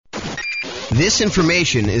This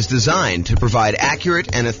information is designed to provide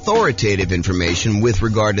accurate and authoritative information with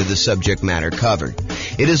regard to the subject matter covered.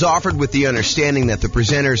 It is offered with the understanding that the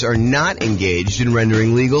presenters are not engaged in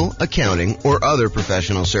rendering legal, accounting, or other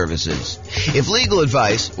professional services. If legal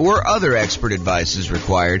advice or other expert advice is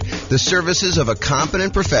required, the services of a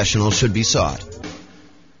competent professional should be sought.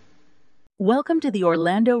 Welcome to the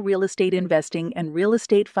Orlando Real Estate Investing and Real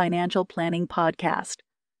Estate Financial Planning Podcast.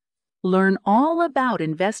 Learn all about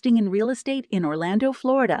investing in real estate in Orlando,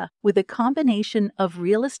 Florida, with a combination of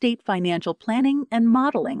real estate financial planning and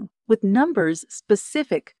modeling with numbers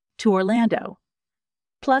specific to Orlando.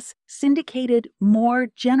 Plus, syndicated, more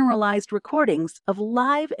generalized recordings of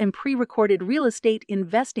live and pre-recorded real estate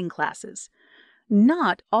investing classes,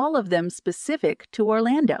 not all of them specific to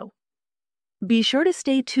Orlando. Be sure to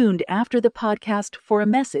stay tuned after the podcast for a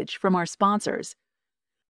message from our sponsors.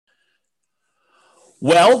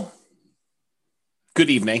 Well, good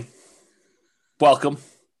evening. Welcome.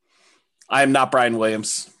 I am not Brian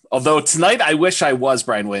Williams. Although tonight I wish I was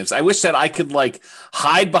Brian Williams. I wish that I could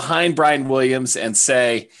hide behind Brian Williams and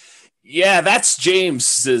say, yeah, that's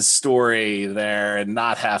James's story there and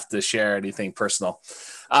not have to share anything personal.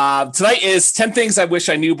 Tonight is 10 things I wish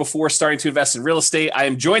I knew before starting to invest in real estate. I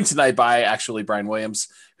am joined tonight by actually Brian Williams,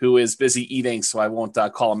 who is busy eating, so I won't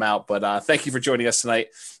call him out. But thank you for joining us tonight,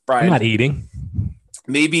 Brian. I'm not eating.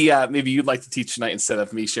 Maybe you'd like to teach tonight instead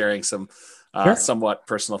of me sharing some somewhat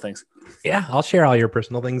personal things. Yeah, I'll share all your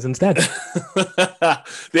personal things instead. Yeah,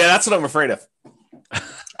 that's what I'm afraid of.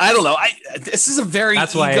 I don't know. This is a very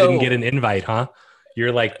That's why I didn't get an invite, huh?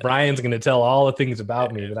 You're like, Brian's going to tell all the things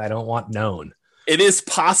about me that I don't want known. It is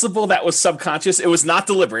possible that was subconscious. It was not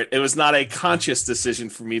deliberate. It was not a conscious decision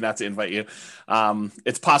for me not to invite you.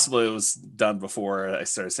 It's possible it was done before I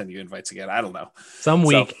started sending you invites again. I don't know. Some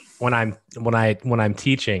week when I'm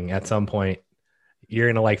teaching at some point,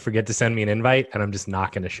 you're going to forget to send me an invite and I'm just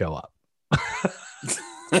not going to show up.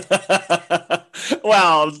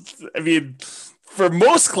 Well, I mean, for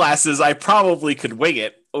most classes, I probably could wing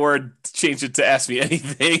it or change it to ask me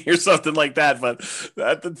anything or something like that. But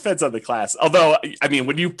that depends on the class. Although, I mean,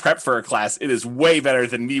 when you prep for a class, it is way better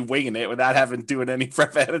than me winging it without having to do any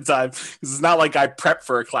prep ahead of time. Because it's not like I prep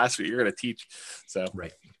for a class that you're going to teach. So,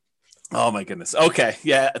 right. Oh my goodness. Okay.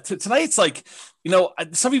 Yeah. Tonight's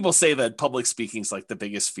some people say that public speaking is the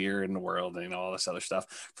biggest fear in the world and all this other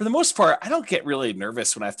stuff. For the most part, I don't get really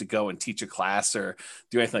nervous when I have to go and teach a class or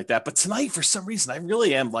do anything like that. But tonight, for some reason, I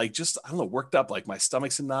really am worked up, my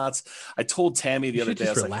stomach's in knots. I told Tammy the other day,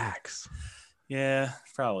 I was relax. Yeah,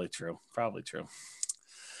 probably true. Probably true.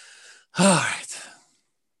 All right.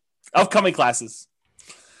 Upcoming classes.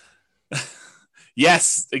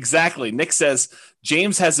 Yes, exactly. Nick says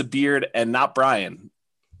James has a beard and not Brian.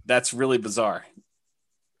 That's really bizarre.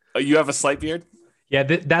 You have a slight beard? Yeah,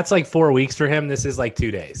 that's 4 weeks for him. This is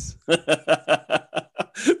 2 days.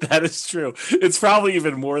 That is true. It's probably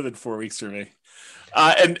even more than 4 weeks for me.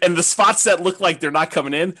 And the spots that look like they're not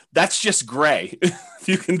coming in, that's just gray.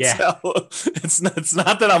 You can tell. It's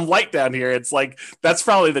not that I'm light down here. It's that's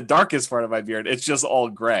probably the darkest part of my beard. It's just all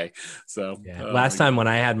gray. So last time when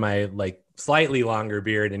I had my slightly longer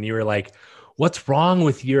beard and you were like, what's wrong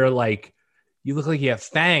with your you look like you have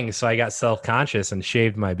fangs. So I got self-conscious and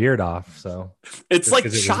shaved my beard off. So it's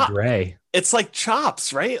gray. It's like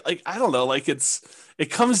chops, right? I don't know. It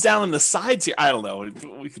comes down on the sides here. I don't know.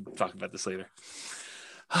 We could talk about this later.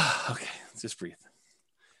 Okay. Just breathe.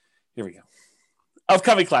 Here we go.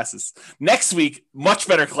 Upcoming classes. Next week, much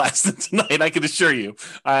better class than tonight, I can assure you.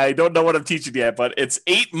 I don't know what I'm teaching yet, but it's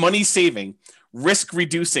 8 money-saving,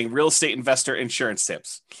 risk-reducing real estate investor insurance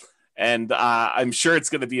tips. And I'm sure it's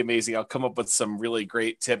going to be amazing. I'll come up with some really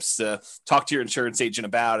great tips to talk to your insurance agent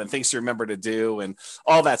about and things to remember to do and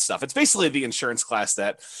all that stuff. It's basically the insurance class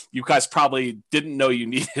that you guys probably didn't know you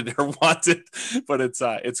needed or wanted, but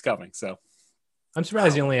it's coming. So I'm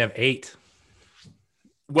surprised you only have 8.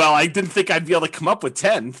 Well, I didn't think I'd be able to come up with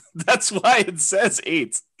 10. That's why it says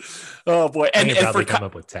 8. Oh boy. And probably come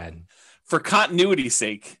up with 10. For continuity's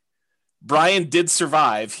sake, Brian did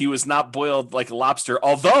survive. He was not boiled like a lobster,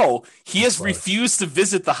 although he has refused to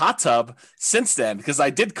visit the hot tub since then because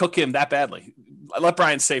I did cook him that badly. I let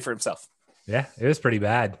Brian say for himself. Yeah, it was pretty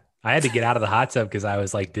bad. I had to get out of the hot tub because I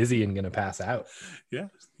was dizzy and going to pass out. Yeah.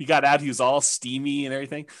 He got out. He was all steamy and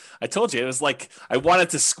everything. I told you, it was I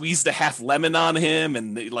wanted to squeeze the half lemon on him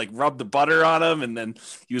and rub the butter on him. And then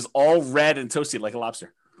he was all red and toasty like a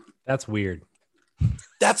lobster. That's weird.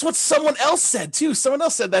 That's what someone else said too. Someone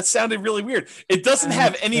else said that sounded really weird. It doesn't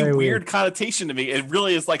have any weird connotation to me. It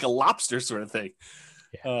really is like a lobster sort of thing.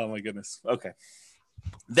 Yeah. Oh my goodness. Okay.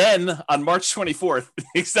 Then on March 24th,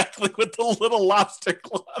 exactly with the little lobster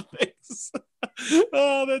claw things.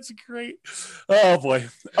 Oh, that's great. Oh boy.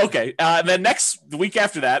 Okay. And then the week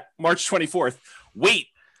after that, March 24th, wait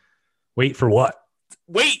for what?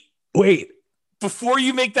 Wait. Before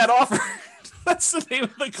you make that offer. That's the name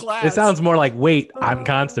of the class. It sounds more like, wait, I'm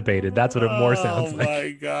constipated. That's what it more sounds like. Oh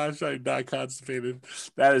my gosh, I'm not constipated.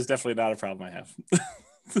 That is definitely not a problem I have.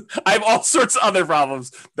 I have all sorts of other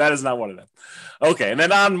problems. That is not one of them. Okay, and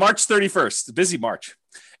then on March 31st, busy March,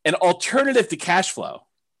 an alternative to cash flow,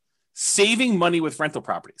 saving money with rental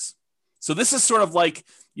properties. So this is sort of like,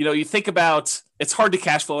 you think about, it's hard to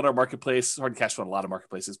cash flow in our marketplace. It's hard to cash flow in a lot of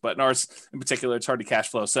marketplaces, but in ours in particular, it's hard to cash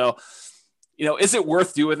flow. So, is it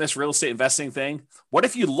worth doing this real estate investing thing? What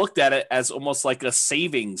if you looked at it as almost like a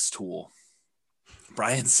savings tool?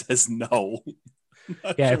 Brian says no.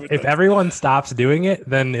 Yeah, if everyone stops doing it,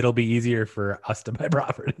 then it'll be easier for us to buy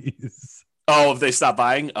properties. Oh, if they stop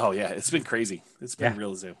buying? Oh, yeah. It's been crazy. It's been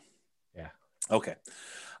real zoo. Yeah. Okay.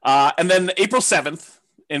 And then April 7th,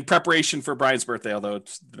 in preparation for Brian's birthday, although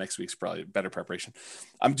the next week's probably better preparation,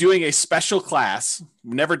 I'm doing a special class.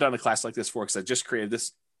 Never done a class like this before because I just created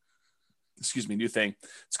this, new thing.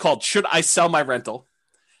 It's called Should I Sell My Rental?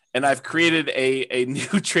 And I've created a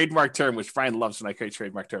new trademark term, which Brian loves when I create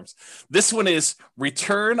trademark terms. This one is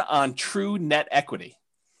return on true net equity.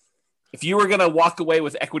 If you were going to walk away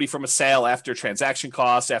with equity from a sale after transaction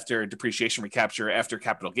costs, after depreciation recapture, after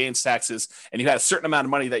capital gains taxes, and you had a certain amount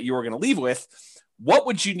of money that you were going to leave with, what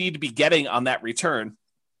would you need to be getting on that return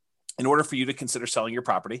in order for you to consider selling your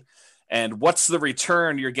property? And what's the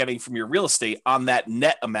return you're getting from your real estate on that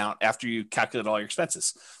net amount after you calculate all your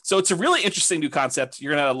expenses? So it's a really interesting new concept.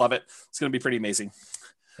 You're going to love it. It's going to be pretty amazing.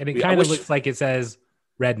 And it kind of looks like it says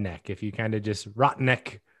redneck. If you kind of just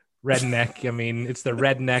redneck. I mean, it's the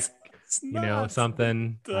redneck,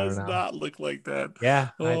 something. It does not look like that. Yeah.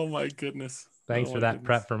 Oh my goodness. Thanks for that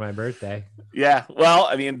prep for my birthday. Yeah. Well,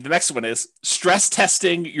 I mean, the next one is stress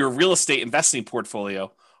testing your real estate investing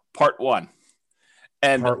portfolio, part 1.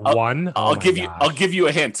 And part 1, I'll give you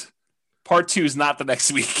a hint. Part 2 is not the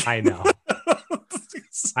next week. I know.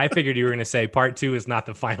 I figured you were going to say part 2 is not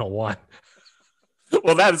the final one.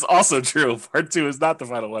 Well, that is also true. Part 2 is not the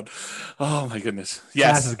final one. Oh my goodness.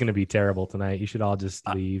 Yes. Class is going to be terrible tonight. You should all just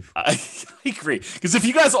leave. I agree. Because if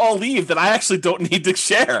you guys all leave, then I actually don't need to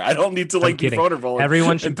share. I don't need to be vulnerable.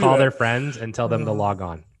 Everyone should call their friends and tell them to log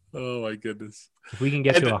on. Oh my goodness. If we can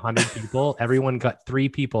get to 100 people, everyone got 3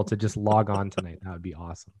 people to just log on tonight. That would be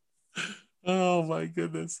awesome. Oh my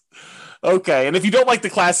goodness. Okay. And if you don't like the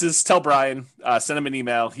classes, tell Brian, send him an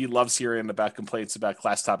email. He loves hearing about complaints about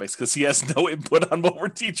class topics because he has no input on what we're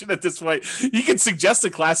teaching at this point. He can suggest a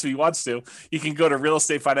class if he wants to. You can go to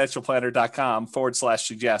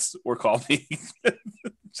realestatefinancialplanner.com/suggest or call me.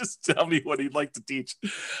 Just tell me what he'd like to teach.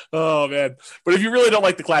 Oh man. But if you really don't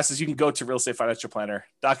like the classes, you can go to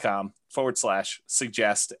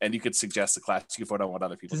realestatefinancialplanner.com/suggest and you could suggest a class. You can vote on what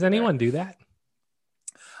other people Does anyone do that?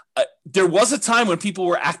 There was a time when people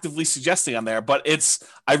were actively suggesting on there, but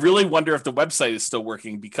I really wonder if the website is still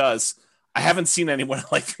working because I haven't seen anyone in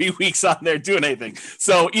like 3 weeks on there doing anything.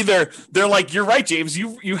 So either they're like, you're right, James,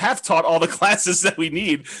 you have taught all the classes that we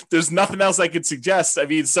need. There's nothing else I could suggest. I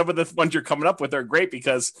mean, some of the ones you're coming up with are great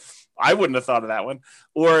because I wouldn't have thought of that one.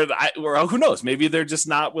 Or who knows? Maybe they're just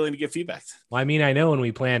not willing to give feedback. Well, I mean, I know when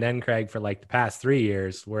we planned NCRAG for like the past 3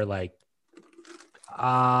 years, we're like,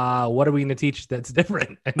 what are we going to teach that's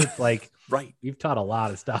different? And it's like, right, you've taught a lot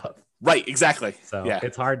of stuff. Right, exactly. So yeah,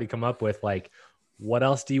 it's hard to come up with like, what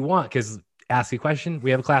else do you want? Because ask a question,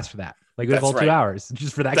 we have a class for that. Like we have all 2 hours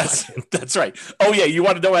just for that question. That's right. Oh yeah, you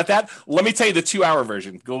want to know about that? Let me tell you the 2-hour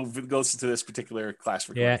version. Go listen to this particular class.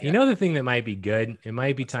 Yeah, you know the thing that might be good? It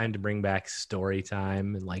might be time to bring back story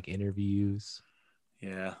time and like interviews.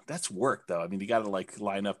 Yeah, that's work though. I mean, you got to like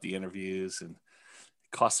line up the interviews and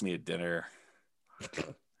it costs me a dinner.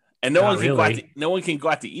 And no one can go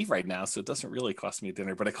out to eat right now, so it doesn't really cost me a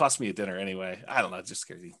dinner, but it costs me a dinner anyway. I don't know, it's just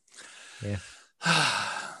crazy. Yeah.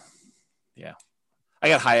 Yeah. I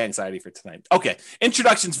got high anxiety for tonight. Okay.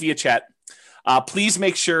 Introductions via chat. Please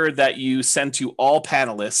make sure that you send to all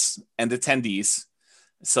panelists and attendees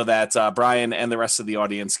so that Brian and the rest of the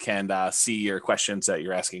audience can see your questions that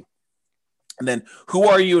you're asking. And then who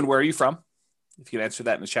are you and where are you from? If you could answer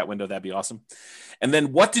that in the chat window, that'd be awesome. And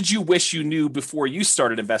then what did you wish you knew before you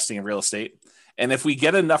started investing in real estate? And if we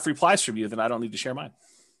get enough replies from you, then I don't need to share mine.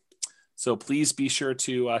 So please be sure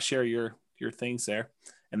to share your things there.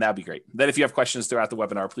 And that'd be great. Then if you have questions throughout the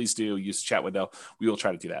webinar, please do use the chat window. We will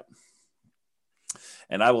try to do that.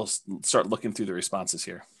 And I will start looking through the responses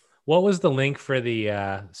here. What was the link for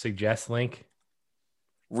the suggest link?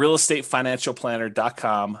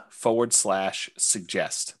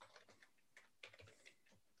 realestatefinancialplanner.com/suggest.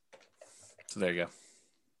 So there you go.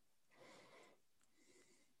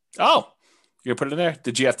 Oh, you're going to put it in there?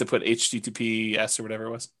 Did you have to put HTTPS or whatever it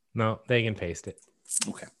was? No, they can paste it.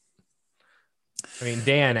 Okay. I mean,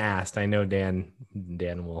 Dan asked. I know Dan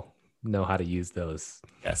will know how to use those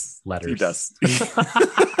letters. He does.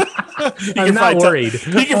 I'm not worried.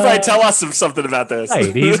 He can probably tell us something about this.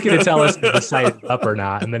 Right. He's going to tell us if the site is up or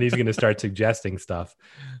not, and then he's going to start suggesting stuff.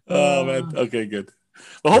 Oh, man. Okay, good.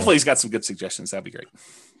 Well, hopefully he's got some good suggestions. That'd be great.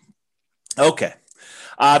 Okay.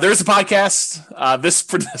 There's a podcast.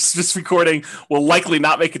 This recording will likely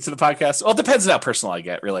not make it to the podcast. Well, it depends on how personal I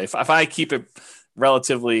get, really. If I keep it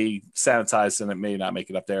relatively sanitized, then it may not make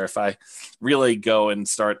it up there. If I really go and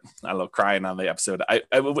start, I don't know, crying on the episode,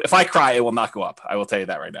 if I cry, it will not go up. I will tell you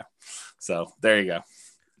that right now. So there you go.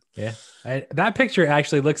 Yeah. That picture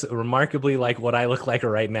actually looks remarkably like what I look like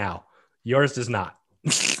right now. Yours does not.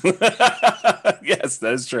 Yes,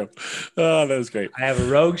 that is true. Oh, that was great. I have a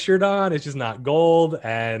Rogue shirt on. It's just not gold.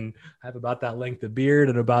 And I have about that length of beard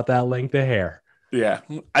and about that length of hair. Yeah.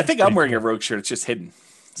 I think I'm wearing a Rogue shirt. It's just hidden.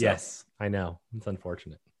 So. Yes, I know. It's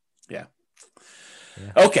unfortunate. Yeah.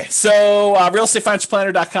 Okay. So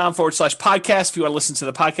realestatefinancialplanner.com/podcast if you want to listen to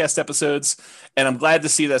the podcast episodes. And I'm glad to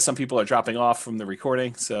see that some people are dropping off from the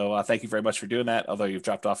recording. So thank you very much for doing that. Although you've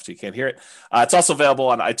dropped off so you can't hear it. It's also available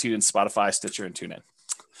on iTunes, Spotify, Stitcher, and TuneIn.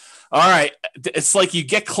 All right. It's like you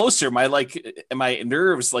get closer. My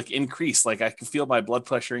nerves increase. Like I can feel my blood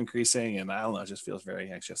pressure increasing, and I don't know, it just feels very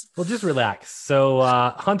anxious. Well, just relax. So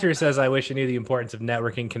Hunter says, I wish I knew the importance of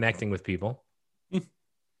networking, connecting with people.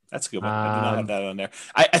 That's a good one. I did not have that on there.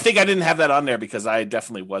 I think I didn't have that on there because I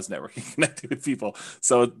definitely was networking, connecting with people.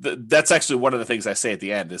 So that's actually one of the things I say at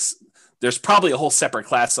the end is there's probably a whole separate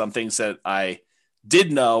class on things that I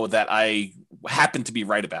did know that I happened to be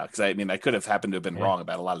right about. Because I could have happened to have been wrong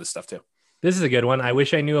about a lot of this stuff too. This is a good one. I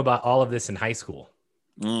wish I knew about all of this in high school.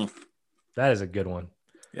 That is a good one.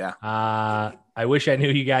 Yeah. I wish I knew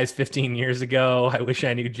you guys 15 years ago. I wish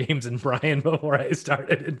I knew James and Brian before I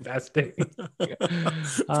started investing.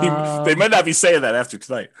 They might not be saying that after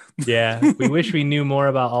tonight. Yeah. We wish we knew more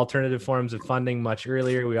about alternative forms of funding much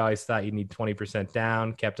earlier. We always thought you need 20%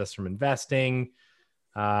 down, kept us from investing.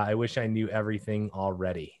 I wish I knew everything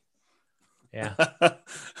already. Yeah.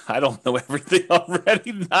 I don't know everything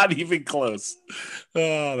already. Not even close.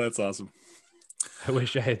 Oh, that's awesome. I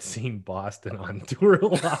wish I had seen Boston on tour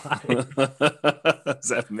live. Is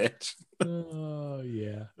that Mitch? Oh,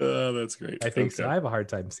 yeah. Oh, that's great. I think so. I have a hard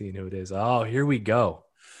time seeing who it is. Oh, here we go.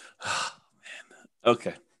 Oh, man.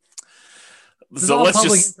 Okay. This so is all let's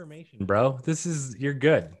public information, bro. You're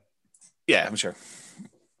good. Yeah, I'm sure.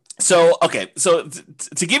 So, okay. So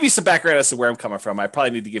to give you some background as to where I'm coming from, I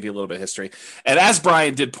probably need to give you a little bit of history. And as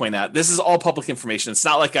Brian did point out, this is all public information. It's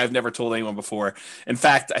not like I've never told anyone before. In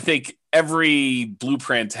fact, I think every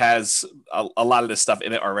blueprint has a lot of this stuff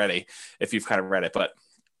in it already, if you've kind of read it. But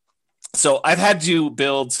so I opted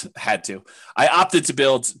to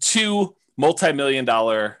build 2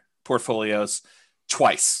 multi-million-dollar portfolios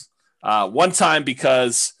twice. One time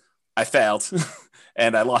because I failed.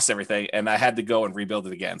 And I lost everything, and I had to go and rebuild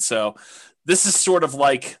it again. So this is sort of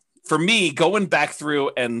like, for me, going back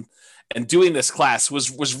through and doing this class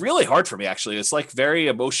was really hard for me, actually. It's like very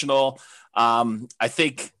emotional. I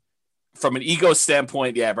think from an ego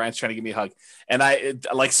standpoint, yeah, Brian's trying to give me a hug. And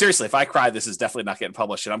seriously, if I cry, this is definitely not getting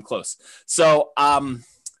published, and I'm close. So,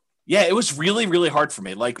 yeah, it was really, really hard for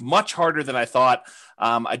me, like much harder than I thought.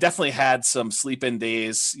 I definitely had some sleep-in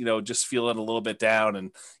days, just feeling a little bit down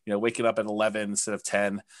and, waking up at 11 instead of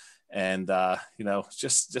 10. And,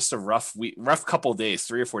 just a rough couple of days,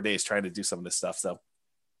 3 or 4 days trying to do some of this stuff. So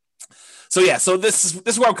yeah, so this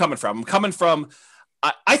is where I'm coming from. I'm coming from,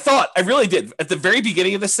 I thought, I really did at the very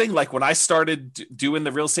beginning of this thing, like when I started doing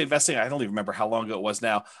the real estate investing, I don't even remember how long ago it was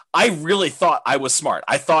now. I really thought I was smart.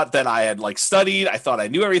 I thought that I had studied. I thought I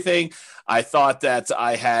knew everything. I thought that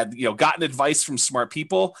I had, gotten advice from smart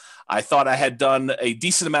people. I thought I had done a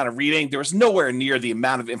decent amount of reading. There was nowhere near the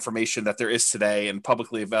amount of information that there is today and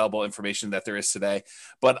publicly available information that there is today.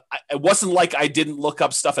 But it wasn't like I didn't look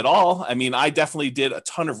up stuff at all. I mean, I definitely did a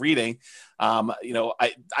ton of reading.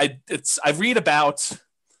 I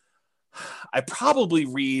probably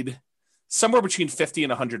read somewhere between 50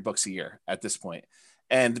 and 100 books a year at this point.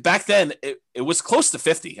 And back then it was close to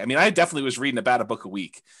 50. I mean, I definitely was reading about a book a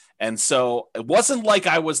week. And so it wasn't like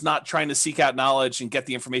I was not trying to seek out knowledge and get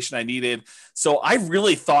the information I needed. So I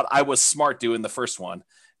really thought I was smart doing the first one.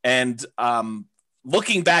 And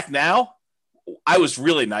looking back now, I was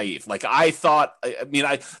really naive. Like I thought,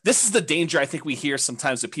 this is the danger I think we hear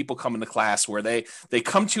sometimes that people come into class where they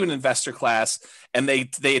come to an investor class and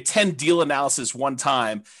they attend deal analysis one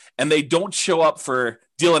time and they don't show up for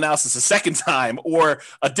deal analysis a second time or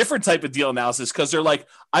a different type of deal analysis because they're like,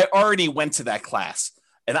 I already went to that class.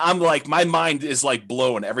 And I'm like, my mind is like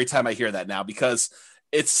blown every time I hear that now because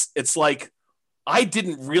it's like I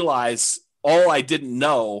didn't realize all I didn't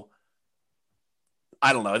know.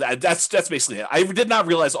 I don't know. That's basically it. I did not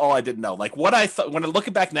realize all I didn't know. Like what I thought when I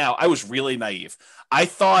look back now, I was really naive. I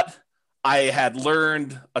thought I had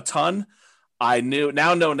learned a ton. I know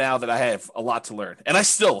now that I have a lot to learn, and I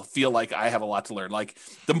still feel like I have a lot to learn. Like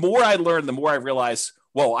the more I learn, the more I realize,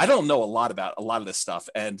 whoa, I don't know a lot about a lot of this stuff,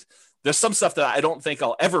 and there's some stuff that I don't think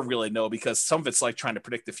I'll ever really know because some of it's like trying to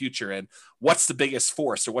predict the future and what's the biggest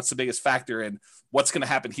force or what's the biggest factor and what's going to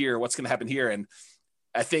happen here, what's going to happen here, and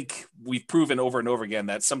I think we've proven over and over again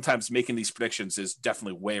that sometimes making these predictions is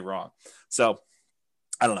definitely way wrong. So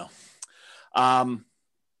I don't know.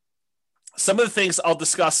 Some of the things I'll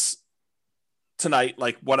discuss tonight,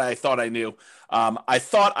 like what I thought I knew. I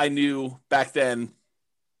thought I knew back then.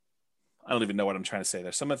 I don't even know what I'm trying to say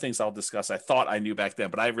there. Some of the things I'll discuss, I thought I knew back then,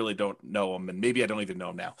 but I really don't know them. And maybe I don't even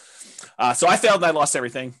know them now. So I failed and I lost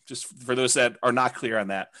everything. Just for those that are not clear on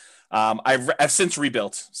that. I've since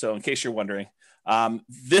rebuilt. So in case you're wondering,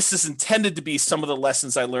 this is intended to be some of the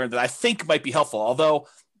lessons I learned that I think might be helpful, although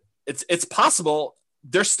it's possible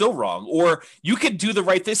they're still wrong, or you could do the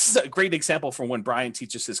right. This is a great example from when Brian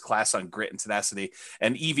teaches his class on grit and tenacity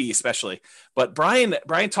and EV especially. But Brian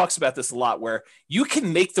talks about this a lot where you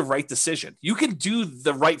can make the right decision. You can do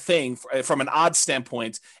the right thing from an odds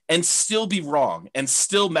standpoint and still be wrong and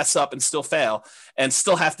still mess up and still fail and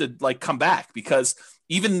still have to like come back because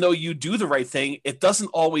even though you do the right thing, it doesn't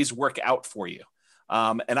always work out for you.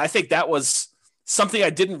 And I think that was something I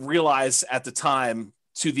didn't realize at the time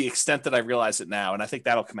to the extent that I realize it now. And I think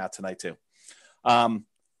that'll come out tonight too. I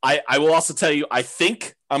will also tell you, I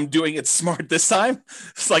think I'm doing it smart this time.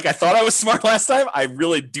 It's like I thought I was smart last time. I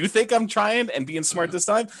really do think I'm trying and being smart this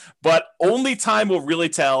time, but only time will really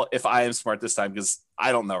tell if I am smart this time because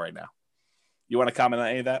I don't know right now. You want to comment on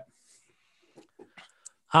any of that?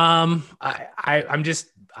 I'm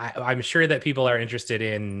sure that people are interested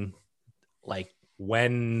in like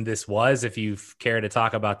when this was, if you care to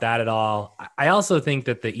talk about that at all. I also think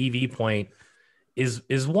that the EV point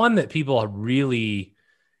is one that people really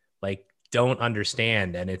like don't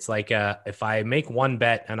understand. And it's like, if I make one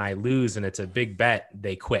bet and I lose and it's a big bet,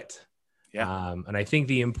 they quit. Yeah. And I think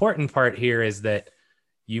the important part here is that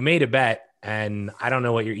you made a bet and I don't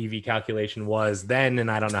know what your EV calculation was then.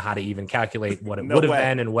 And I don't know how to even calculate what it would have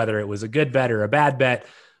been and whether it was a good bet or a bad bet,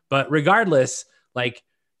 but regardless, like,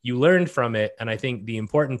 you learned from it. And I think the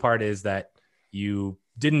important part is that you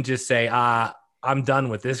didn't just say, I'm done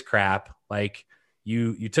with this crap. Like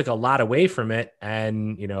you took a lot away from it.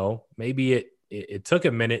 And, you know, maybe it took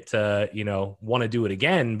a minute to, you know, want to do it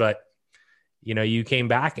again, but you know, you came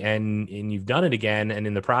back and you've done it again. And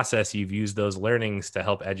in the process, you've used those learnings to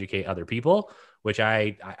help educate other people, which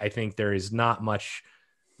I think there is not much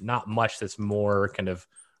that's more kind of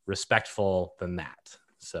respectful than that.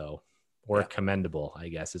 So, or commendable, I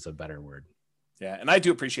guess is a better word. Yeah. And I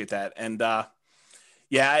do appreciate that. And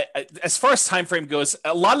as far as time frame goes,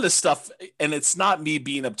 a lot of this stuff, and it's not me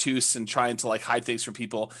being obtuse and trying to like hide things from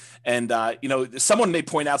people. And, you know, someone may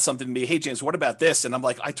point out something to me, hey, James, what about this? And I'm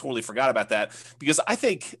like, I totally forgot about that because I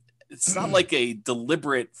think it's not like a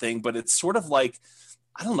deliberate thing, but it's sort of like,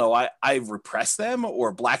 I don't know, I repress them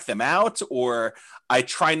or black them out, or I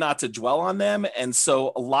try not to dwell on them. And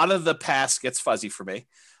so a lot of the past gets fuzzy for me.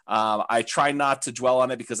 I try not to dwell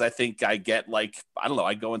on it because I think I get like, I don't know,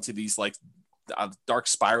 I go into these like dark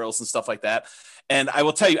spirals and stuff like that. And I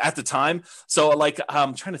will tell you at the time. So like,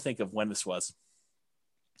 I'm trying to think of when this was.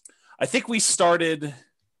 I think we started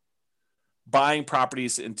buying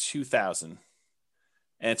properties in 2000.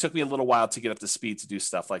 And it took me a little while to get up to speed to do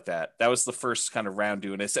stuff like that. That was the first kind of round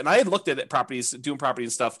doing this. And I had looked at properties, doing property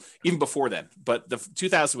and stuff even before then, but the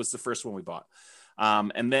 2000 was the first one we bought.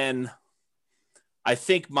 And then I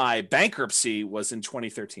think my bankruptcy was in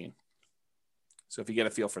 2013. So if you get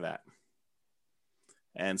a feel for that.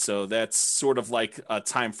 And so that's sort of like a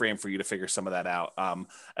time frame for you to figure some of that out.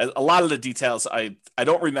 A lot of the details I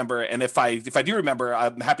don't remember. And if I do remember,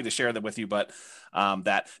 I'm happy to share them with you. But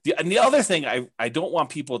the other thing I don't want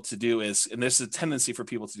people to do is, and there's a tendency for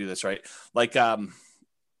people to do this, right? Like, I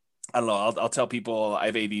don't know, I'll tell people I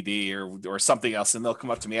have ADD or something else, and they'll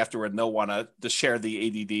come up to me afterward and they'll want to share the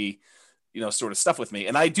ADD, you know, sort of stuff with me.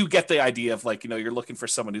 And I do get the idea of like, you know, you're looking for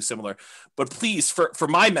someone who's similar, but please, for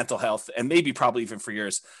my mental health and maybe probably even for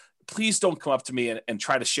yours, please don't come up to me and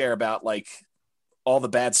try to share about like all the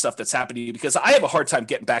bad stuff that's happened to you, because I have a hard time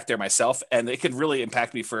getting back there myself, and it can really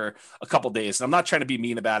impact me for a couple of days. And I'm not trying to be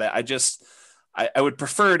mean about it. I would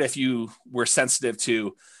prefer it if you were sensitive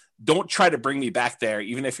to, don't try to bring me back there,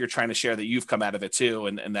 even if you're trying to share that you've come out of it too,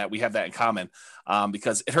 and that we have that in common,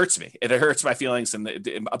 because it hurts me. It hurts my feelings, and it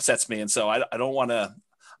upsets me. And so I don't want to,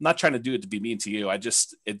 I'm not trying to do it to be mean to you.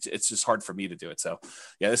 It's just hard for me to do it. So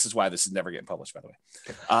yeah, this is why this is never getting published, by the way.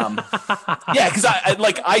 Yeah. Cause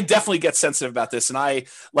I definitely get sensitive about this. And I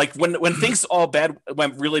like when things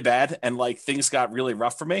went really bad and like things got really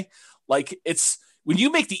rough for me, like it's when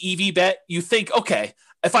you make the EV bet, you think, okay,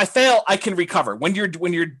 if I fail, I can recover. When you're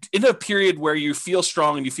in a period where you feel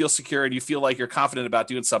strong and you feel secure and you feel like you're confident about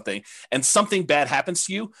doing something, and something bad happens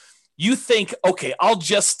to you, you think, okay, I'll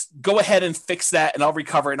just go ahead and fix that and I'll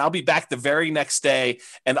recover and I'll be back the very next day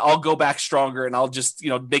and I'll go back stronger and I'll just,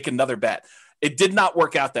 make another bet. It did not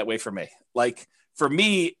work out that way for me. Like for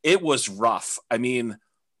me, it was rough. I mean,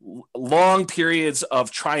 long periods of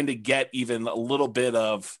trying to get even a little bit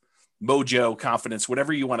of mojo, confidence,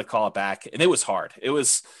 whatever you want to call it back. And it was hard. It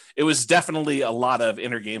was definitely a lot of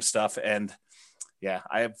inner game stuff. And yeah,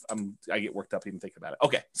 I get worked up even thinking about it.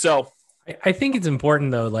 Okay. So I think it's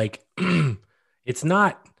important though, like it's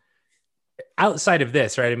not outside of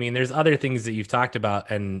this, right? I mean, there's other things that you've talked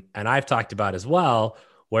about and I've talked about as well,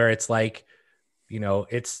 where it's like,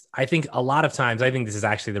 I think a lot of times, I think this is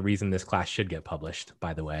actually the reason this class should get published,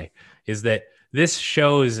 by the way, is that this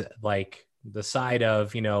shows like the side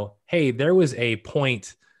of, hey, there was a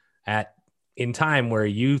point in time where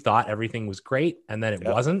you thought everything was great and then it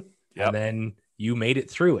wasn't. Yep. And then you made it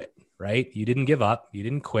through it, right? You didn't give up. You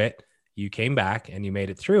didn't quit. You came back and you made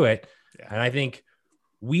it through it. Yeah. And I think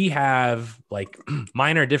we have like,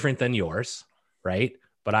 mine are different than yours, right?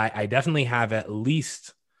 But I definitely have at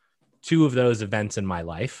least 2 of those events in my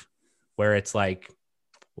life where it's like,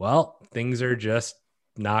 well, things are just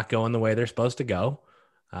not going the way they're supposed to go.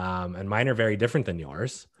 And mine are very different than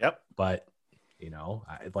yours. Yep. But,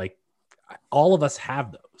 all of us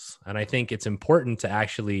have those. And I think it's important to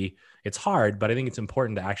actually, it's hard, but I think it's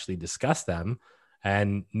important to actually discuss them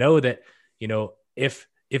and know that, if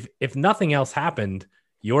nothing else happened,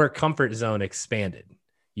 your comfort zone expanded.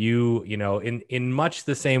 In much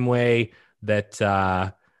the same way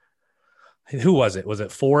that, who was it? Was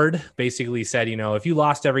it Ford basically said, if you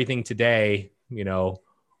lost everything today,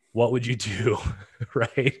 what would you do?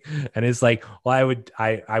 Right. And it's like, well,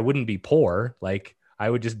 I wouldn't be poor. Like I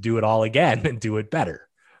would just do it all again and do it better.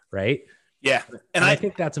 Right. Yeah. And I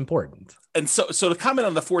think that's important. And so to comment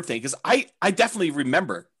on the Ford thing, because I definitely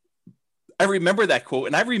remember that quote,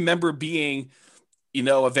 and I remember being,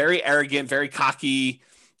 a very arrogant, very cocky,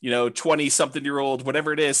 20-something-year-old,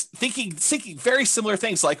 whatever it is, thinking very similar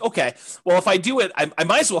things like, okay, well, if I do it, I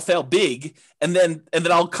might as well fail big and then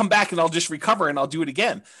I'll come back and I'll just recover and I'll do it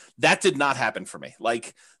again. That did not happen for me.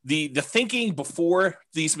 Like the thinking before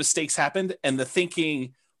these mistakes happened and the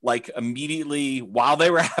thinking like immediately while they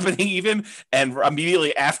were happening even and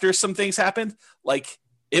immediately after some things happened, like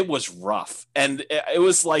it was rough. And it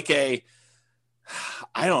was like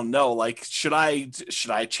I don't know, like, should I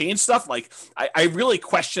change stuff? Like, I really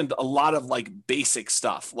questioned a lot of like basic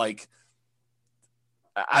stuff, like,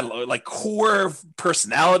 I don't know, like core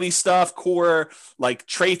personality stuff, core like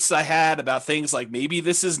traits I had about things like maybe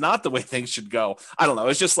this is not the way things should go. I don't know.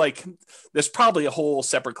 It's just like, there's probably a whole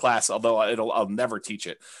separate class, although I'll never teach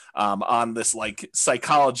it on this like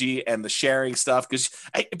psychology and the sharing stuff. Cause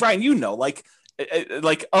Brian, like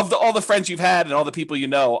of all the friends you've had and all the people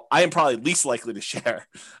I am probably least likely to share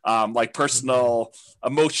like personal,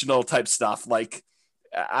 emotional type stuff. Like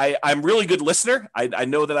I'm really good listener. I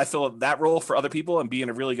know that I fill that role for other people and being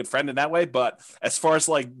a really good friend in that way. But as far as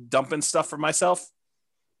like dumping stuff for myself,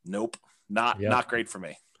 nope, not great for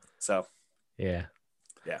me. So yeah.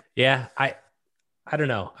 I don't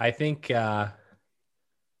know. I think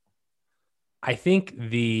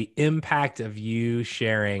the impact of you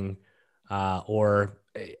sharing or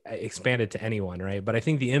expand it to anyone, right? But I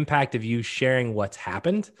think the impact of you sharing what's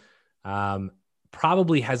happened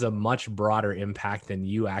probably has a much broader impact than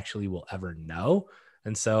you actually will ever know.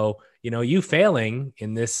 And so, you failing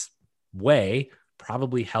in this way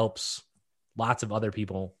probably helps lots of other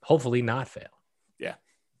people hopefully not fail. Yeah.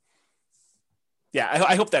 Yeah,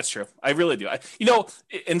 I hope that's true. I really do.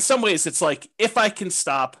 In some ways, it's like if I can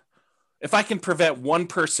prevent one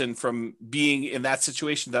person from being in that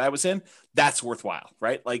situation that I was in, that's worthwhile,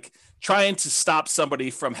 right? Like trying to stop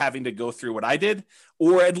somebody from having to go through what I did,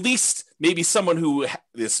 or at least maybe someone who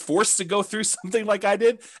is forced to go through something like I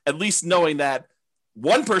did, at least knowing that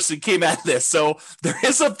one person came at this, so there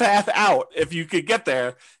is a path out if you could get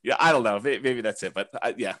there. Yeah, I don't know. Maybe that's it, but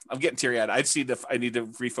yeah, I'm getting teary-eyed. I need to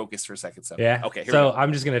refocus for a second. So yeah, okay. So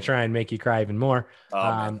I'm just gonna try and make you cry even more.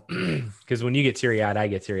 Oh, Because when you get teary-eyed, I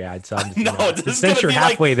get teary-eyed. So I'm just, since you're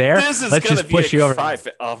halfway there, let's just push you over.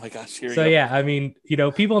 Oh my gosh! Here we so go. yeah, I mean,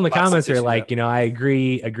 people in the comments are like, I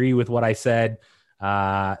agree with what I said.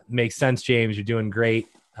 Makes sense, James. You're doing great.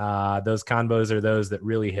 Those convos are those that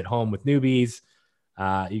really hit home with newbies.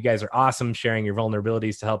 You guys are awesome. Sharing your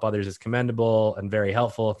vulnerabilities to help others is commendable and very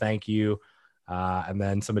helpful. Thank you. And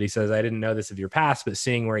then somebody says, I didn't know this of your past, but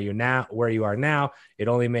seeing where you are now, it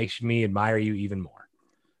only makes me admire you even more.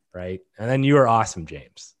 Right. And then you are awesome,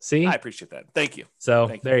 James. See, I appreciate that. Thank you.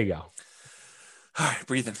 So there you go. All right.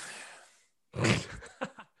 Breathing.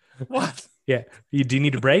 What? Yeah. Do you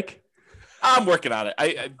need a break? I'm working on it.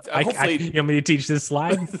 I hopefully you want me to teach this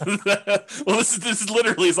slide? Well, this is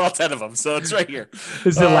literally is all 10 of them, so it's right here. This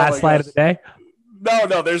is the last slide of the day.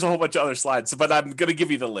 No, there's a whole bunch of other slides, but I'm going to give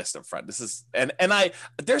you the list up front. This is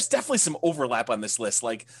there's definitely some overlap on this list.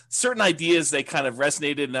 Like certain ideas, they kind of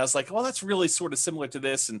resonated, and I was like, well, that's really sort of similar to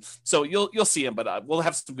this, and so you'll see them. But we'll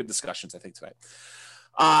have some good discussions, I think, tonight.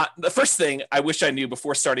 The first thing I wish I knew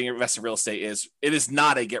before starting to invest in real estate is it is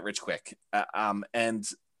not a get rich quick, and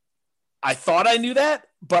I thought I knew that,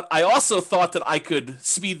 but I also thought that I could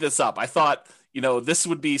speed this up. I thought, this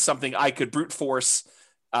would be something I could brute force,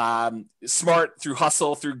 smart through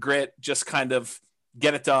hustle, through grit, just kind of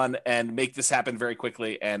get it done and make this happen very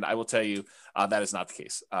quickly. And I will tell you that is not the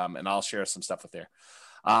case. And I'll share some stuff with there.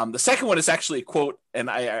 The second one is actually a quote, and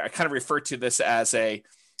I kind of refer to this as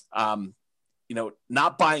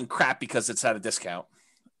not buying crap because it's at a discount.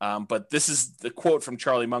 But this is the quote from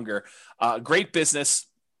Charlie Munger. Great business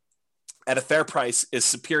at a fair price is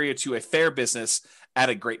superior to a fair business at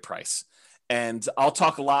a great price. And I'll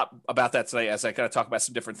talk a lot about that today as I kind of talk about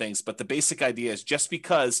some different things. But the basic idea is just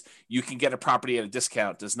because you can get a property at a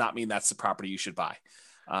discount does not mean that's the property you should buy.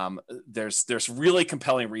 There's really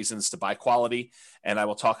compelling reasons to buy quality. And I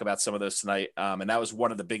will talk about some of those tonight. And that was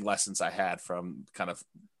one of the big lessons I had from kind of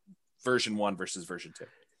version 1 versus version 2.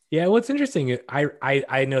 Yeah. What's interesting,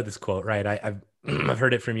 I know this quote, right? I've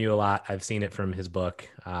heard it from you a lot. I've seen it from his book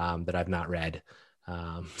that I've not read.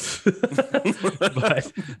 But,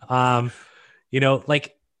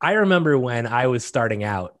 I remember when I was starting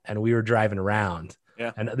out and we were driving around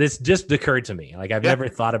and this just occurred to me. Like I've never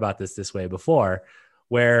thought about this way before,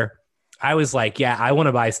 where I was like, yeah, I want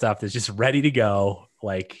to buy stuff that's just ready to go.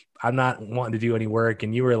 Like I'm not wanting to do any work.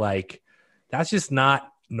 And you were like, that's just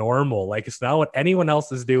not normal. Like it's not what anyone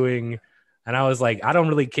else is doing. And I was like, I don't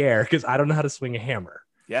really care because I don't know how to swing a hammer.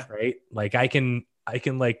 Yeah. Right. Like I can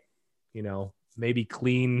maybe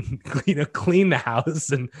clean the house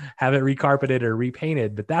and have it recarpeted or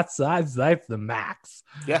repainted, but that's the max.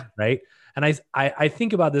 Yeah. Right. And I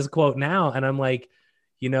think about this quote now and I'm like,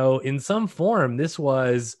 in some form,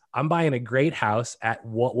 I'm buying a great house at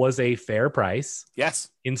what was a fair price. Yes.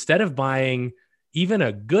 Instead of buying even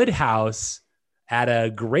a good house at a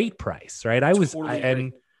great price. Right.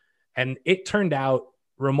 And it turned out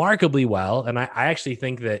remarkably well. And I actually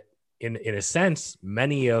think that in a sense,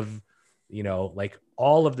 many of,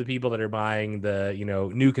 all of the people that are buying the,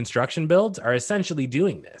 new construction builds are essentially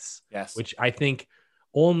doing this. Yes. Which I think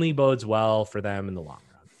only bodes well for them in the long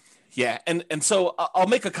run. Yeah. And so I'll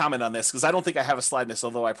make a comment on this because I don't think I have a slide in this,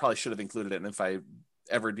 although I probably should have included it. And if I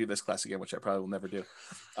ever do this class again, which I probably will never do.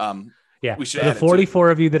 We should the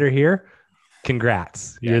 44 of you that are here.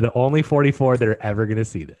 Congrats. Yeah. You're the only 44 that are ever going to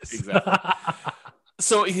see this. Exactly.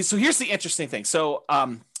 So here's the interesting thing. So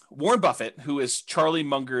Warren Buffett, who is Charlie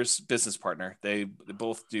Munger's business partner, they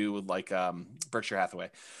both do Berkshire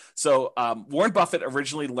Hathaway. So Warren Buffett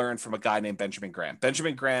originally learned from a guy named Benjamin Graham.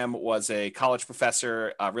 Benjamin Graham was a college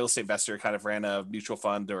professor, a real estate investor, kind of ran a mutual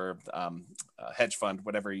fund or a hedge fund,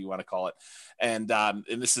 whatever you want to call it. And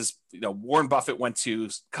this is, Warren Buffett went to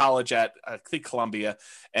college at, I think, Columbia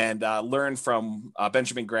and learned from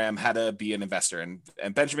Benjamin Graham how to be an investor.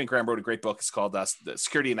 And Benjamin Graham wrote a great book. It's called The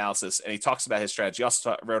Security Analysis. And he talks about his strategy. He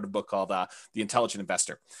also wrote a book called The Intelligent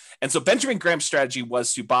Investor. And so Benjamin Graham's strategy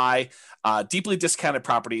was to buy deeply discounted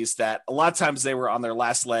properties that a lot of times they were on their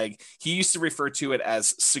last leg. He used to refer to it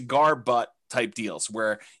as cigar butt type deals,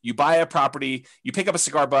 where you buy a property, you pick up a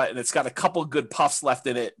cigar butt and it's got a couple good puffs left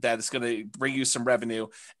in it that is going to bring you some revenue.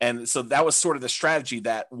 And so that was sort of the strategy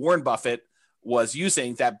that Warren Buffett was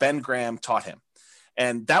using that Ben Graham taught him.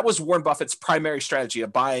 And that was Warren Buffett's primary strategy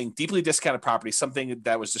of buying deeply discounted property, something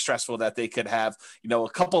that was distressful that they could have, a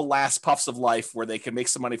couple last puffs of life where they could make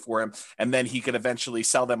some money for him. And then he could eventually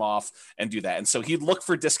sell them off and do that. And so he'd look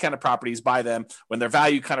for discounted properties, buy them when their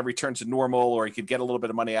value kind of returned to normal, or he could get a little bit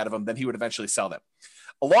of money out of them. Then he would eventually sell them.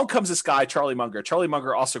 Along comes this guy, Charlie Munger. Charlie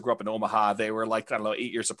Munger also grew up in Omaha. They were 8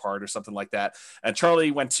 years apart or something like that. And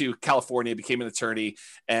Charlie went to California, became an attorney,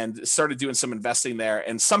 and started doing some investing there.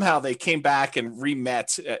 And somehow they came back and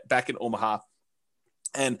re-met back in Omaha.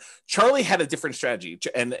 And Charlie had a different strategy.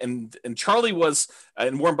 And Charlie was,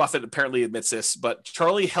 and Warren Buffett apparently admits this, but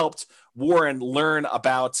Charlie helped Warren learn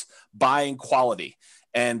about buying quality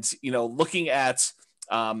and, looking at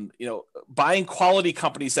buying quality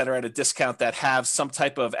companies that are at a discount that have some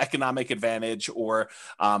type of economic advantage or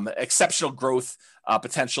exceptional growth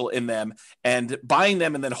potential in them, and buying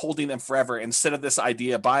them and then holding them forever, instead of this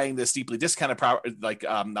idea of buying this deeply discounted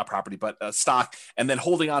not property, but stock, and then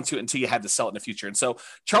holding on to it until you had to sell it in the future. And so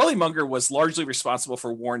Charlie Munger was largely responsible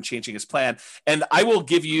for Warren changing his plan. And I will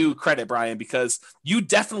give you credit, Brian, because you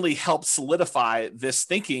definitely helped solidify this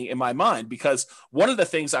thinking in my mind, because one of the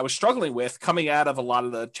things I was struggling with coming out of a lot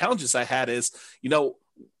of the challenges I had is,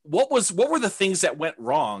 what were the things that went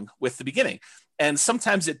wrong with the beginning? And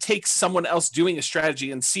sometimes it takes someone else doing a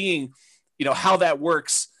strategy and seeing, how that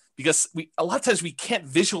works, because a lot of times we can't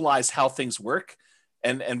visualize how things work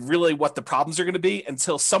and really what the problems are going to be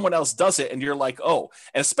until someone else does it. And you're like, oh,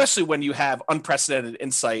 and especially when you have unprecedented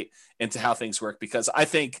insight into how things work, because I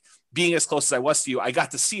think being as close as I was to you, I got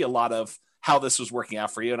to see a lot of how this was working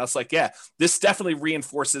out for you. And I was like, yeah, this definitely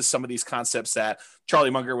reinforces some of these concepts that Charlie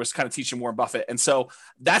Munger was kind of teaching Warren Buffett. And so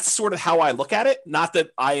that's sort of how I look at it. Not that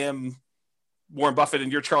I am Warren Buffett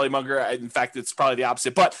and you're Charlie Munger. In fact, it's probably the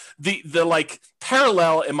opposite, but the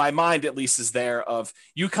parallel in my mind, at least, is there of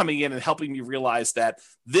you coming in and helping me realize that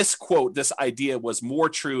this quote, this idea was more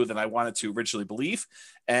true than I wanted to originally believe,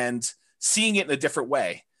 and seeing it in a different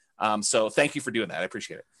way. So thank you for doing that. I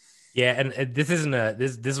appreciate it. Yeah. And this isn't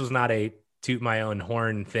this was not a toot my own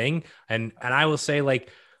horn thing. And I will say,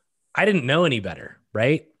 I didn't know any better,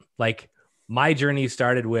 right? My journey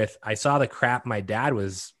started with, I saw the crap my dad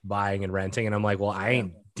was buying and renting. And I'm like, well, I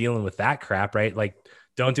ain't dealing with that crap, right?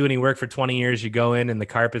 Don't do any work for 20 years. You go in and the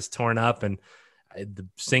carpet's torn up and the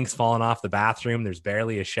sink's falling off the bathroom. There's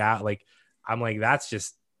barely a shower. I'm like, that's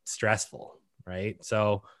just stressful. Right.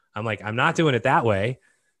 So I'm like, I'm not doing it that way.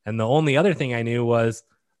 And the only other thing I knew was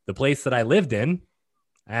the place that I lived in.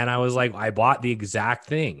 And I was like, I bought the exact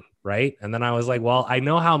thing. Right. And then I was like, well, I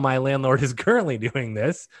know how my landlord is currently doing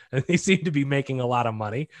this, and they seem to be making a lot of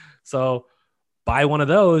money. So buy one of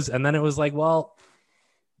those. And then it was like, well,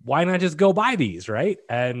 why not just go buy these? Right.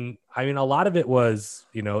 And I mean, a lot of it was,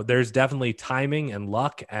 there's definitely timing and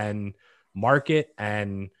luck and market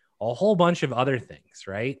and a whole bunch of other things.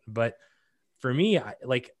 Right. But for me,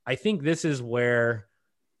 I think this is where,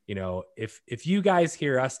 if you guys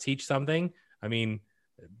hear us teach something, I mean,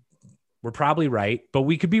 we're probably right, but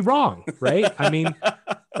we could be wrong, right? I mean,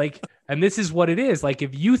 and this is what it is.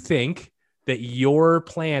 If you think that your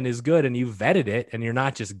plan is good and you vetted it and you're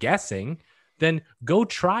not just guessing, then go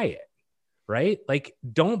try it, right?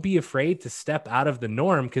 Don't be afraid to step out of the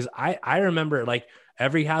norm. Cause I remember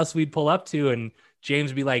every house we'd pull up to and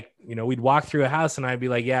James would be like, we'd walk through a house and I'd be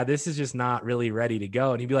like, yeah, this is just not really ready to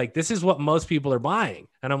go. And he'd be like, this is what most people are buying.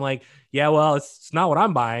 And I'm like, yeah, well, it's not what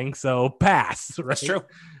I'm buying. So pass. Right? That's true.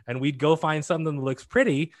 And we'd go find something that looks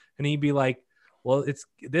pretty. And he'd be like, well,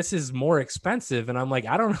 this is more expensive. And I'm like,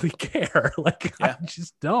 I don't really care. I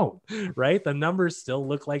just don't. Right. The numbers still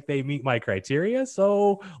look like they meet my criteria.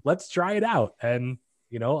 So let's try it out. And,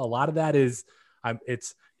 a lot of that is,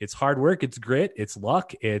 it's hard work. It's grit. It's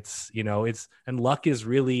luck. And luck is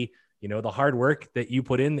really, the hard work that you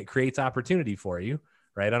put in that creates opportunity for you.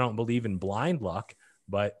 Right. I don't believe in blind luck,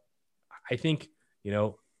 but I think,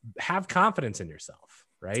 have confidence in yourself.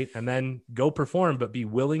 Right. And then go perform, but be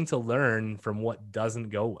willing to learn from what doesn't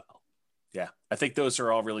go well. Yeah, I think those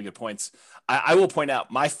are all really good points. I will point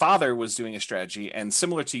out my father was doing a strategy, and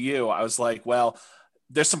similar to you, I was like, well,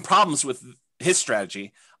 there's some problems with his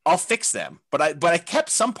strategy. I'll fix them. But I kept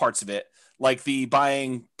some parts of it, like the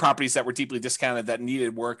buying properties that were deeply discounted that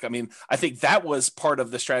needed work. I mean, I think that was part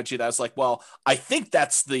of the strategy that I was like, well, I think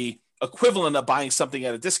that's the equivalent of buying something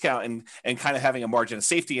at a discount and kind of having a margin of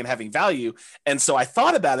safety and having value. And so I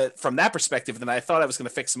thought about it from that perspective. And then I thought I was going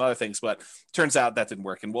to fix some other things, but turns out that didn't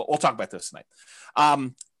work. And we'll talk about this tonight.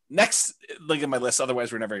 Next, look at my list.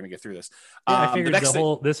 Otherwise, we're never going to get through this. I figured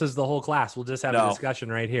this is the whole class. We'll just have a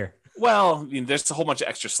discussion right here. Well, there's a whole bunch of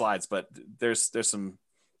extra slides, but there's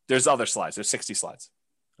other slides. There's 60 slides.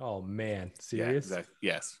 Oh man, serious? Yeah, exactly.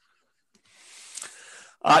 Yes.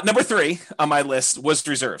 Number 3 on my list was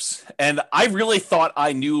reserves. And I really thought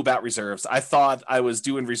I knew about reserves. I thought I was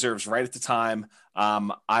doing reserves right at the time.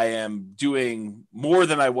 I am doing more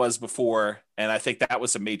than I was before. And I think that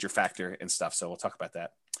was a major factor in stuff. So we'll talk about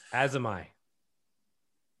that. As am I.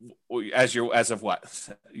 As of what?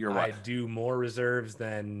 You're what? I do more reserves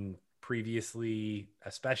than previously,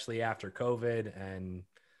 especially after COVID and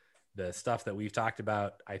the stuff that we've talked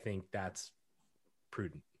about. I think that's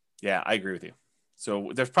prudent. Yeah, I agree with you.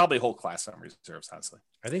 So there's probably a whole class on reserves, honestly.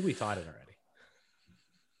 I think we taught it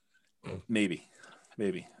already. Maybe.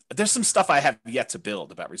 There's some stuff I have yet to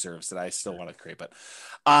build about reserves that I still want to create, but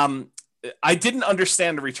I didn't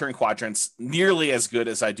understand the return quadrants nearly as good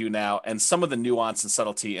as I do now, and some of the nuance and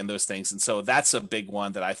subtlety in those things. And so that's a big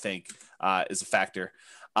one that I think is a factor.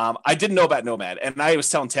 I didn't know about Nomad, and I was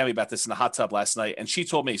telling Tammy about this in the hot tub last night, and she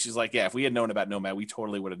told me, she's like, yeah, if we had known about Nomad, we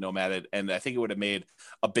totally would have nomaded, and I think it would have made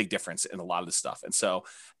a big difference in a lot of this stuff. And so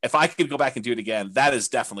if I could go back and do it again, that is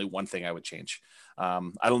definitely one thing I would change. I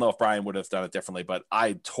don't know if Brian would have done it differently, but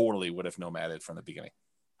I totally would have nomaded from the beginning.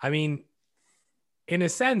 I mean, in a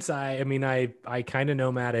sense, I kind of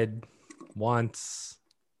nomaded once.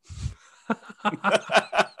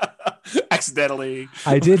 Accidentally.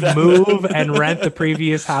 I did move and rent the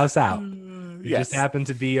previous house out. It just happened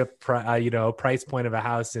to be a price point of a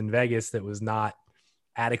house in Vegas that was not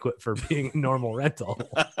adequate for being a normal rental.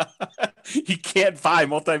 You can't buy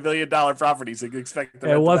multi-million-dollar properties and expect them.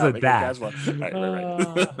 It wasn't that. Right.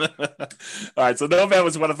 All right. So Nomad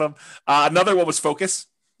was one of them. Another one was Focus.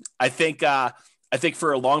 I think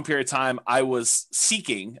for a long period of time, I was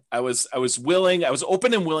seeking. I was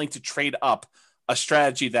open and willing to trade up a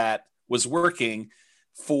strategy that was working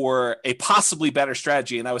for a possibly better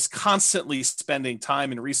strategy. And I was constantly spending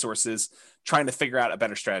time and resources trying to figure out a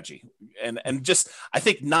better strategy. And just, I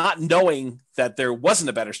think not knowing that there wasn't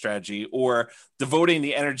a better strategy, or devoting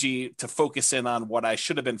the energy to focus in on what I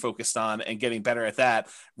should have been focused on and getting better at that,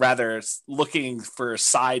 rather looking for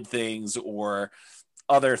side things or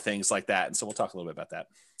other things like that. And so we'll talk a little bit about that.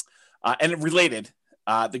 And related,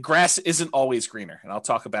 the grass isn't always greener. And I'll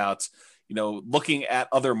talk about, looking at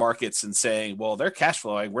other markets and saying, well, they're cash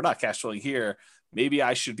flowing, we're not cash flowing here. Maybe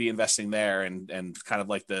I should be investing there, and kind of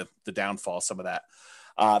like the downfall, some of that.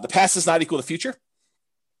 The past is not equal to future.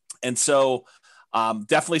 And so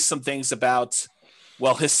definitely some things about,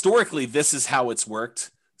 well, historically, this is how it's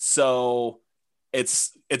worked. So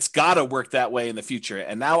it's got to work that way in the future.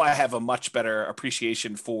 And now I have a much better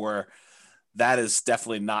appreciation for that is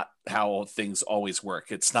definitely not how things always work.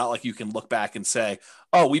 It's not like you can look back and say,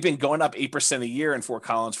 oh, we've been going up 8% a year in Fort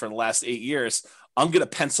Collins for the last 8 years. I'm going to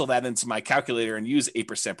pencil that into my calculator and use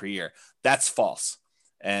 8% per year. That's false.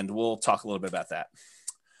 And we'll talk a little bit about that.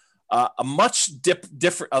 A much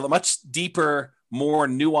deeper, more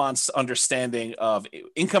nuanced understanding of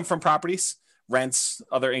income from properties, rents,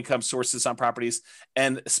 other income sources on properties,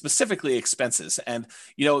 and specifically expenses. And,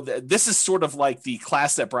 this is sort of like the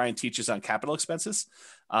class that Brian teaches on capital expenses.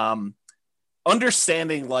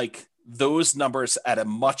 Understanding like those numbers at a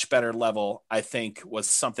much better level, I think, was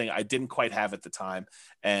something I didn't quite have at the time.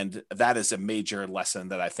 And that is a major lesson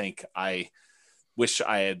that I think I wish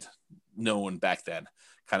I had known back then.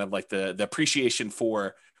 Kind of like the appreciation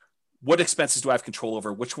for what expenses do I have control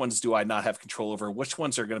over? Which ones do I not have control over? Which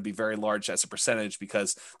ones are going to be very large as a percentage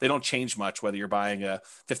because they don't change much, whether you're buying a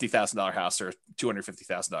 $50,000 house or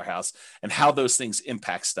 $250,000 house, and how those things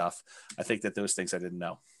impact stuff. I think that those things I didn't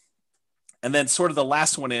know. And then sort of the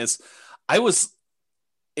last one is I was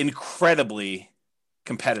incredibly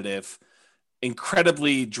competitive,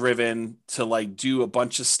 incredibly driven to like do a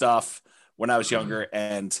bunch of stuff when I was younger.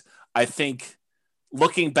 And I think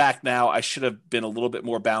looking back now, I should have been a little bit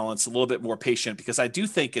more balanced, a little bit more patient, because I do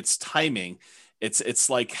think it's timing. It's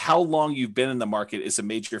like how long you've been in the market is a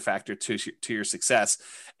major factor to your success.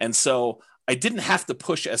 And so I didn't have to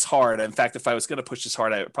push as hard. In fact, if I was going to push as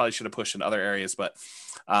hard, I probably should have pushed in other areas, but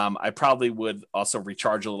I probably would also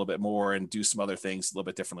recharge a little bit more and do some other things a little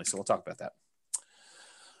bit differently. So we'll talk about that.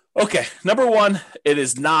 Okay. Number one, it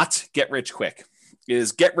is not get rich quick. It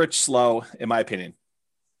is get rich slow, in my opinion.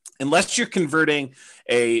 Unless you're converting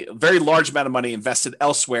a very large amount of money invested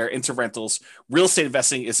elsewhere into rentals, real estate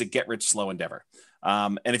investing is a get rich slow endeavor.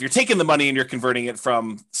 And if you're taking the money and you're converting it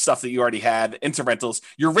from stuff that you already had into rentals,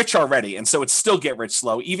 you're rich already. And so it's still get rich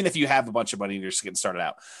slow, even if you have a bunch of money and you're just getting started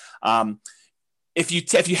out. If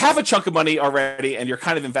you have a chunk of money already and you're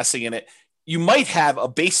kind of investing in it, you might have a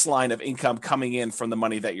baseline of income coming in from the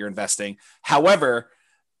money that you're investing. However,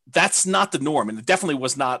 that's not the norm. And it definitely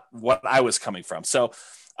was not what I was coming from. So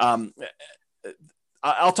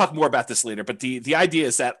I'll talk more about this later, but the idea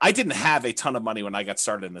is that I didn't have a ton of money when I got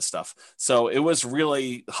started in this stuff. So it was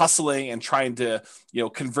really hustling and trying to,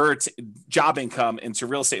 convert job income into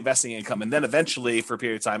real estate investing income. And then eventually, for a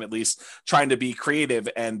period of time, at least, trying to be creative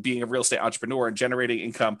and being a real estate entrepreneur and generating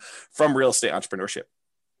income from real estate entrepreneurship.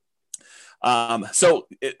 So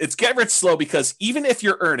it's get rich slow, because even if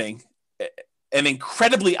you're earning an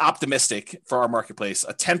incredibly optimistic, for our marketplace,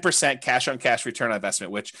 a 10% cash on cash return on investment,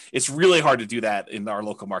 which it's really hard to do that in our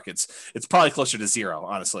local markets. It's probably closer to zero,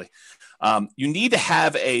 honestly. You need to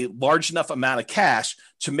have a large enough amount of cash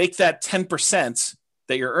to make that 10%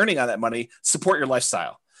 that you're earning on that money support your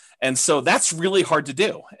lifestyle. And so that's really hard to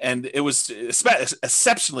do. And it was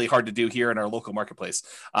exceptionally hard to do here in our local marketplace.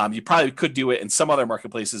 You probably could do it in some other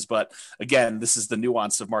marketplaces, but again, this is the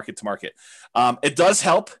nuance of market to market. It does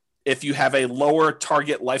help if you have a lower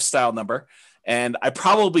target lifestyle number. And I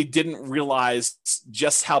probably didn't realize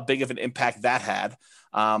just how big of an impact that had.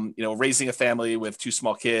 Raising a family with 2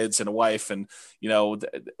 small kids and a wife, and,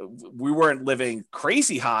 we weren't living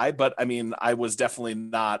crazy high, but I mean, I was definitely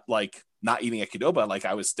not eating at Qdoba. Like,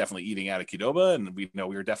 I was definitely eating out at Qdoba, and we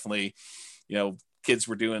were definitely, kids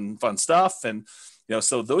were doing fun stuff. And,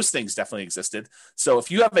 so those things definitely existed. So if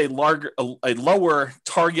you have a lower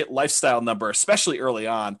target lifestyle number, especially early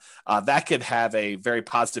on, that could have a very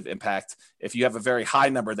positive impact. If you have a very high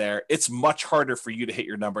number there, it's much harder for you to hit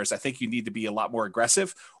your numbers. I think you need to be a lot more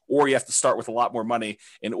aggressive, or you have to start with a lot more money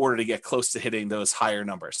in order to get close to hitting those higher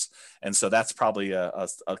numbers. And so that's probably a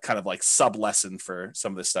kind of like sub lesson for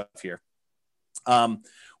some of this stuff here.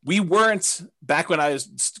 We weren't, back when I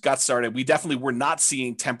got started, we definitely were not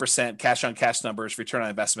seeing 10% cash on cash numbers, return on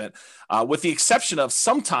investment, with the exception of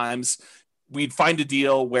sometimes we'd find a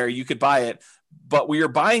deal where you could buy it, but we were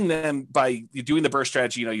buying them by doing the BRRRR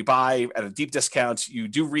strategy. You buy at a deep discount, you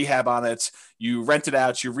do rehab on it, you rent it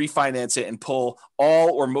out, you refinance it, and pull all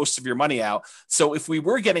or most of your money out. So if we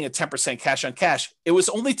were getting a 10% cash on cash, it was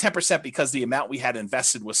only 10% because the amount we had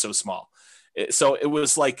invested was so small. So it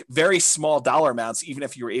was like very small dollar amounts, even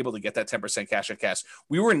if you were able to get that 10% cash on cash.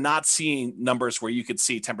 We were not seeing numbers where you could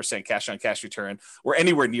see 10% cash on cash return or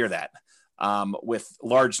anywhere near that, with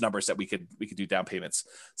large numbers that we could do down payments.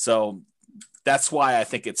 So that's why I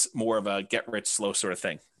think it's more of a get rich slow sort of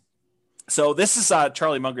thing. So this is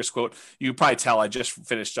Charlie Munger's quote. You can probably tell I just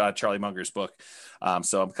finished Charlie Munger's book.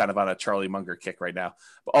 So I'm kind of on a Charlie Munger kick right now.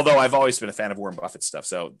 Although I've always been a fan of Warren Buffett stuff.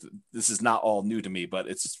 So this is not all new to me, but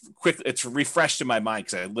it's refreshed in my mind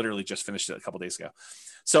because I literally just finished it a couple days ago.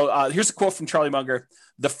 So here's a quote from Charlie Munger.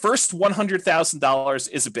 "The first $100,000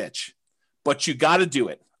 is a bitch, but you got to do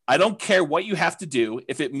it. I don't care what you have to do.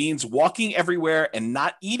 If it means walking everywhere and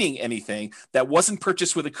not eating anything that wasn't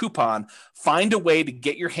purchased with a coupon, find a way to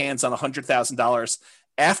get your hands on $100,000.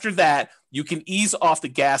 After that, you can ease off the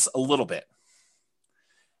gas a little bit."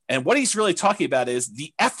 And what he's really talking about is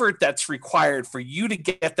the effort that's required for you to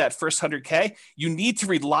get that first 100K. You need to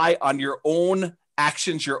rely on your own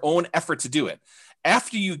actions, your own effort to do it.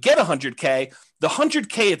 After you get 100K, the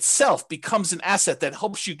 100K itself becomes an asset that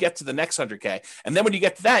helps you get to the next 100K. And then when you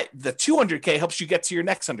get to that, the 200K helps you get to your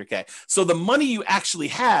next 100K. So the money you actually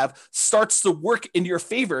have starts to work in your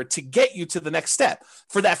favor to get you to the next step.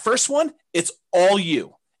 For that first one, it's all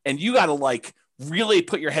you. And you got to really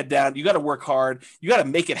put your head down. You got to work hard. You got to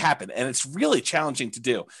make it happen. And it's really challenging to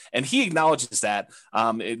do. And he acknowledges that.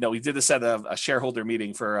 We did this at a shareholder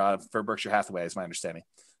meeting for Berkshire Hathaway, is my understanding.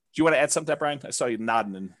 Do you want to add something to that, Brian? I saw you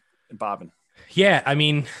nodding and bobbing. Yeah, I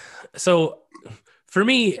mean, so for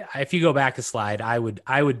me, if you go back a slide, I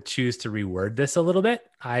would choose to reword this a little bit.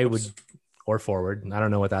 Or forward. I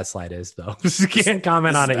don't know what that slide is, though. Can't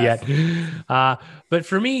comment on it yet. But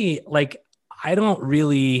for me, I don't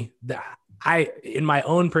really. In my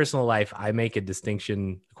own personal life, I make a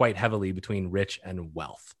distinction quite heavily between rich and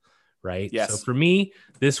wealth, right? Yes. So for me,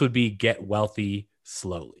 this would be get wealthy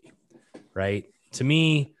slowly, right? To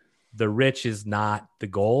me, the rich is not the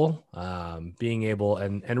goal. Being able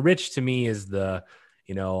and rich to me is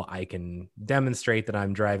I can demonstrate that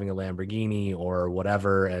I'm driving a Lamborghini or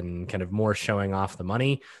whatever and kind of more showing off the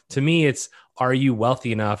money. To me, it's, are you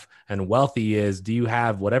wealthy enough? And wealthy is, do you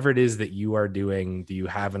have whatever it is that you are doing? Do you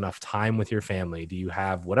have enough time with your family? Do you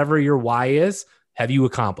have whatever your why is? Have you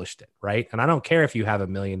accomplished it? Right. And I don't care if you have $1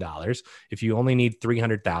 million. If you only need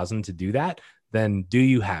 300,000 to do that, then do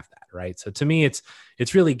you have that? Right. So to me, it's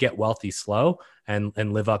really get wealthy slow and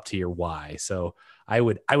live up to your why. So I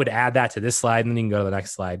would add that to this slide, and then you can go to the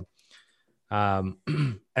next slide.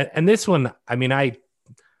 And this one, I mean, I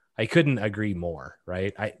couldn't agree more.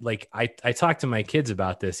 Right. I talked to my kids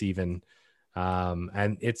about this even.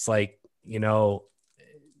 And it's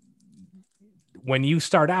when you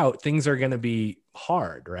start out, things are going to be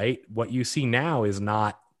hard, right? What you see now is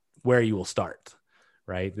not where you will start,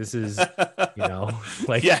 right? This is,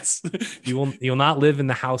 like, yes, you'll not live in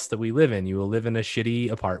the house that we live in. You will live in a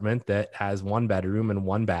shitty apartment that has one bedroom and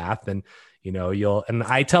one bath. And, and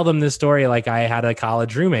I tell them this story. Like, I had a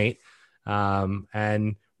college roommate,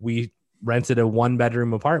 and we rented a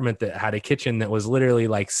 1-bedroom apartment that had a kitchen that was literally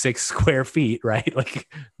like 6 square feet, right?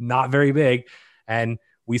 Like, not very big. And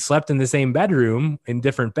we slept in the same bedroom in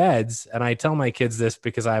different beds. And I tell my kids this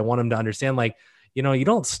because I want them to understand, like, you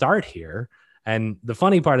don't start here. And the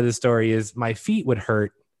funny part of the story is my feet would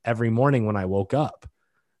hurt every morning when I woke up,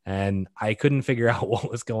 and I couldn't figure out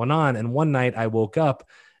what was going on. And one night I woke up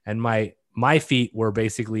and my feet were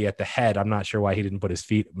basically at the head. I'm not sure why he didn't put his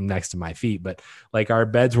feet next to my feet, but like, our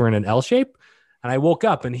beds were in an L shape. And I woke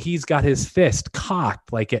up and he's got his fist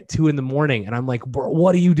cocked like at 2 a.m. And I'm like, bro,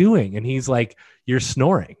 what are you doing? And he's like, you're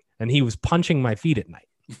snoring. And he was punching my feet at night.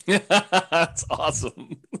 That's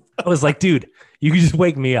awesome. I was like, dude, you can just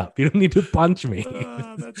wake me up. You don't need to punch me.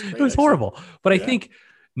 That's great, it was horrible. But yeah. I think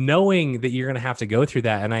knowing that you're going to have to go through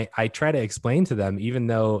that. And I try to explain to them, even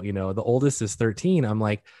though, the oldest is 13, I'm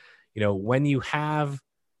like, when you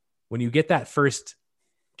get that first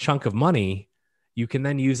chunk of money, you can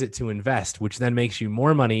then use it to invest, which then makes you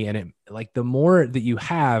more money. And the more that you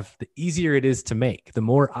have, the easier it is to make, the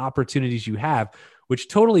more opportunities you have, which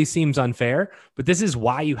totally seems unfair, but this is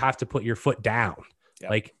why you have to put your foot down,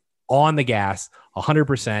 like on the gas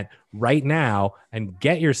 100% right now, and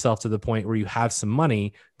get yourself to the point where you have some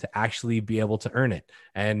money to actually be able to earn it.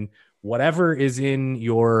 And whatever is in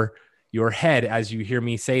your head as you hear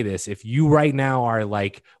me say this, if you right now are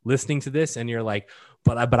like listening to this and you're like,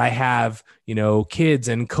 but I have, kids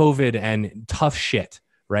and COVID and tough shit,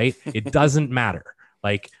 right? It doesn't matter.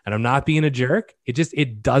 Like, and I'm not being a jerk.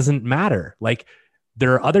 It doesn't matter. Like,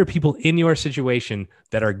 there are other people in your situation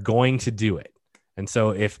that are going to do it. And so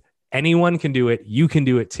if anyone can do it, you can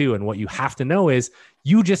do it too. And what you have to know is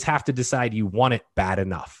you just have to decide you want it bad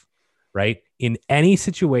enough, right? In any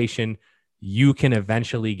situation, you can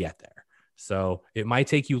eventually get there. So it might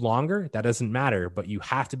take you longer. That doesn't matter, but you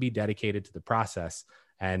have to be dedicated to the process.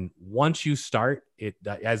 And once you start it,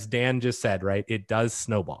 as Dan just said, right, it does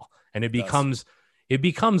snowball, and it becomes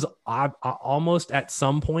almost at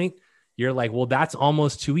some point, you're like, well, that's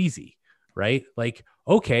almost too easy, right? Like,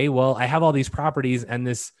 okay, well, I have all these properties and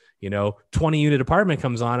this, 20-unit apartment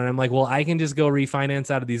comes on, and I'm like, well, I can just go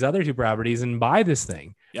refinance out of these other 2 properties and buy this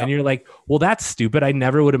thing. Yep. And you're like, well, that's stupid. I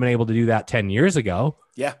never would have been able to do that 10 years ago.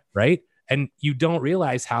 Yeah. Right. And you don't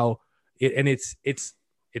realize how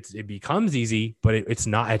it becomes easy, but it's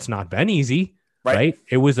not been easy. Right.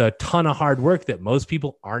 It was a ton of hard work that most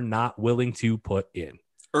people are not willing to put in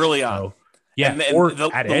early on. So, yeah. Or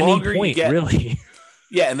at any point, really.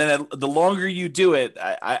 Yeah. And then the longer you do it,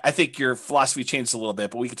 I think your philosophy changed a little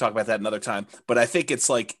bit, but we can talk about that another time. But I think it's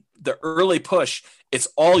like the early push, it's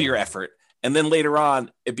all your effort. And then later on,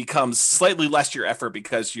 it becomes slightly less your effort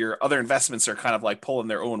because your other investments are kind of like pulling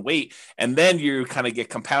their own weight. And then you kind of get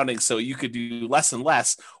compounding. So you could do less and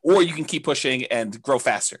less, or you can keep pushing and grow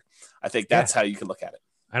faster. I think that's how you can look at it.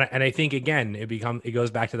 And I think, again, it goes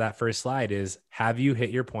back to that first slide is, have you hit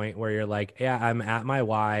your point where you're like, yeah, I'm at my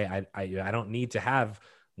why. I don't need to have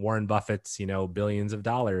Warren Buffett's, billions of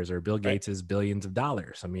dollars, or Bill Gates's billions of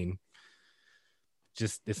dollars. I mean,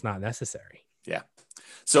 just, it's not necessary. Yeah.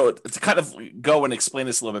 So to kind of go and explain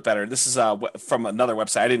this a little bit better, this is from another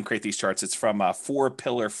website. I didn't create these charts. It's from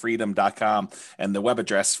 4pillarfreedom.com, and the web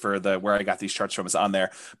address for where I got these charts from is on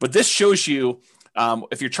there. But this shows you,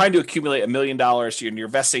 if you're trying to accumulate $1 million and you're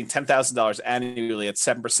investing $10,000 annually at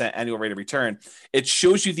 7% annual rate of return, it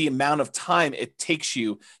shows you the amount of time it takes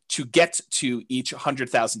you to get to each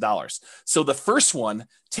 $100,000. So the first one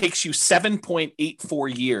takes you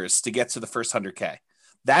 7.84 years to get to the first 100K.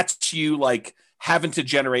 That's you like having to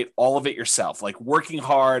generate all of it yourself, like working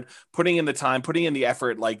hard, putting in the time, putting in the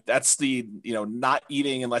effort. Like that's the, not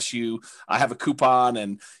eating unless you have a coupon,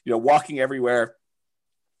 and, walking everywhere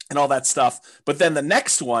and all that stuff. But then the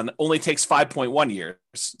next one only takes 5.1 years.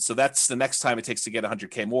 So that's the next time it takes to get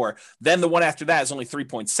 100K more. Then the one after that is only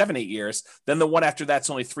 3.78 years. Then the one after that's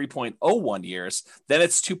only 3.01 years. Then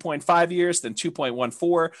it's 2.5 years, then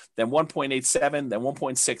 2.14, then 1.87, then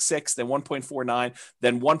 1.66, then 1.49,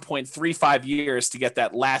 then 1.35 years to get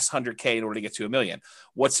that last 100K in order to get to $1 million.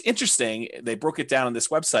 What's interesting, they broke it down on this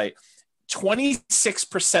website.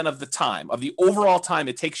 26% of the time, of the overall time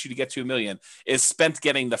it takes you to get to $1 million, is spent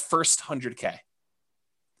getting the first 100K.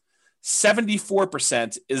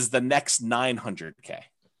 74% is the next 900K.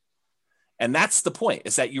 And that's the point,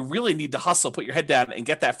 is that you really need to hustle, put your head down and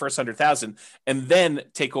get that first 100,000 and then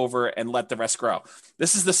take over and let the rest grow.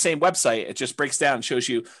 This is the same website. It just breaks down and shows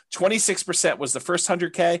you 26% was the first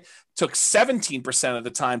 100K, took 17% of the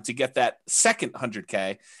time to get that second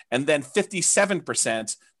 100K, and then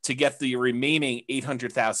 57% to get the remaining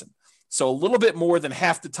 800,000. So a little bit more than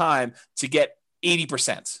half the time to get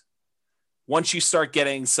 80%. Once you start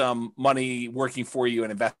getting some money working for you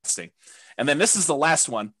and investing. And then this is the last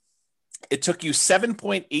one. It took you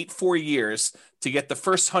 7.84 years to get the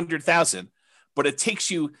first 100,000, but it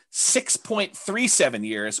takes you 6.37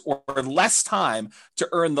 years or less time to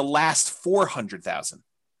earn the last 400,000.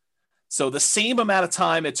 So the same amount of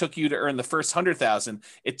time it took you to earn the first 100,000,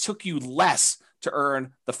 it took you less to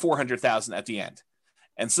earn the 400,000 at the end.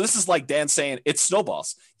 And so this is like Dan saying, it's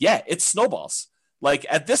snowballs. Yeah, it's snowballs. Like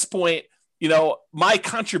at this point, you know, my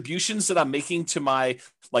contributions that I'm making to my,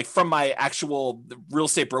 like from my actual real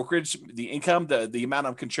estate brokerage, the income, the amount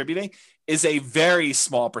I'm contributing is a very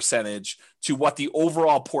small percentage to what the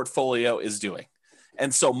overall portfolio is doing.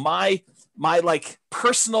 And so my like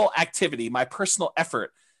personal activity, my personal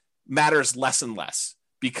effort matters less and less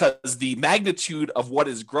because the magnitude of what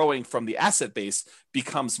is growing from the asset base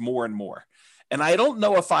becomes more and more. And I don't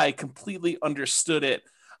know if I completely understood it.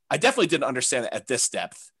 I definitely didn't understand it at this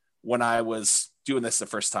depth when I was doing this the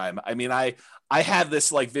first time. I mean, I had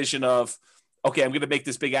this like vision of, okay, I'm going to make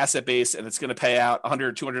this big asset base and it's going to pay out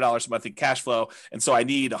 $100, $200 a month in cash flow. And so I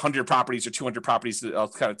need 100 properties or 200 properties. I'll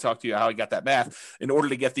kind of talk to you how I got that math in order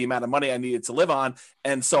to get the amount of money I needed to live on.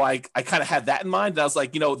 And so I kind of had that in mind. And I was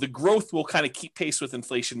like, you know, the growth will kind of keep pace with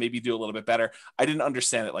inflation, maybe do a little bit better. I didn't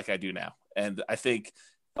understand it like I do now. And I think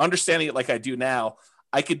understanding it like I do now,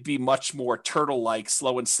 I could be much more turtle-like,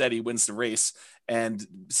 slow and steady wins the race and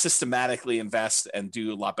systematically invest and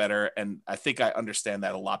do a lot better. And I think I understand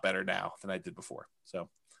that a lot better now than I did before. So I don't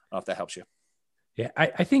know if that helps you. Yeah,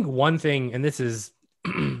 I think one thing, and this is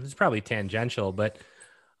this is probably tangential, but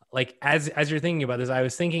like as you're thinking about this, I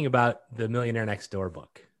was thinking about the Millionaire Next Door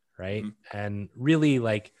book, right? Mm-hmm. And really,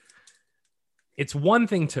 like, it's one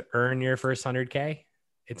thing to earn your first 100K.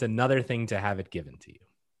 It's another thing to have it given to you.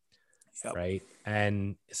 Yep. Right.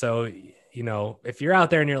 And so, you know, if you're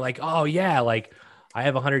out there and you're like, oh yeah, like I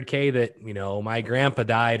have 100K that, you know, my grandpa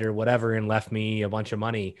died or whatever and left me a bunch of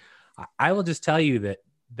money. I will just tell you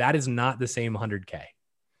that is not the same 100K.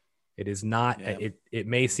 It is not. Yep. It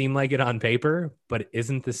may seem like it on paper, but it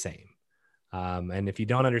isn't the same. And if you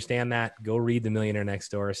don't understand that, go read The Millionaire Next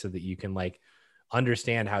Door so that you can like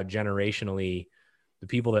understand how generationally the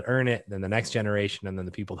people that earn it, then the next generation, and then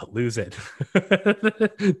the people that lose it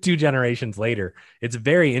 2 generations later. It's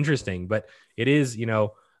very interesting, but it is, you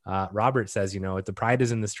know, Robert says, you know, the pride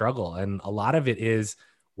is in the struggle. And a lot of it is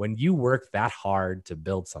when you work that hard to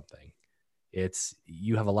build something,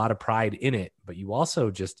 you have a lot of pride in it, but you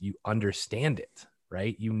also you understand it,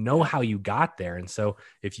 right? You know how you got there. And so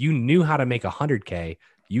if you knew how to make 100K,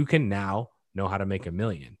 you can now know how to make $1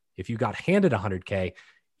 million. If you got handed 100K,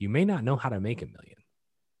 you may not know how to make $1 million.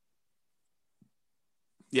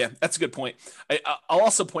 Yeah, that's a good point. I'll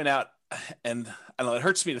also point out, and I don't know, it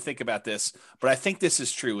hurts me to think about this, but I think this is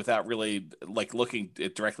true without really like looking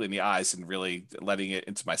it directly in the eyes and really letting it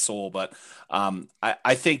into my soul. But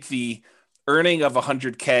I think the earning of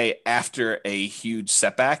 100K after a huge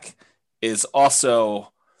setback is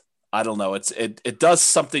also, I don't know, it does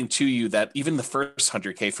something to you that even the first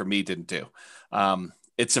 100K for me didn't do.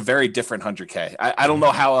 It's a very different 100K. I don't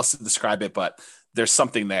know how else to describe it, but there's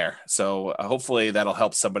something there. So hopefully that'll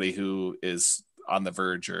help somebody who is on the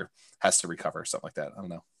verge or has to recover or something like that. I don't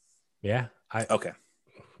know. Yeah. Okay.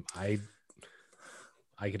 I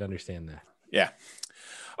could understand that. Yeah.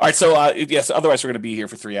 All right. So yes, otherwise we're going to be here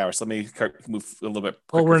for 3 hours. Let me move a little bit.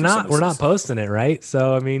 Well, we're not posting it, right?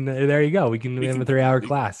 So, I mean, there you go. We can have a 3-hour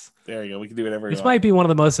class. There you go. We can do whatever. This might be one of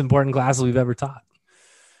the most important classes we've ever taught.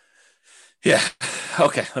 Yeah.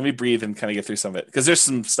 Okay. Let me breathe and kind of get through some of it because there's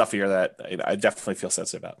some stuff here that I definitely feel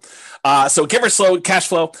sensitive about. So Giver Slow, cash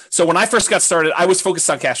flow. So when I first got started, I was focused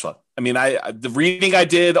on cash flow. I mean, the reading I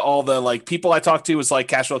did, all the like people I talked to was like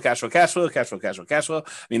cash flow, cash flow, cash flow, cash flow, cash flow, cash flow.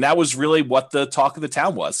 I mean, that was really what the talk of the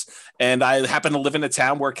town was. And I happened to live in a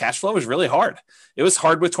town where cash flow was really hard. It was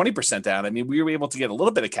hard with 20% down. I mean, we were able to get a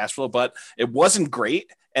little bit of cash flow, but it wasn't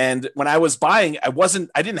great. And when I was buying,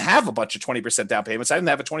 I didn't have a bunch of 20% down payments. I didn't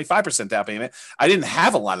have a 25% down payment. I didn't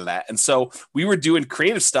have a lot of that. And so we were doing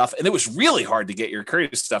creative stuff and it was really hard to get your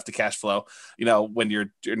creative stuff to cash flow, you know, when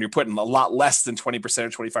you're putting a lot less than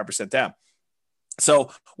 20% or 25% down.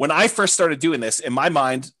 So when I first started doing this in my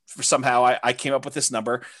mind, somehow I came up with this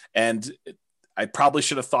number and I probably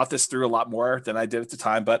should have thought this through a lot more than I did at the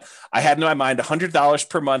time, but I had in my mind $100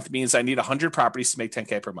 per month means I need 100 properties to make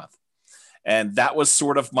 10K per month. And that was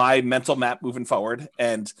sort of my mental map moving forward.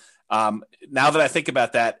 And now that I think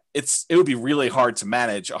about that, it would be really hard to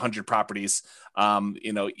manage 100 properties.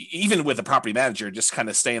 Even with a property manager, just kind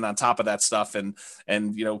of staying on top of that stuff and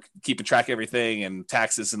keeping track of everything and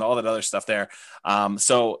taxes and all that other stuff there.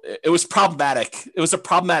 So it was problematic. It was a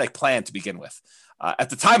problematic plan to begin with.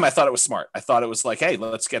 At the time, I thought it was smart. I thought it was like, hey,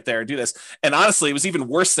 let's get there and do this. And honestly, it was even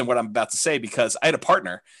worse than what I'm about to say, because I had a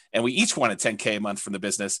partner and we each wanted 10K a month from the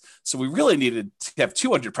business. So we really needed to have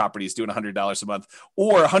 200 properties doing $100 a month,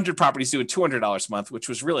 or 100 properties doing $200 a month, which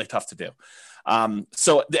was really tough to do. And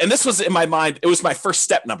this was in my mind, it was my first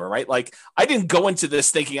step number, right? Like, I didn't go into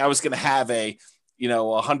this thinking I was going to have a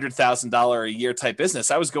 $100,000 a year type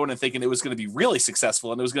business. I was going and thinking it was going to be really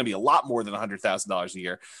successful, and it was going to be a lot more than $100,000 a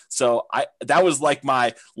year. So that was like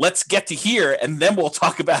let's get to here, and then we'll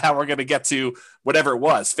talk about how we're going to get to whatever it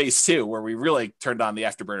was, phase 2, where we really turned on the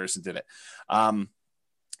afterburners and did it.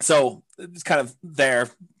 So it's kind of there.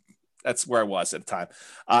 That's where I was at the time.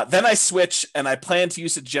 Then I switched, and I planned to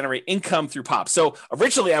use it to generate income through POP. So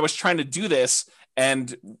originally I was trying to do this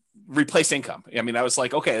and replace income. I mean, I was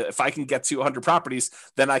like, okay, if I can get to 100 properties,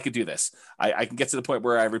 then I could do this. I can get to the point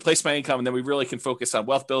where I replace my income, and then we really can focus on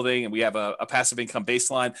wealth building, and we have a passive income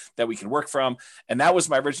baseline that we can work from. And that was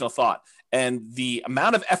my original thought. And the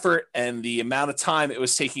amount of effort and the amount of time it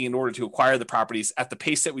was taking in order to acquire the properties at the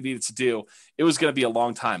pace that we needed to do, it was going to be a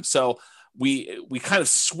long time. So we kind of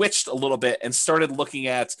switched a little bit and started looking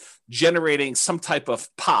at generating some type of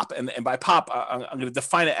POP. And by POP, I'm going to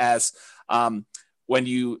define it as when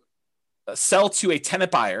you sell to a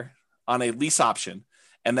tenant buyer on a lease option,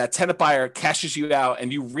 and that tenant buyer cashes you out,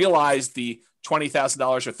 and you realize the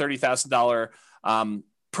 $20,000 or $30,000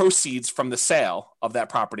 proceeds from the sale of that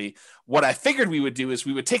property. What I figured we would do is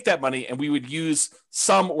we would take that money and we would use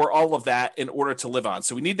some or all of that in order to live on.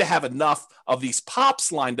 So we need to have enough of these POPs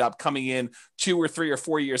lined up coming in 2 or 3 or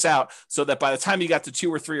 4 years out, so that by the time you got to 2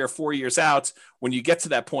 or 3 or 4 years out, when you get to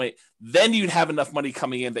that point, then you'd have enough money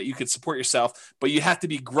coming in that you could support yourself, but you have to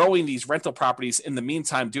be growing these rental properties in the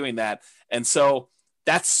meantime doing that. And so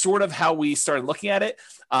that's sort of how we started looking at it.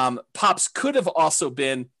 POPs could have also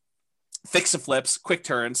been fix and flips, quick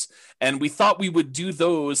turns. And we thought we would do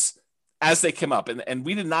those as they came up. And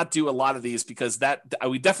we did not do a lot of these, because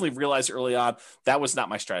we definitely realized early on that was not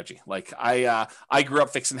my strategy. Like I grew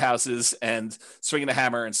up fixing houses and swinging a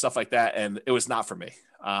hammer and stuff like that, and it was not for me.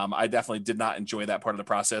 I definitely did not enjoy that part of the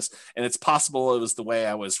process. And it's possible it was the way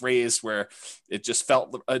I was raised, where it just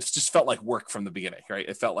felt like work from the beginning, right?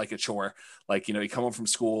 It felt like a chore. Like, you come home from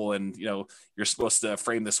school and, you're supposed to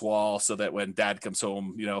frame this wall so that when dad comes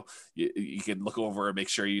home, you can look over and make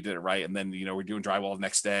sure you did it right. And then, we're doing drywall the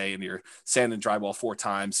next day, and you're sanding drywall 4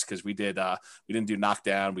 times, because we didn't do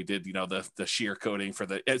knockdown. We did, the shear coating for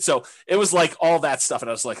so it was like all that stuff.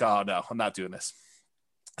 And I was like, oh no, I'm not doing this.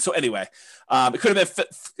 So anyway, it could have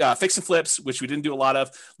been fix and flips, which we didn't do a lot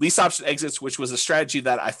of, lease option exits, which was a strategy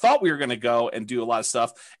that I thought we were going to go and do a lot of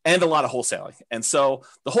stuff, and a lot of wholesaling. And so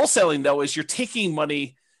the wholesaling, though, is you're taking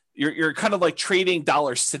money, you're kind of like trading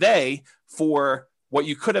dollars today for what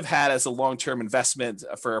you could have had as a long-term investment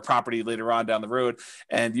for a property later on down the road.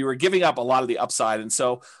 And you were giving up a lot of the upside. And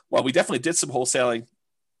so while we definitely did some wholesaling,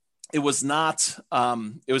 it was not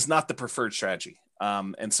the preferred strategy.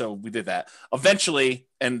 And so we did that eventually.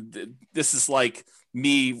 And this is like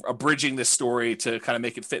me abridging this story to kind of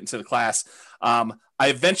make it fit into the class. I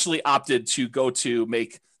eventually opted to go to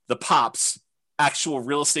make the POPs actual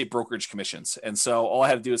real estate brokerage commissions. And so all I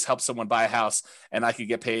had to do is help someone buy a house, and I could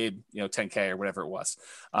get paid, $10K or whatever it was,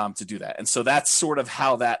 to do that. And so that's sort of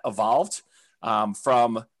how that evolved,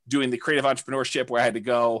 from doing the creative entrepreneurship, where I had to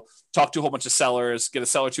go talk to a whole bunch of sellers, get a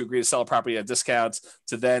seller to agree to sell a property at discounts,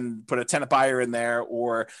 to then put a tenant buyer in there,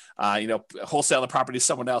 or, wholesale the property to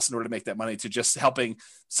someone else in order to make that money, to just helping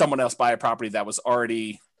someone else buy a property that was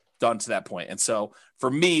already done to that point. And so for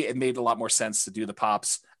me, it made a lot more sense to do the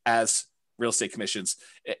POPs as real estate commissions.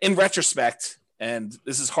 In retrospect, and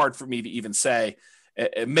this is hard for me to even say,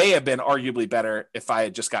 it may have been arguably better if I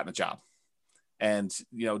had just gotten a job and,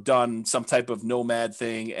 done some type of nomad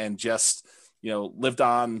thing and just, lived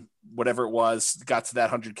on whatever it was, got to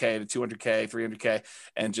that 100K to 200K, 300K,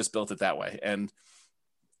 and just built it that way. And,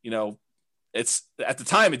 it's at the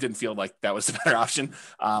time, it didn't feel like that was the better option,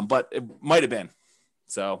 but it might've been.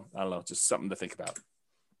 So I don't know, just something to think about.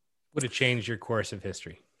 Would have changed your course of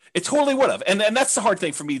history. It totally would have. And that's the hard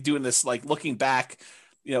thing for me doing this, like looking back,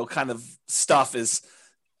 kind of stuff is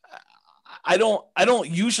I don't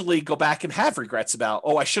usually go back and have regrets about,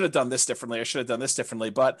 oh, I should have done this differently. I should have done this differently.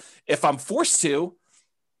 But if I'm forced to,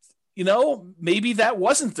 maybe that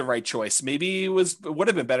wasn't the right choice. Maybe it would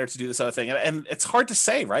have been better to do this other thing. And it's hard to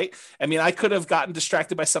say, right? I mean, I could have gotten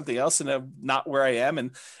distracted by something else and I'm not where I am.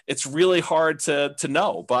 And it's really hard to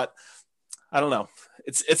know, but I don't know.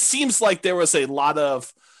 It seems like there was a lot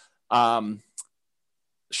of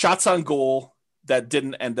shots on goal that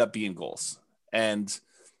didn't end up being goals. And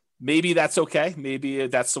maybe that's okay. Maybe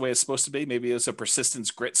that's the way it's supposed to be. Maybe it was a persistence,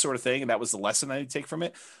 grit sort of thing, and that was the lesson I need to take from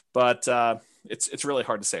it. But it's really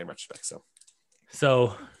hard to say in retrospect.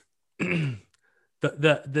 So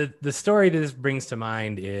the story that this brings to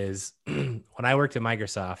mind is when I worked at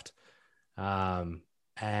Microsoft, and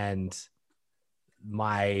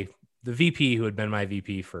the VP who had been my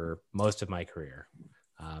VP for most of my career,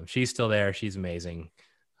 she's still there. She's amazing.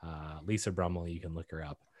 Lisa Brummel, you can look her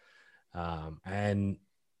up. And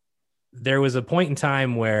there was a point in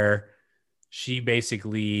time where she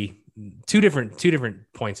basically two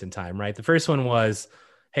different points in time, right? The first one was,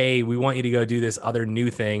 hey, we want you to go do this other new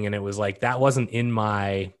thing. And it was like, that wasn't in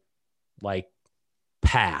my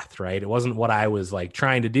path, right? It wasn't what I was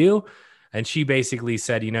trying to do. And she basically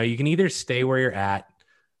said, you can either stay where you're at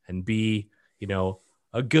and be,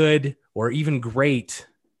 a good or even great,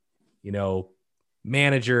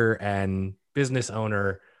 manager and business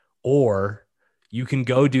owner, or you can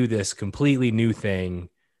go do this completely new thing.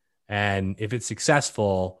 And if it's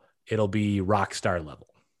successful, it'll be rock star level.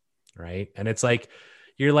 Right. And it's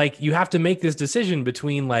you have to make this decision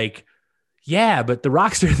between yeah, but the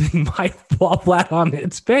rock star thing might fall flat on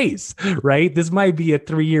its face, right? This might be a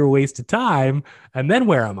 3-year waste of time. And then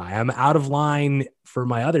where am I? I'm out of line for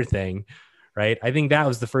my other thing. Right. I think that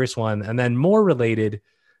was the first one. And then more related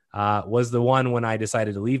was the one when I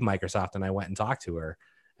decided to leave Microsoft and I went and talked to her.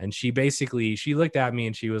 And she looked at me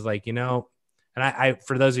and she was like, and I,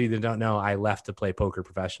 for those of you that don't know, I left to play poker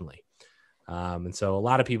professionally. And so a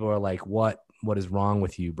lot of people are like, what is wrong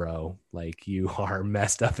with you, bro? You are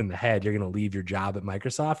messed up in the head. You're going to leave your job at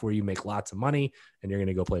Microsoft where you make lots of money and you're going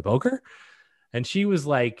to go play poker. And she was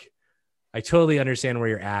like, I totally understand where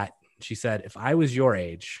you're at. She said, if I was your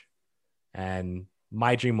age and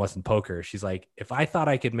my dream wasn't poker, she's like, if I thought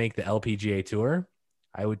I could make the LPGA tour,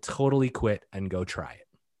 I would totally quit and go try it.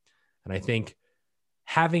 And I think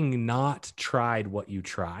having not tried what you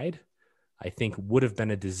tried, I think would have been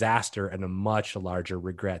a disaster and a much larger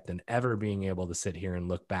regret than ever being able to sit here and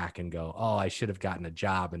look back and go, oh, I should have gotten a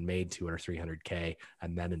job and made 200 or 300K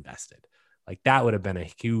and then invested. That would have been a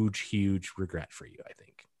huge, huge regret for you, I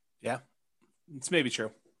think. Yeah, it's maybe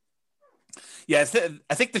true. Yeah,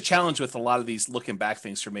 I think the challenge with a lot of these looking back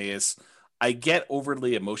things for me is I get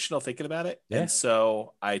overly emotional thinking about it. Yeah. And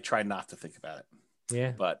so I try not to think about it.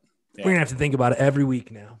 Yeah. But we're going to have to think about it every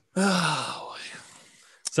week now.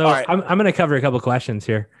 So right. I'm going to cover a couple questions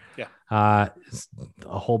here. Yeah. A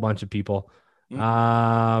whole bunch of people.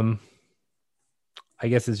 I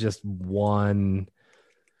guess it's just one.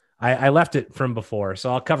 I left it from before,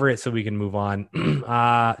 so I'll cover it so we can move on.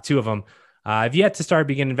 Two of them. I've yet to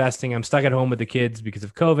begin investing. I'm stuck at home with the kids because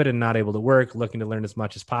of COVID and not able to work, looking to learn as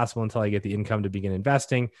much as possible until I get the income to begin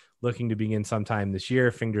investing, looking to begin sometime this year,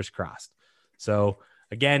 fingers crossed. So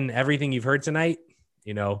again, everything you've heard tonight,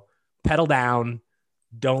 pedal down,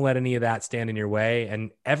 don't let any of that stand in your way. And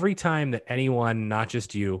every time that anyone, not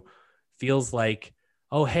just you, feels like,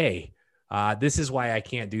 oh, hey, this is why I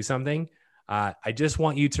can't do something. I just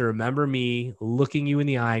want you to remember me looking you in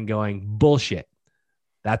the eye and going, bullshit.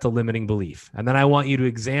 That's a limiting belief. And then I want you to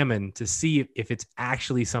examine to see if it's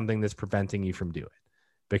actually something that's preventing you from doing it,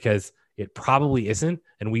 because it probably isn't.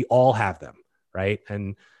 And we all have them. Right.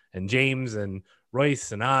 And James and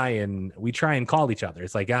Royce and we try and call each other.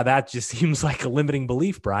 It's that just seems like a limiting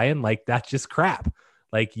belief, Brian. That's just crap.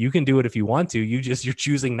 You can do it if you want to, you're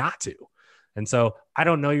choosing not to. And so I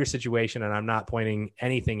don't know your situation and I'm not pointing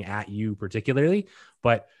anything at you particularly,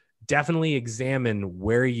 but definitely examine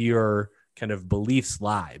where your kind of beliefs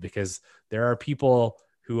lie, because there are people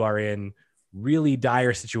who are in really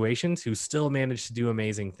dire situations who still manage to do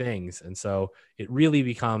amazing things. And so it really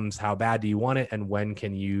becomes, how bad do you want it? And when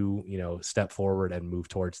can you, step forward and move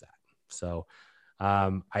towards that? So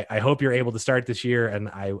I hope you're able to start this year. And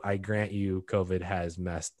I grant you, COVID has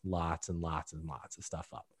messed lots and lots and lots of stuff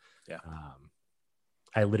up. Yeah.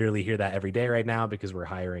 I literally hear that every day right now because we're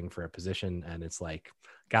hiring for a position and it's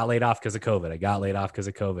got laid off because of COVID. I got laid off because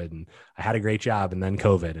of COVID and I had a great job and then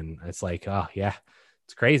COVID. And it's oh yeah,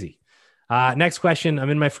 it's crazy. Next question. I'm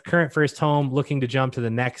in my current first home looking to jump to the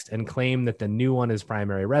next and claim that the new one is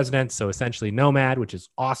primary residence. So essentially nomad, which is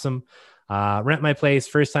awesome. Rent my place,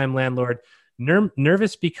 first time landlord,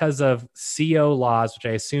 Nervous because of CO laws, which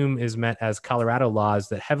I assume is meant as Colorado laws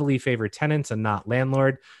that heavily favor tenants and not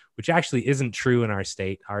landlord, which actually isn't true in our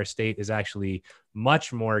state. Our state is actually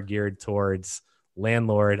much more geared towards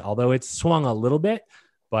landlord, although it's swung a little bit,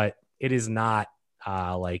 but it is not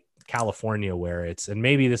like California where it's, and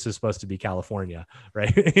maybe this is supposed to be California,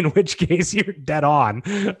 right? In which case you're dead on.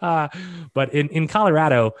 But in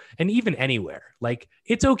Colorado and even anywhere, like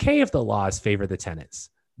it's okay if the laws favor the tenants,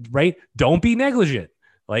 right? Don't be negligent.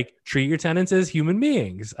 Like treat your tenants as human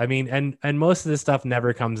beings. I mean, and most of this stuff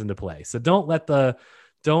never comes into play. So don't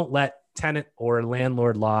let tenant or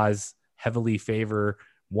landlord laws heavily favor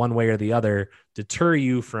one way or the other deter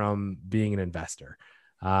you from being an investor.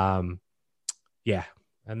 Yeah.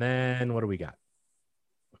 And then what do we got?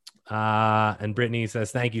 And Brittany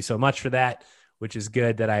says, thank you so much for that, which is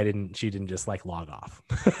good that she didn't just like log off.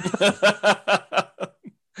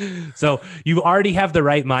 So you already have the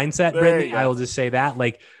right mindset, Brittany. I will just say that,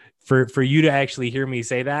 like for you to actually hear me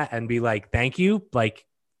say that and be like, thank you. Like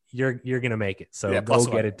you're going to make it. So yeah, go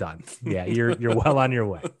get it done. Yeah. You're well on your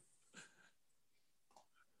way.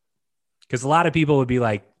 Cause a lot of people would be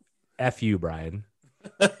like, F you, Brian.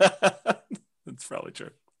 That's probably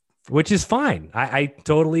true. Which is fine. I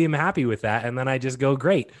totally am happy with that. And then I just go,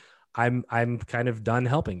 great. I'm kind of done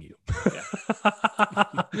helping you.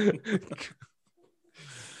 Yeah.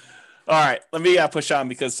 All right. Let me push on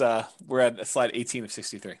because we're at slide 18 of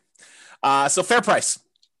 63. So fair price.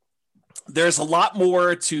 There's a lot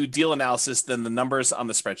more to deal analysis than the numbers on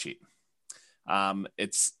the spreadsheet.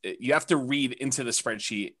 You have to read into the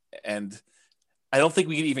spreadsheet, and I don't think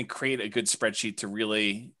we can even create a good spreadsheet to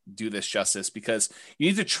really do this justice, because you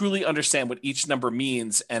need to truly understand what each number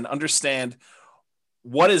means and understand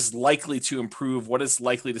what is likely to improve, what is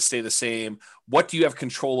likely to stay the same, what do you have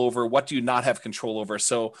control over, what do you not have control over.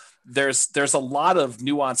 So there's a lot of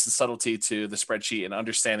nuance and subtlety to the spreadsheet and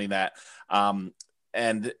understanding that.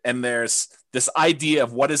 And there's this idea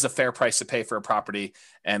of what is a fair price to pay for a property.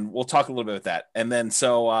 And we'll talk a little bit about that. And then,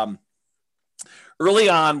 so early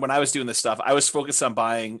on when I was doing this stuff, I was focused on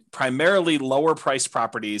buying primarily lower priced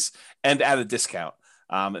properties and at a discount.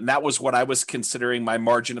 And that was what I was considering my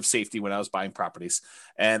margin of safety when I was buying properties.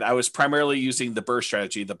 And I was primarily using the BRRRR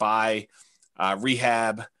strategy, the buy,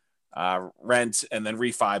 rehab, rent, and then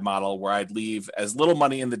refi model, where I'd leave as little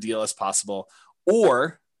money in the deal as possible.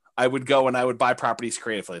 Or I would go and I would buy properties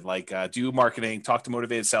creatively, like do marketing, talk to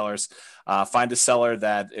motivated sellers, find a seller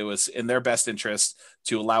that it was in their best interest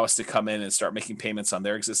to allow us to come in and start making payments on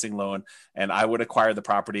their existing loan. And I would acquire the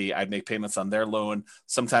property. I'd make payments on their loan.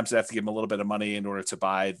 Sometimes I'd have to give them a little bit of money in order to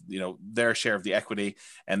buy, their share of the equity.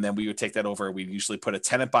 And then we would take that over. We'd usually put a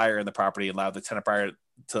tenant buyer in the property, allow the tenant buyer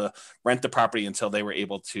to rent the property until they were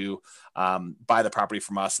able to buy the property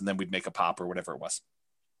from us. And then we'd make a pop or whatever it was.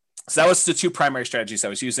 So that was the two primary strategies I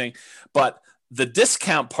was using. But the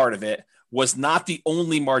discount part of it was not the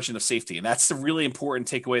only margin of safety. And that's the really important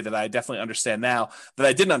takeaway that I definitely understand now that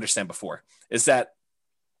I didn't understand before, is that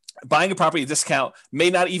buying a property at discount may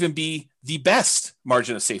not even be the best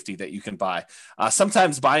margin of safety that you can buy.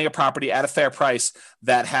 Sometimes buying a property at a fair price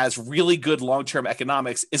that has really good long-term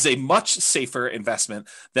economics is a much safer investment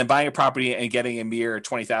than buying a property and getting a mere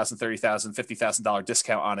 $20,000, $30,000, $50,000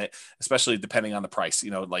 discount on it, especially depending on the price,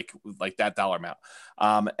 like that dollar amount.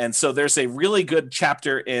 And so there's a really good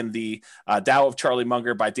chapter in the Tao of Charlie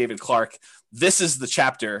Munger by David Clark. This is the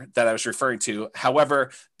chapter that I was referring to.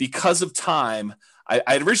 However, because of time,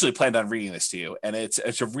 I originally planned on reading this to you, and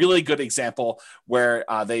it's a really good example where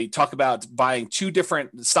they talk about buying two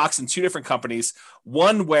different stocks in two different companies.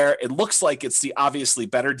 One where it looks like it's the obviously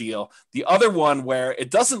better deal. The other one where it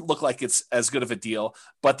doesn't look like it's as good of a deal,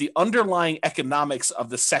 but the underlying economics of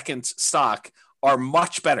the second stock are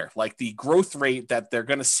much better. Like the growth rate that they're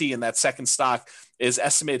going to see in that second stock is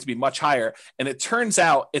estimated to be much higher. And it turns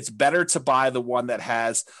out it's better to buy the one that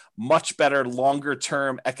has much better longer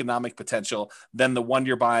term economic potential than the one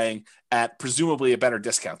you're buying at presumably a better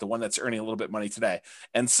discount, the one that's earning a little bit of money today.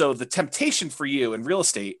 And so the temptation for you in real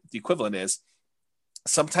estate, the equivalent is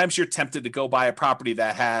sometimes you're tempted to go buy a property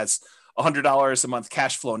that has $100 a month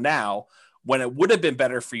cash flow now, when it would have been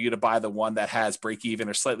better for you to buy the one that has break even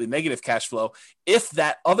or slightly negative cash flow if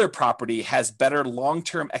that other property has better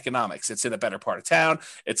long-term economics. It's in a better part of town.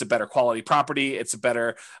 It's a better quality property. It's a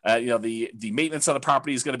better, the maintenance on the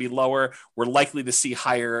property is going to be lower. We're likely to see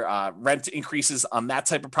higher rent increases on that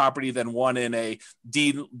type of property than one in a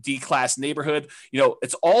D-class neighborhood.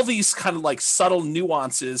 It's all these kind of like subtle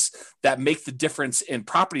nuances that make the difference in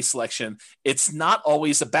property selection. It's not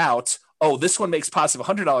always about, oh, this one makes positive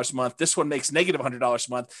 $100 a month. This one makes negative $100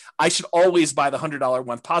 a month. I should always buy the $100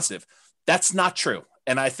 one positive. That's not true.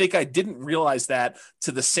 And I think I didn't realize that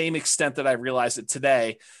to the same extent that I realized it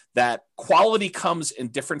today, that quality comes in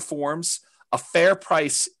different forms. A fair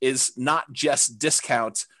price is not just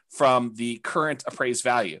discount from the current appraised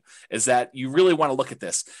value, is that you really want to look at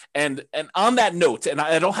this. And on that note, and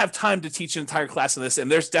I don't have time to teach an entire class on this,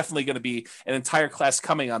 and there's definitely going to be an entire class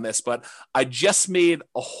coming on this, but I just made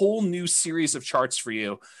a whole new series of charts for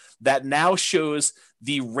you that now shows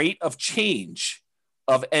the rate of change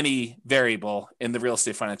of any variable in the real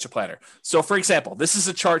estate financial planner. So for example, this is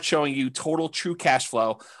a chart showing you total true cash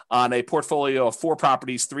flow on a portfolio of 4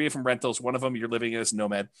 properties, 3 of them rentals, 1 of them you're living in as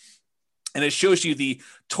nomad. And it shows you the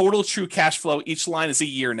total true cash flow. Each line is a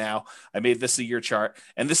year now. I made this a year chart.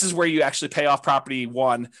 And this is where you actually pay off property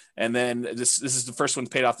 1. And then this is the first one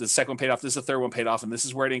paid off. The second one paid off. This is the third one paid off. And this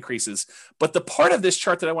is where it increases. But the part of this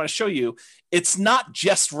chart that I want to show you, it's not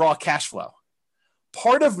just raw cash flow.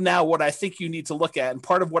 Part of now what I think you need to look at, and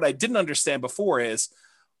part of what I didn't understand before, is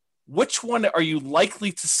which one are you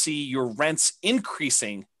likely to see your rents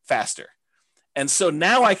increasing faster? And so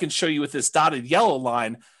now I can show you with this dotted yellow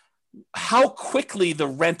line how quickly the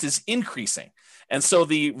rent is increasing. And so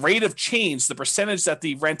the rate of change, the percentage that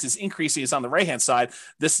the rent is increasing, is on the right-hand side.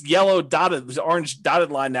 This yellow dotted, this orange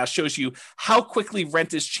dotted line now shows you how quickly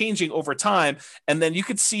rent is changing over time. And then you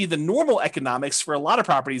could see the normal economics for a lot of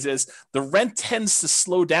properties is the rent tends to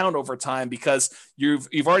slow down over time because you've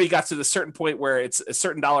already got to the certain point where it's a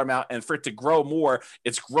certain dollar amount, and for it to grow more,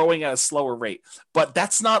 it's growing at a slower rate. But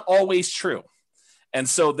that's not always true. And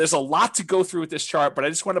so there's a lot to go through with this chart, but I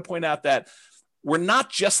just want to point out that we're not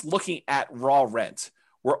just looking at raw rent.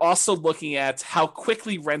 We're also looking at how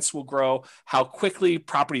quickly rents will grow, how quickly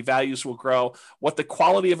property values will grow, what the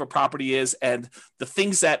quality of a property is, and the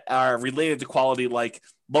things that are related to quality, like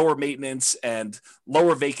lower maintenance and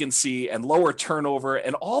lower vacancy and lower turnover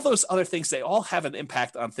and all those other things. They all have an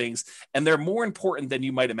impact on things, and they're more important than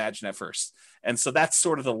you might imagine at first. And so that's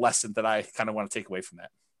sort of the lesson that I kind of want to take away from that.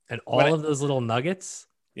 And all of those little nuggets,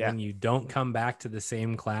 yeah, when you don't come back to the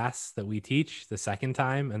same class that we teach the second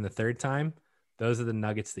time and the third time, those are the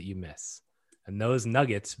nuggets that you miss. And those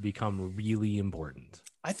nuggets become really important.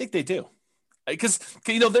 I think they do. Because,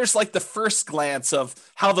 there's like the first glance of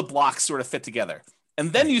how the blocks sort of fit together.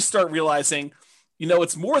 And then you start realizing,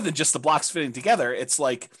 it's more than just the blocks fitting together. It's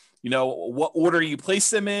like, what order you place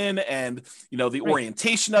them in, and, the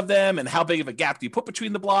orientation of them, and how big of a gap do you put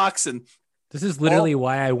between the blocks. And this is literally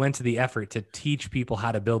why I went to the effort to teach people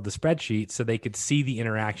how to build the spreadsheet so they could see the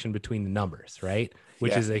interaction between the numbers, right?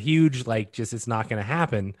 Which is a huge, it's not going to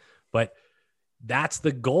happen, but that's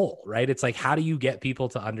the goal, right? It's like, how do you get people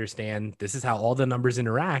to understand this is how all the numbers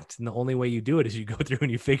interact? And the only way you do it is you go through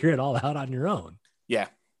and you figure it all out on your own. Yeah.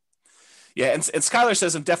 Yeah. And Skylar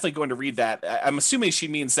says, I'm definitely going to read that. I'm assuming she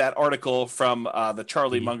means that article from the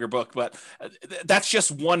Charlie Munger book, but that's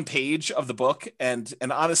just one page of the book. And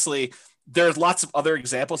honestly, there's lots of other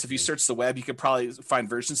examples. If you search the web, you could probably find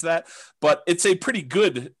versions of that, but it's a pretty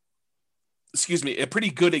good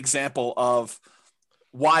example of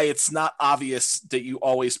why it's not obvious that you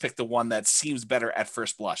always pick the one that seems better at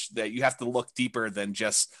first blush, that you have to look deeper than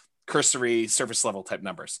just cursory surface level type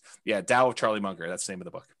numbers. Yeah. Tao of Charlie Munger. That's the name of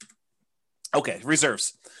the book. Okay,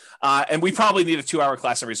 reserves. And we probably need a 2-hour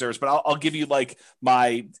class on reserves, but I'll give you like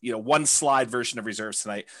my, one slide version of reserves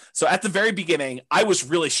tonight. So at the very beginning, I was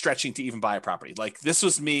really stretching to even buy a property. Like this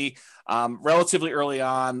was me relatively early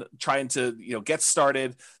on trying to, get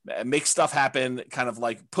started, make stuff happen, kind of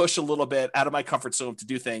like push a little bit out of my comfort zone to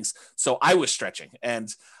do things. So I was stretching,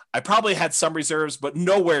 and I probably had some reserves, but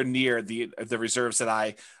nowhere near the reserves that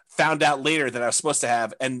I found out later that I was supposed to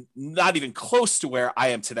have, and not even close to where I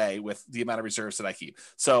am today with the amount of reserves that I keep.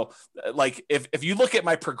 So like, if you look at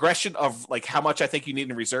my progression of like how much I think you need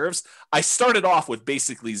in reserves, I started off with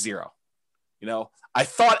basically 0. I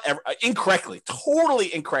thought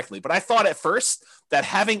totally incorrectly, but I thought at first that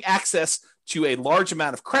having access to a large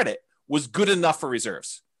amount of credit was good enough for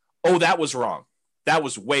reserves. Oh, that was wrong. That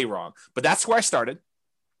was way wrong. But that's where I started.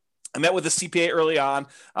 I met with a CPA early on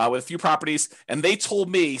with a few properties, and they told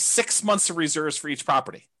me 6 months of reserves for each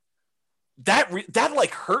property. That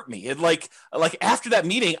like hurt me. It like after that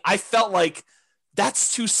meeting, I felt like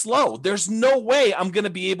that's too slow. There's no way I'm going to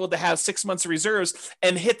be able to have 6 months of reserves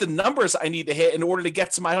and hit the numbers I need to hit in order to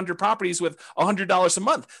get to my 100 properties with $100 a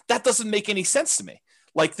month. That doesn't make any sense to me.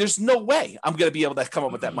 Like, there's no way I'm going to be able to come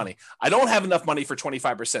up with that money. I don't have enough money for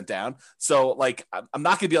 25% down. So like, I'm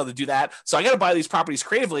not going to be able to do that. So I got to buy these properties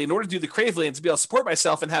creatively in order to do the creatively and to be able to support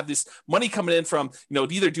myself and have this money coming in from,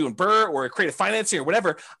 either doing BRRRR or creative financing or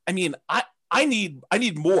whatever. I mean, I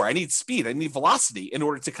need more. I need speed. I need velocity in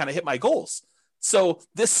order to kind of hit my goals. So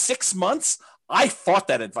this 6 months, I fought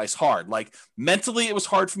that advice hard. Like mentally, it was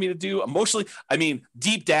hard for me to do. Emotionally, I mean,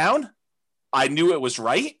 deep down, I knew it was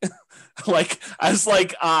right. Like I was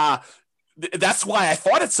like, that's why I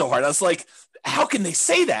fought it so hard. I was like, how can they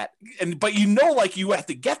say that? But like you have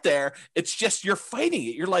to get there. It's just, you're fighting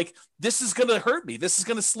it. You're like, this is going to hurt me. This is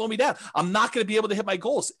going to slow me down. I'm not going to be able to hit my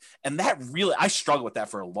goals. And that really, I struggled with that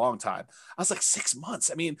for a long time. I was like 6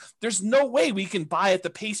 months. I mean, there's no way we can buy at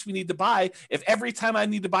the pace we need to buy. If every time I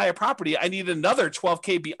need to buy a property, I need another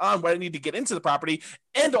 12K beyond what I need to get into the property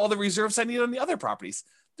and all the reserves I need on the other properties.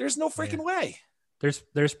 There's no freaking way.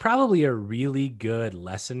 There's probably a really good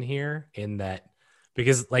lesson here in that,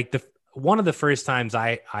 because like one of the first times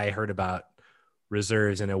I heard about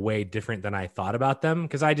reserves in a way different than I thought about them,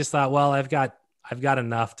 because I just thought, well, I've got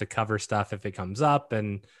enough to cover stuff if it comes up,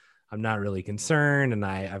 and I'm not really concerned, and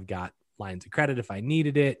I've got lines of credit if I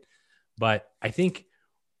needed it. But I think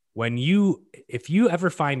if you ever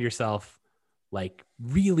find yourself like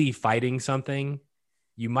really fighting something,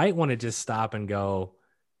 you might want to just stop and go,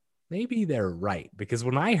 maybe they're right. Because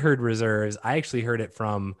when I heard reserves, I actually heard it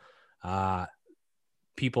from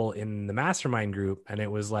people in the mastermind group, and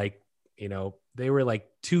it was like, they were like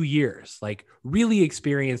 2 years, like really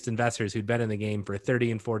experienced investors who'd been in the game for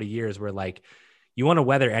 30 and 40 years were like, you want to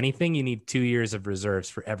weather anything, you need 2 years of reserves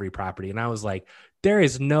for every property. And I was like, there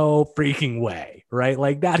is no freaking way, right?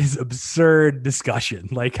 Like that is absurd discussion.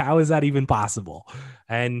 Like, how is that even possible?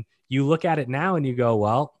 And you look at it now and you go,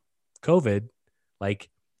 well, COVID, like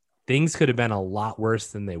things could have been a lot worse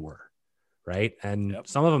than they were, right? And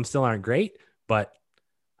some of them still aren't great, but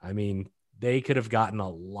I mean, they could have gotten a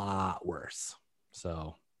lot worse.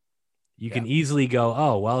 So you can easily go,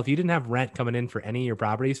 oh, well, if you didn't have rent coming in for any of your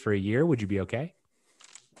properties for a year, would you be okay?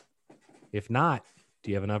 If not, do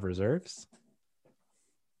you have enough reserves?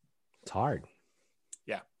 It's hard.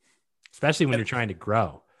 Yeah. Especially when you're trying to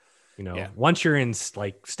grow. Once you're in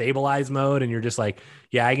like stabilized mode and you're just like,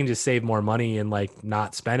 yeah, I can just save more money and like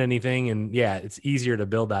not spend anything. And yeah, it's easier to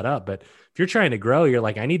build that up. But if you're trying to grow, you're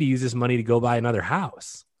like, I need to use this money to go buy another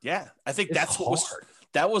house. Yeah. I think that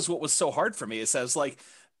was what was so hard for me, is I was like,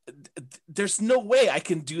 there's no way I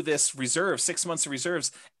can do this reserve, 6 months of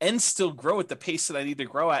reserves, and still grow at the pace that I need to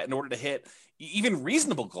grow at in order to hit even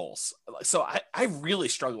reasonable goals. So I really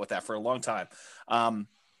struggled with that for a long time.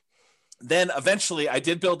 Then eventually I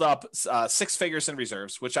did build up 6 figures in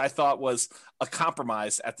reserves, which I thought was a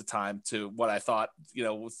compromise at the time to what I thought,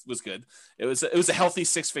 was good. It was a healthy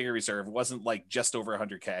 6-figure reserve. It wasn't like just over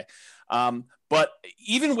 100K. But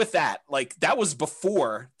even with that, like that was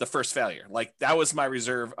before the first failure. Like that was my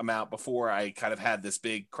reserve amount before I kind of had this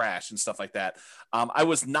big crash and stuff like that. I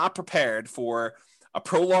was not prepared for a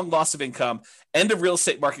prolonged loss of income, end of real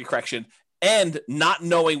estate market correction, and not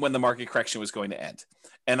knowing when the market correction was going to end.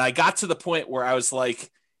 And I got to the point where I was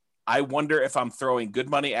like, I wonder if I'm throwing good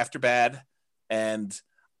money after bad. And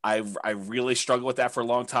I really struggled with that for a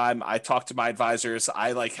long time. I talked to my advisors.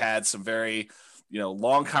 I like had some very,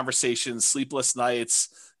 long conversations, sleepless nights,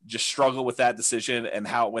 just struggle with that decision and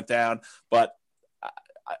how it went down. But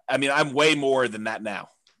I mean, I'm way more than that now,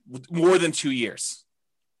 more than 2 years,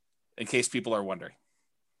 in case people are wondering.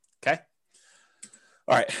 Okay.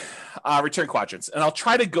 All right. Return quadrants. And I'll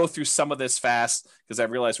try to go through some of this fast because I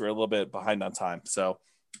realize we're a little bit behind on time. So,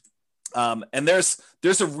 and there's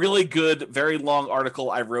a really good, very long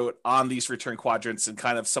article I wrote on these return quadrants and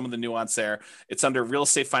kind of some of the nuance there. It's under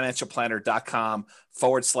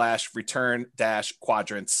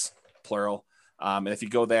realestatefinancialplanner.com/return-quadrants, plural. And if you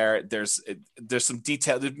go there, there's some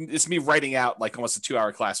detail. It's me writing out like almost a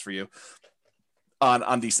 2-hour class for you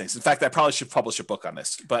on these things. In fact, I probably should publish a book on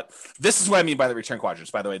this, but this is what I mean by the return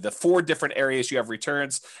quadrants, by the way. The 4 different areas you have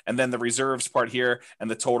returns, and then the reserves part here, and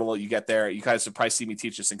the total you get there. You guys have probably seen me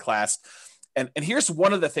teach this in class. And here's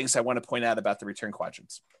one of the things I want to point out about the return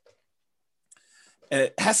quadrants. And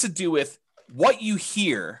it has to do with what you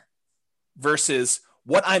hear versus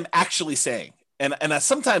what I'm actually saying. And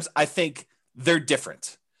sometimes I think they're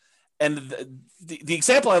different. And the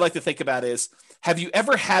example I like to think about is, have you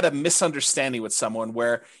ever had a misunderstanding with someone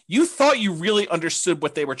where you thought you really understood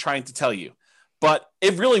what they were trying to tell you, but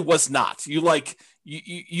it really was not? You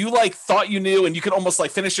thought you knew, and you could almost like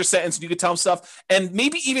finish your sentence and you could tell them stuff, and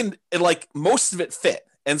maybe even like most of it fit.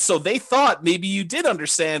 And so they thought maybe you did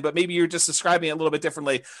understand, but maybe you're just describing it a little bit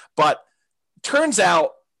differently. But turns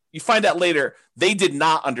out, you find out later, they did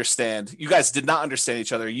not understand. You guys did not understand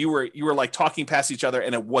each other. You were like talking past each other,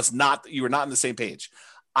 and you were not on the same page.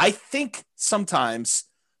 I think sometimes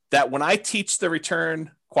that when I teach the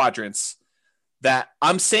return quadrants, that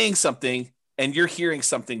I'm saying something and you're hearing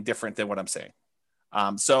something different than what I'm saying.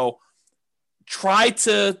 So try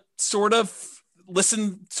to sort of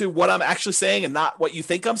listen to what I'm actually saying and not what you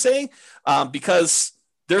think I'm saying, because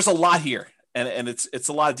there's a lot here, and it's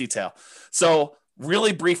a lot of detail. So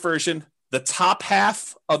really brief version, the top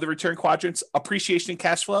half of the return quadrants, appreciation and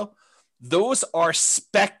cash flow, those are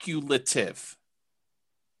speculative.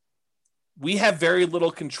 We have very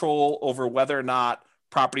little control over whether or not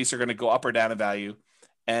properties are going to go up or down in value.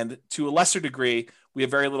 And to a lesser degree, we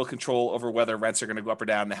have very little control over whether rents are going to go up or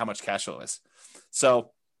down and how much cash flow is.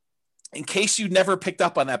 So in case you never picked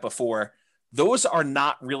up on that before, those are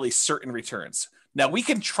not really certain returns. Now, we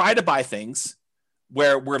can try to buy things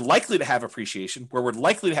where we're likely to have appreciation, where we're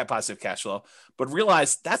likely to have positive cash flow, but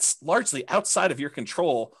realize that's largely outside of your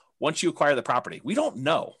control once you acquire the property. We don't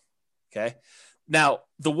know, okay? Now,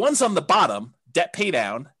 the ones on the bottom, debt pay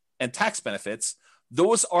down and tax benefits,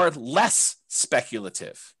 those are less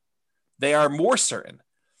speculative. They are more certain.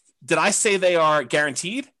 Did I say they are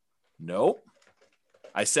guaranteed? No.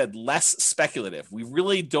 I said less speculative. We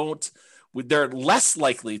really don't, they're less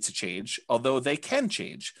likely to change, although they can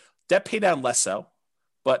change. Debt pay down less so,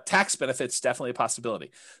 but tax benefits definitely a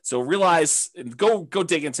possibility. So realize, and go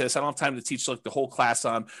dig into this. I don't have time to teach like the whole class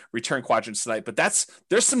on return quadrants tonight, but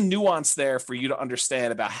there's some nuance there for you to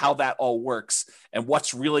understand about how that all works and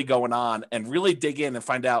what's really going on, and really dig in and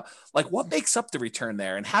find out like what makes up the return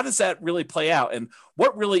there and how does that really play out and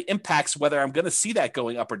what really impacts whether I'm going to see that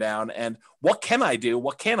going up or down, and what can I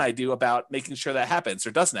do about making sure that happens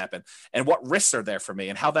or doesn't happen, and what risks are there for me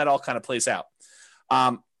and how that all kind of plays out.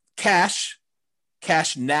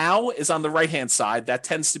 Cash now is on the right-hand side. That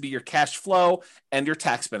tends to be your cash flow and your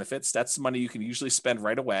tax benefits. That's the money you can usually spend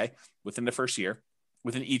right away within the first year,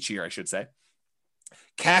 within each year, I should say.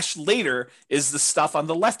 Cash later is the stuff on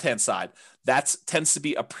the left-hand side. That tends to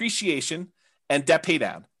be appreciation and debt pay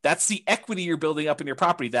down. That's the equity you're building up in your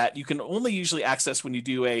property that you can only usually access when you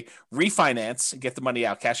do a refinance and get the money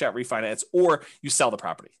out, cash out refinance, or you sell the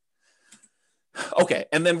property. Okay,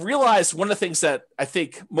 and then realize one of the things that I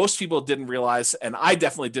think most people didn't realize, and I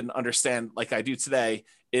definitely didn't understand like I do today,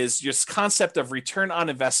 is this concept of return on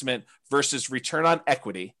investment versus return on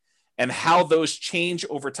equity and how those change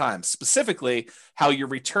over time. Specifically, how your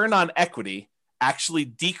return on equity actually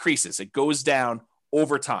decreases. It goes down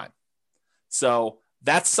over time. So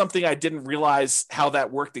that's something I didn't realize how that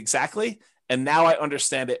worked exactly, and now I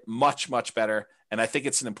understand it much, much better, and I think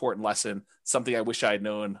it's an important lesson, something I wish I had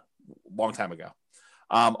known long time ago.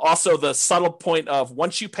 Also, the subtle point of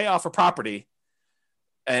once you pay off a property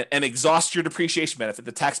and exhaust your depreciation benefit,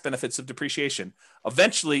 the tax benefits of depreciation,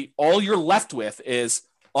 eventually all you're left with is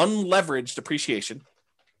unleveraged depreciation,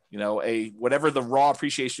 whatever the raw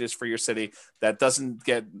appreciation is for your city that doesn't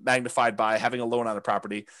get magnified by having a loan on a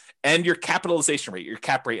property, and your capitalization rate, your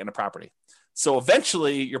cap rate on a property. So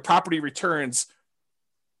eventually your property returns,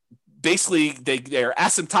 basically they're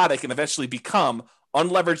asymptotic and eventually become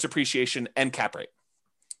unleveraged depreciation and cap rate.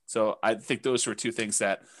 So I think those were two things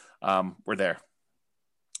that were there.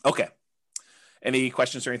 Okay. Any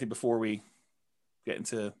questions or anything before we get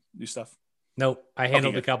into new stuff? Nope. I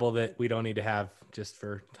handled a couple that we don't need to have just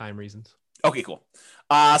for time reasons. Okay, cool.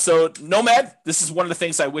 So Nomad, this is one of the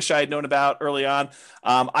things I wish I had known about early on.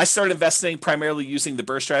 I started investing primarily using the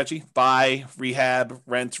BRRRR strategy: buy, rehab,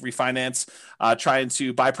 rent, refinance, trying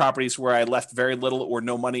to buy properties where I left very little or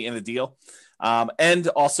no money in a deal. And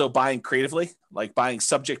also buying creatively, like buying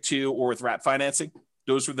subject to or with wrap financing.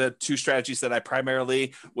 Those were the two strategies that I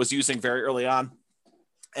primarily was using very early on.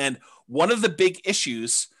 And one of the big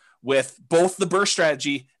issues with both the BRRRR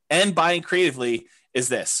strategy and buying creatively is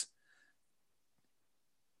this: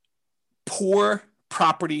 poor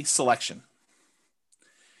property selection.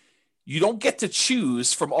 You don't get to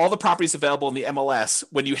choose from all the properties available in the MLS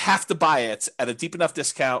when you have to buy it at a deep enough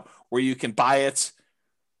discount where you can buy it,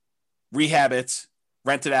 rehab it,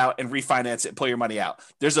 rent it out, and refinance it and pull your money out.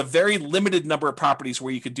 There's a very limited number of properties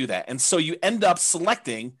where you could do that. And so you end up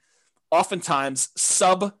selecting oftentimes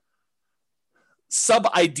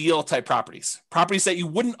sub-ideal type properties that you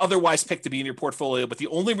wouldn't otherwise pick to be in your portfolio, but the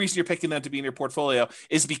only reason you're picking them to be in your portfolio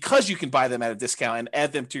is because you can buy them at a discount and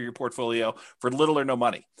add them to your portfolio for little or no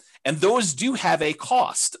money. And those do have a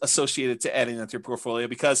cost associated to adding them to your portfolio,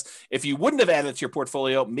 because if you wouldn't have added to your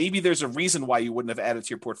portfolio, maybe there's a reason why you wouldn't have added to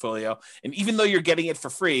your portfolio. And even though you're getting it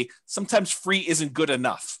for free, sometimes free isn't good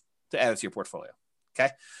enough to add it to your portfolio.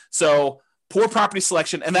 Okay. So poor property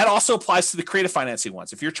selection. And that also applies to the creative financing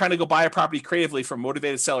ones. If you're trying to go buy a property creatively from a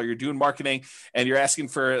motivated seller, you're doing marketing and you're asking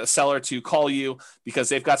for a seller to call you because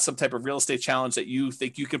they've got some type of real estate challenge that you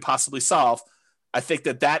think you can possibly solve, I think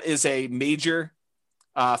that is a major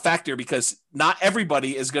factor, because not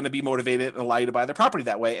everybody is going to be motivated and allow you to buy their property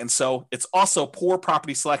that way. And so it's also poor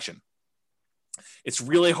property selection. It's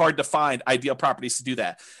really hard to find ideal properties to do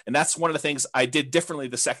that. And that's one of the things I did differently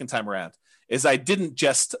the second time around, is I didn't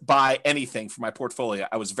just buy anything for my portfolio.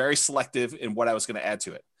 I was very selective in what I was going to add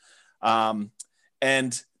to it.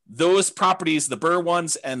 And those properties, the BRRRR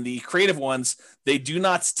ones and the creative ones, they do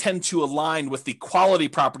not tend to align with the quality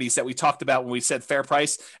properties that we talked about when we said fair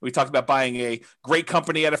price. We talked about buying a great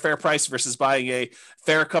company at a fair price versus buying a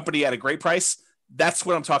fair company at a great price. That's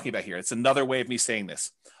what I'm talking about here. It's another way of me saying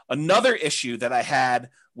this. Another issue that I had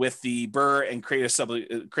with the BRRRR and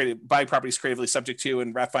creative buying properties creatively subject to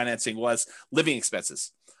and wrap financing was living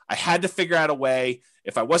expenses. I had to figure out a way,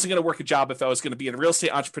 if I wasn't going to work a job, if I was going to be a real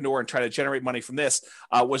estate entrepreneur and try to generate money from this,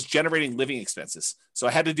 was generating living expenses. So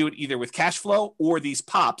I had to do it either with cash flow or these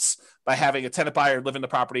pops by having a tenant buyer live in the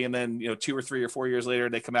property. And then, 2 or 3 or 4 years later,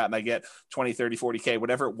 they come out and I get 20, 30, 40K,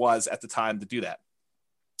 whatever it was at the time to do that.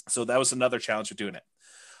 So that was another challenge of doing it.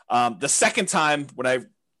 The second time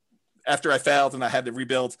after I failed and I had to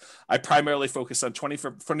rebuild, I primarily focused on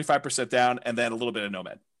 25% down and then a little bit of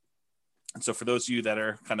Nomad. And so for those of you that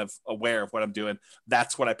are kind of aware of what I'm doing,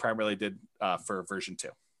 that's what I primarily did for version 2.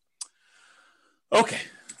 Okay.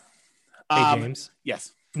 Hey, James.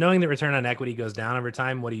 Yes. Knowing that return on equity goes down over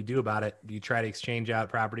time, what do you do about it? Do you try to exchange out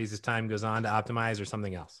properties as time goes on to optimize, or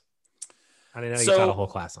something else? I didn't know you taught a whole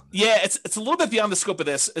class on this. Yeah, it's a little bit beyond the scope of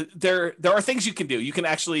this. There are things you can do. You can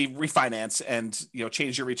actually refinance and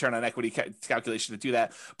change your return on equity calculation to do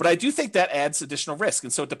that. But I do think that adds additional risk,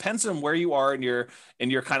 and so it depends on where you are in your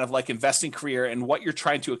kind of like investing career and what you're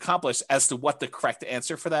trying to accomplish as to what the correct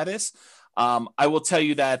answer for that is. I will tell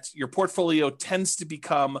you that your portfolio tends to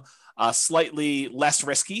become slightly less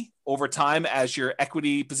risky over time as your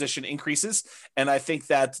equity position increases. And I think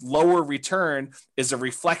that lower return is a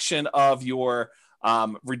reflection of your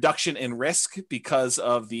reduction in risk because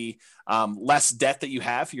of the less debt that you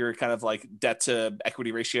have. Your kind of like debt to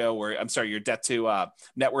equity ratio, your debt to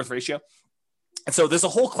net worth ratio. And so there's a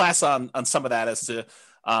whole class on some of that as to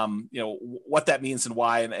what that means and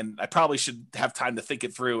why. And I probably should have time to think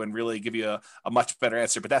it through and really give you a much better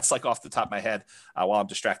answer. But that's like off the top of my head while I'm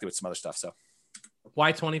distracted with some other stuff. So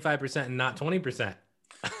why 25% and not 20%?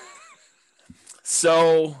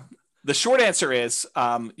 So the short answer is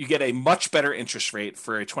you get a much better interest rate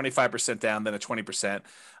for a 25% down than a 20%.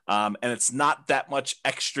 And it's not that much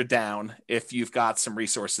extra down if you've got some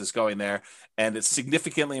resources going there, and it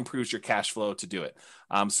significantly improves your cash flow to do it.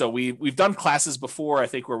 So we've done classes before, I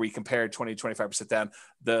think, where we compared 20 to 25% down.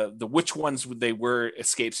 The which ones they were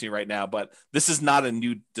escapes me right now, but this is not a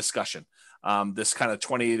new discussion. This kind of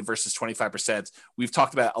 20 versus 25%, we've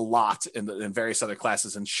talked about a lot in various other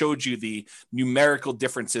classes and showed you the numerical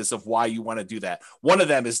differences of why you want to do that. One of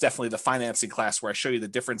them is definitely the financing class, where I show you the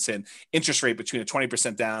difference in interest rate between a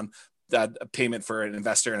 20% down payment for an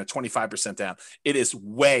investor and a 25% down. It is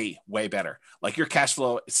way, way better. Like your cash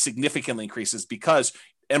flow significantly increases because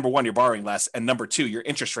number one, you're borrowing less. And number two, your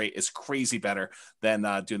interest rate is crazy better than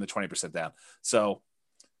doing the 20% down. So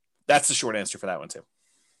that's the short answer for that one too.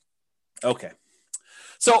 Okay.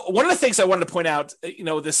 So one of the things I wanted to point out,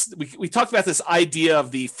 we talked about this idea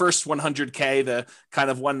of the first 100K, the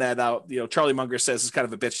kind of one that, Charlie Munger says is kind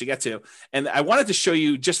of a bitch to get to. And I wanted to show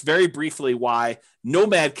you just very briefly why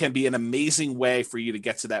Nomad can be an amazing way for you to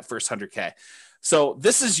get to that first 100K. So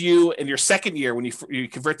this is you in your second year when you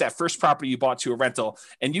convert that first property you bought to a rental.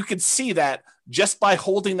 And you can see that just by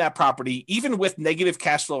holding that property, even with negative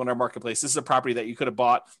cash flow in our marketplace, this is a property that you could have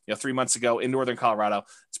bought 3 months ago in Northern Colorado.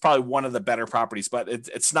 It's probably one of the better properties, but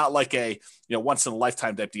it's not like a once in a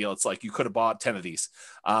lifetime type deal. It's like you could have bought 10 of these.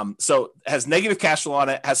 So it has negative cash flow on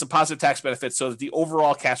it, has some positive tax benefits so that the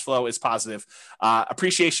overall cash flow is positive.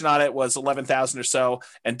 Appreciation on it was 11,000 or so,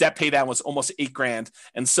 and debt pay down was almost $8,000.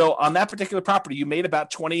 And so on that particular property, you made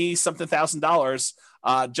about $20-something thousand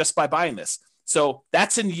just by buying this. So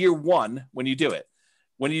that's in year one when you do it.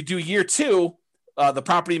 When you do year two, the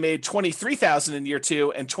property made $23,000 in year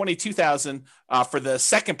two and $22,000 for the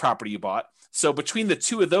second property you bought. So between the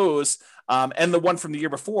two of those and the one from the year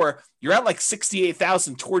before, you're at like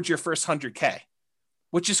 $68,000 towards your first 100K,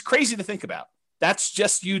 which is crazy to think about. That's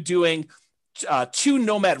just you doing 2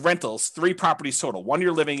 Nomad rentals, 3 properties total, 1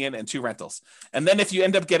 you're living in and 2 rentals. And then if you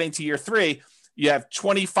end up getting to year 3, you have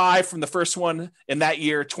 25 from the first one in that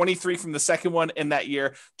year, 23 from the second one in that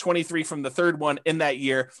year, 23 from the third one in that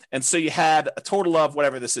year. And so you had a total of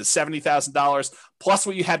whatever this is, $70,000 plus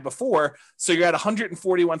what you had before. So you're at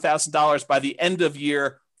 $141,000 by the end of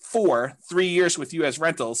year 4, 3 years with you as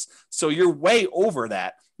rentals. So you're way over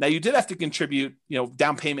that. Now you did have to contribute,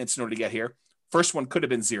 down payments in order to get here. First one could have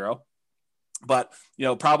been 0, but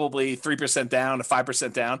probably 3% down to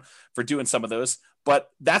 5% down for doing some of those.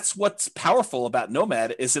 But that's what's powerful about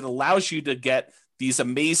Nomad is it allows you to get these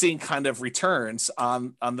amazing kind of returns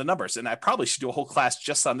on the numbers. And I probably should do a whole class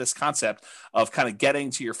just on this concept of kind of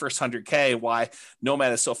getting to your first 100K, why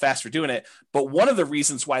Nomad is so fast for doing it. But one of the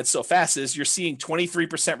reasons why it's so fast is you're seeing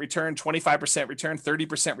 23% return, 25% return,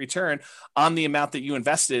 30% return on the amount that you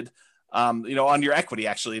invested, on your equity,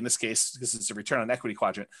 actually, in this case, because it's a return on equity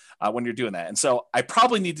quadrant when you're doing that. And so I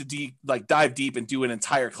probably need to dive deep and do an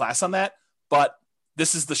entire class on that. But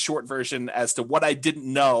this is the short version as to what I didn't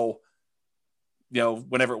know,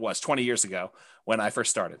 whenever it was 20 years ago when I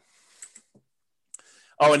first started.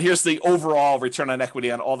 Oh, and here's the overall return on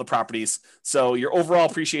equity on all the properties. So your overall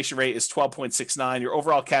appreciation rate is 12.69. Your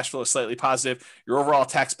overall cash flow is slightly positive. Your overall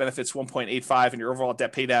tax benefits 1.85, and your overall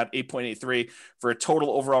debt paid out 8.83 for a total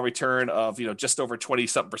overall return of just over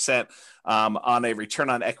 20-something% on a return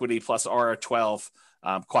on equity plus R12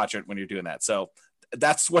 quadrant when you're doing that. So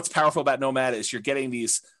that's what's powerful about Nomad is you're getting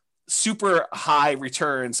these super high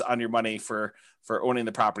returns on your money for owning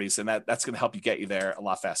the properties, and that's going to help you get you there a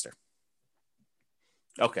lot faster.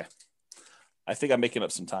 Okay. I think I'm making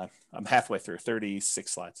up some time. I'm halfway through,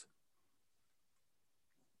 36 slides.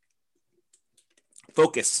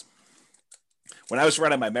 Focus. When I was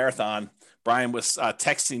running my marathon, Brian was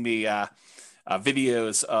texting me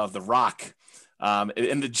videos of The Rock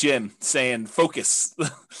in the gym saying focus.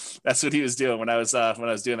 That's what he was doing when I was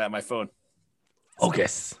doing that on my phone.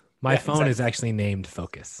 Focus. My phone is actually named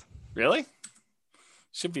Focus. Really?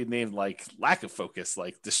 Should be named like lack of focus,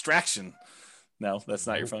 like distraction. No, that's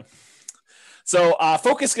not your phone. So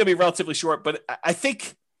focus is going to be relatively short, but I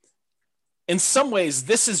think in some ways,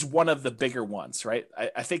 this is one of the bigger ones, right?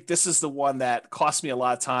 I think this is the one that cost me a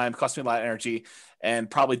lot of time, cost me a lot of energy, and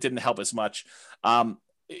probably didn't help as much.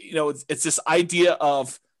 It's this idea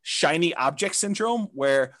of shiny object syndrome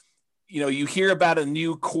where, you hear about a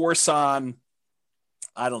new course on,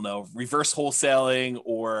 I don't know, reverse wholesaling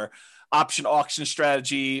or option auction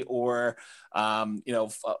strategy or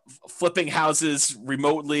flipping houses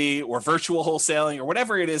remotely or virtual wholesaling or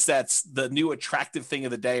whatever it is that's the new attractive thing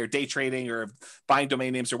of the day, or day trading or buying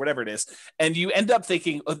domain names or whatever it is. And you end up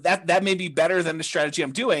thinking, that may be better than the strategy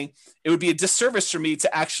I'm doing. It would be a disservice for me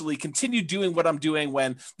to actually continue doing what I'm doing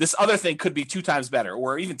when this other thing could be 2 times better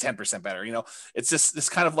or even 10% better. It's just this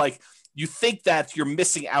kind of like, you think that you're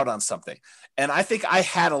missing out on something. And I think I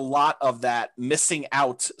had a lot of that missing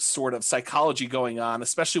out sort of psychology going on,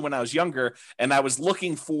 especially when I was younger, and I was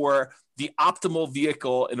looking for the optimal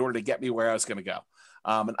vehicle in order to get me where I was going to go.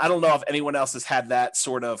 And I don't know if anyone else has had that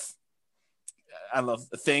sort of,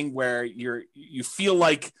 thing where you feel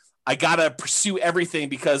like I got to pursue everything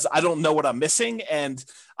because I don't know what I'm missing. And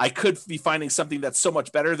I could be finding something that's so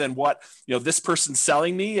much better than what, this person's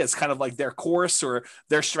selling me as kind of like their course or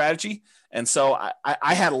their strategy. And so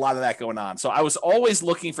I had a lot of that going on. So I was always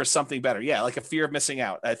looking for something better. Yeah. Like a fear of missing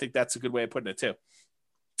out. I think that's a good way of putting it too.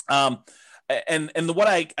 What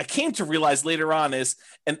I came to realize later on is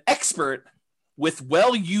an expert with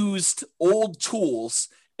well-used old tools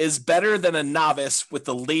is better than a novice with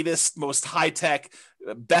the latest, most high-tech,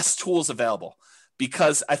 best tools available,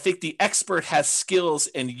 because I think the expert has skills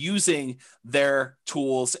in using their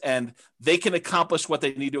tools and they can accomplish what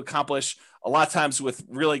they need to accomplish a lot of times with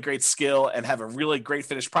really great skill and have a really great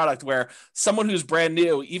finished product, where someone who's brand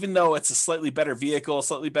new, even though it's a slightly better vehicle,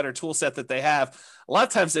 slightly better tool set that they have, a lot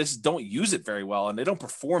of times they just don't use it very well and they don't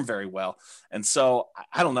perform very well. And so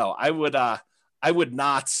I don't know, I would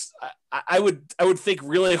think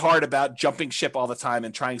really hard about jumping ship all the time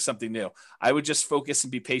and trying something new. I would just focus and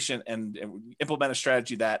be patient and implement a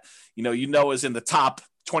strategy that, is in the top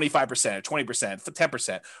 25% or 20%,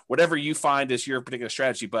 10%, whatever you find is your particular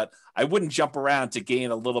strategy. But I wouldn't jump around to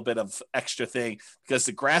gain a little bit of extra thing, because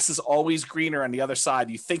the grass is always greener on the other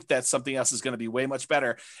side. You think that something else is going to be way much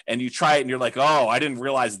better, and you try it and you're like, oh, I didn't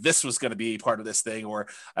realize this was going to be part of this thing, or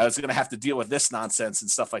I was going to have to deal with this nonsense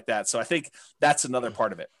and stuff like that. So I think that's another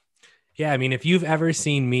part of it. Yeah. I mean, if you've ever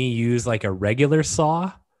seen me use like a regular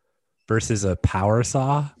saw versus a power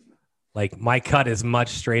saw, like my cut is much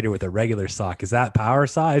straighter with a regular saw, because that power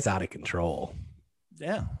saw is out of control.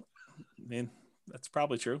 Yeah. I mean, that's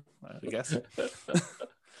probably true, I guess. Yeah.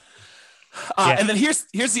 And then here's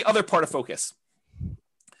the other part of focus.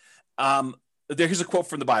 Here's a quote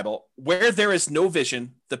from the Bible: "Where there is no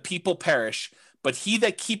vision, the people perish, but he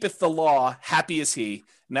that keepeth the law, happy is he."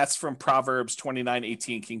 And that's from Proverbs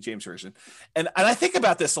 29:18, King James Version. And I think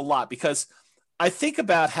about this a lot, because I think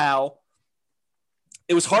about how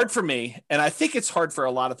it was hard for me, and I think it's hard for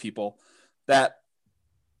a lot of people, that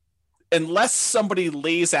unless somebody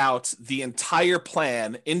lays out the entire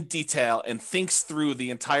plan in detail and thinks through the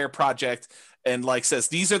entire project and like says,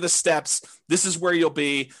 these are the steps, this is where you'll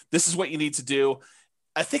be, this is what you need to do,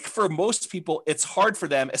 I think for most people, it's hard for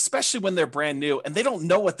them, especially when they're brand new and they don't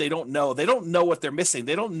know what they don't know. They don't know what they're missing.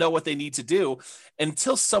 They don't know what they need to do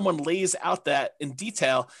until someone lays out that in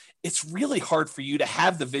detail. It's really hard for you to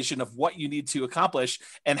have the vision of what you need to accomplish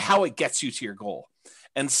and how it gets you to your goal.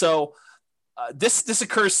 And so this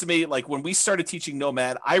occurs to me, like when we started teaching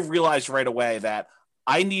Nomad, I realized right away that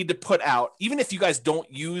I need to put out, even if you guys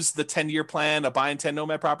don't use the 10-year plan of buying 10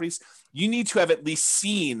 Nomad properties, you need to have at least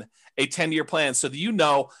seen a 10-year plan so that you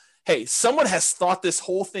know, hey, someone has thought this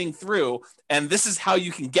whole thing through, and this is how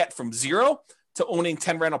you can get from 0 to owning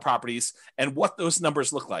 10 rental properties and what those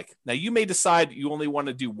numbers look like. Now, you may decide you only want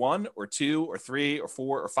to do 1 or 2 or 3 or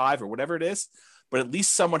 4 or 5 or whatever it is, but at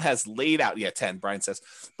least someone has laid out, 10, Brian says,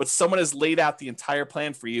 but someone has laid out the entire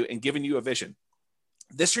plan for you and given you a vision.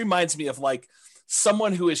 This reminds me of like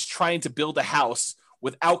someone who is trying to build a house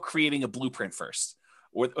without creating a blueprint first,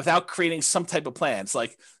 or without creating some type of plan. It's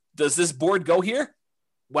like, does this board go here?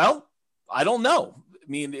 Well, I don't know. I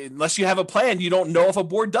mean, unless you have a plan, you don't know if a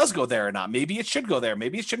board does go there or not. Maybe it should go there.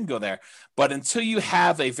 Maybe it shouldn't go there. But until you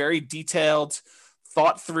have a very detailed,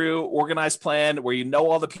 thought through, organized plan where you know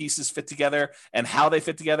all the pieces fit together and how they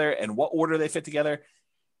fit together and what order they fit together,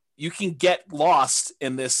 you can get lost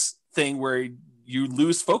in this thing where you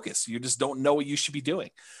lose focus. You just don't know what you should be doing.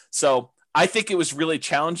 So I think it was really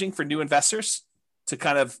challenging for new investors to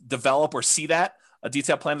kind of develop or see that a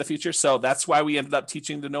detailed plan of the future. So that's why we ended up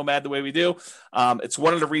teaching the Nomad the way we do. It's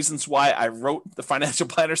one of the reasons why I wrote the financial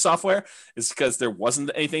planner software, is because there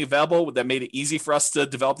wasn't anything available that made it easy for us to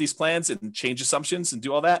develop these plans and change assumptions and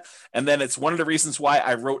do all that. And then it's one of the reasons why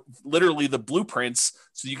I wrote literally the blueprints,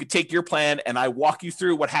 so you could take your plan and I walk you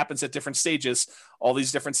through what happens at different stages, all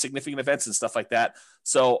these different significant events and stuff like that.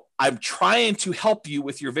 So I'm trying to help you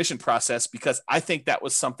with your vision process, because I think that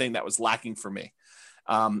was something that was lacking for me.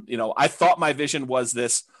 I thought my vision was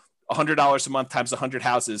this $100 a month times 100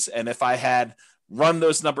 houses. And if I had run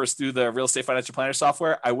those numbers through the real estate financial planner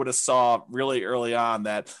software, I would have saw really early on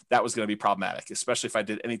that was going to be problematic, especially if I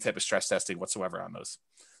did any type of stress testing whatsoever on those.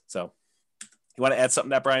 So you want to add something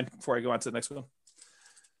to that, Brian, before I go on to the next one?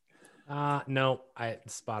 No,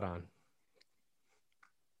 spot on.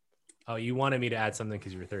 Oh, you wanted me to add something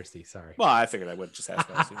because you were thirsty. Sorry. Well, I figured I would just ask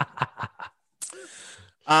that.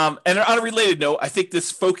 And on a related note, I think this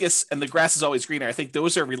focus and the grass is always greener, I think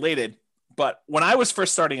those are related. But when I was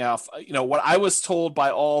first starting off, what I was told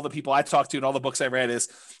by all the people I talked to and all the books I read is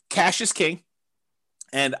cash is king.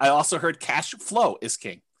 And I also heard cash flow is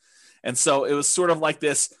king. And so it was sort of like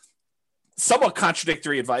this somewhat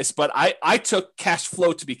contradictory advice, but I took cash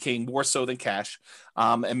flow to be king more so than cash.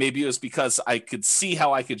 And maybe it was because I could see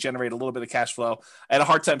how I could generate a little bit of cash flow. I had a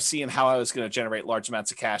hard time seeing how I was going to generate large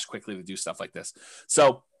amounts of cash quickly to do stuff like this.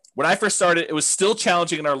 So when I first started, it was still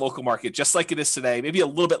challenging in our local market, just like it is today, maybe a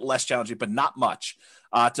little bit less challenging, but not much,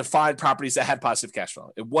 to find properties that had positive cash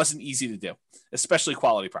flow. It wasn't easy to do, especially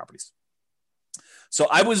quality properties. So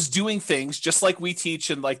I was doing things just like we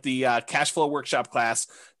teach in like the cash flow workshop class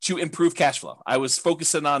to improve cash flow. I was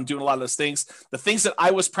focusing on doing a lot of those things. The things that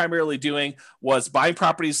I was primarily doing was buying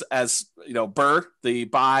properties as, BRRRR, the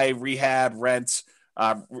buy, rehab, rent,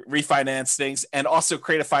 refinance things, and also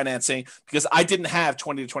creative financing, because I didn't have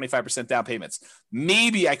 20 to 25% down payments.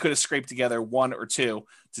 Maybe I could have scraped together 1 or 2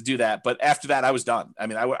 to do that. But after that, I was done. I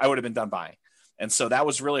mean, I would have been done buying. And so that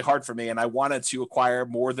was really hard for me. And I wanted to acquire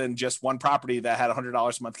more than just one property that had $100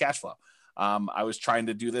 a month cash flow. I was trying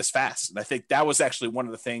to do this fast. And I think that was actually one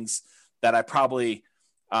of the things that I probably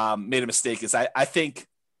made a mistake is I think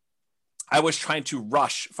I was trying to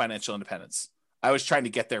rush financial independence. I was trying to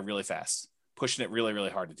get there really fast, pushing it really, really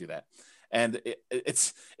hard to do that. And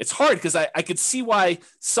it's hard because I could see why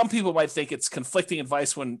some people might think it's conflicting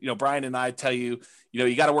advice when, Brian and I tell you,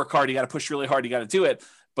 you got to work hard, you got to push really hard, you got to do it.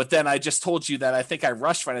 But then I just told you that I think I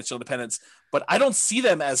rushed financial independence, but I don't see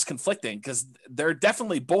them as conflicting because they're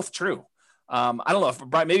definitely both true. I don't know if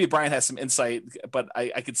maybe Brian has some insight, but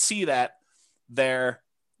I could see that they're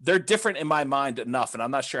different in my mind enough, and I'm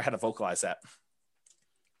not sure how to vocalize that.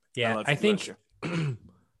 Yeah, I think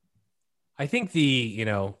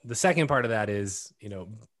the second part of that is,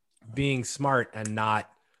 being smart and not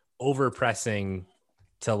over pressing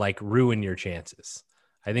to like ruin your chances.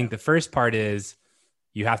 I think the first part is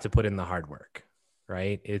you have to put in the hard work,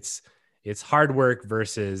 right? It's hard work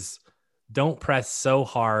versus don't press so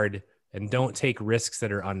hard and don't take risks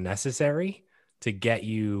that are unnecessary to get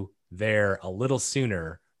you there a little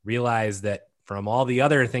sooner. Realize that from all the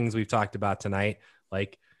other things we've talked about tonight,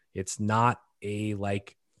 like it's not a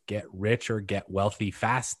like get rich or get wealthy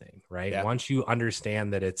fast thing, right? Yeah. Once you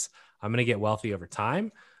understand that I'm going to get wealthy over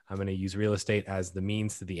time, I'm going to use real estate as the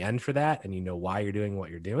means to the end for that, and why you're doing what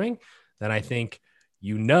you're doing, then I think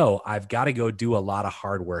I've got to go do a lot of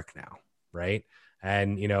hard work now. Right.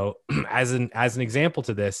 And, as an example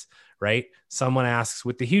to this, right, someone asks,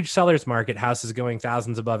 with the huge seller's market, houses going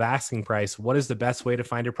thousands above asking price, what is the best way to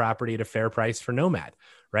find a property at a fair price for Nomad?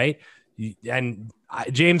 Right. And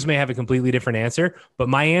James may have a completely different answer, but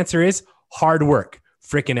my answer is hard work.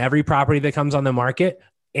 Frickin' every property that comes on the market,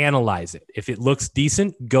 analyze it. If it looks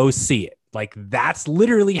decent, go see it. Like, that's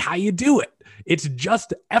literally how you do it. It's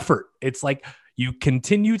just effort. It's like you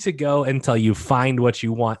continue to go until you find what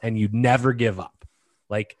you want and you never give up.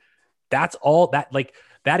 Like, that's all that, like,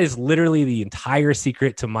 that is literally the entire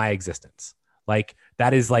secret to my existence. Like,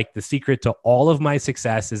 that is like the secret to all of my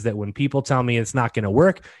success, is that when people tell me it's not going to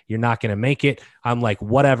work, you're not going to make it, I'm like,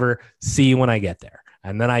 whatever, see you when I get there.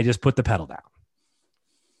 And then I just put the pedal down.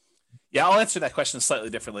 Yeah, I'll answer that question slightly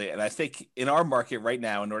differently. And I think in our market right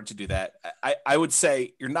now, in order to do that, I would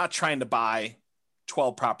say you're not trying to buy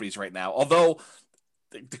 12 properties right now. Although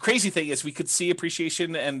the crazy thing is we could see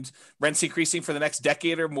appreciation and rents increasing for the next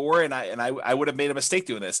decade or more. And I would have made a mistake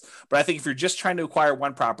doing this. But I think if you're just trying to acquire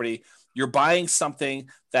one property, you're buying something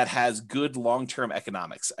that has good long-term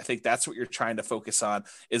economics. I think that's what you're trying to focus on,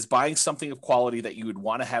 is buying something of quality that you would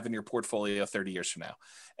want to have in your portfolio 30 years from now.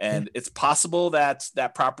 And it's possible that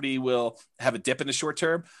that property will have a dip in the short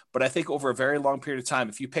term, but I think over a very long period of time,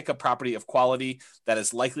 if you pick a property of quality that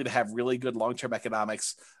is likely to have really good long-term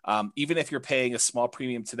economics, even if you're paying a small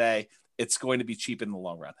premium today, it's going to be cheap in the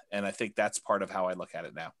long run. And I think that's part of how I look at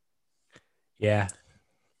it now. Yeah.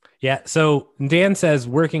 Yeah. So Dan says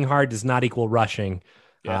working hard does not equal rushing.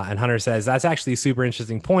 Yeah. And Hunter says, that's actually a super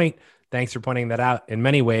interesting point. Thanks for pointing that out. In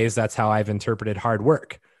many ways, that's how I've interpreted hard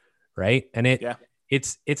work. Right. And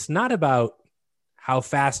it's not about how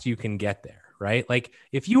fast you can get there. Right. Like,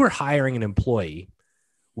 if you were hiring an employee,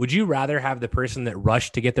 would you rather have the person that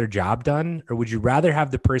rushed to get their job done, or would you rather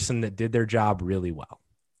have the person that did their job really well,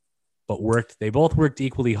 but they both worked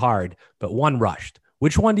equally hard, but one rushed?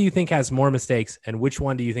 Which one do you think has more mistakes, and which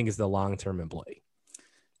one do you think is the long-term employee?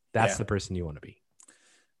 That's the person you want to be.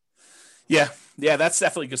 Yeah. Yeah. That's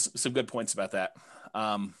definitely some good points about that.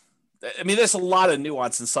 I mean, there's a lot of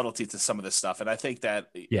nuance and subtlety to some of this stuff. And I think that,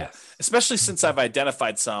 especially since I've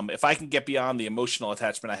identified some, if I can get beyond the emotional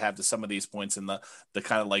attachment I have to some of these points and the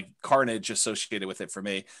kind of like carnage associated with it for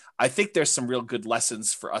me, I think there's some real good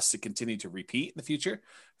lessons for us to continue to repeat in the future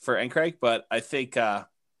for NCRAG. But I think, I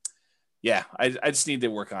just need to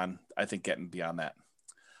work on, I think, getting beyond that.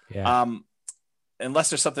 Yeah.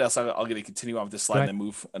 Unless there's something else, I'm going to continue on with this slide and then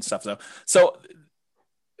move and stuff. So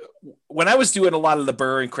when I was doing a lot of the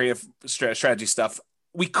BRRRR and creative strategy stuff,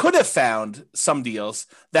 we could have found some deals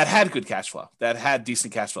that had good cash flow, that had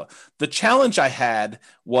decent cash flow. The challenge I had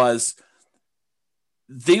was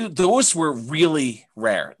those were really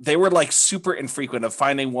rare. They were like super infrequent of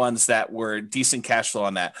finding ones that were decent cash flow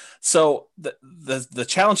on that. So the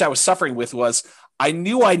challenge I was suffering with was I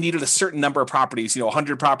knew I needed a certain number of properties,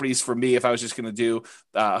 100 properties for me if I was just going to do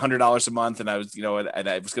 $100 a month, and I was, and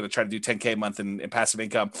I was going to try to do 10K a month in passive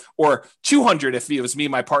income, or 200 if it was me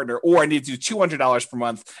and my partner, or I need to do $200 per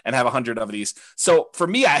month and have 100 of these. So for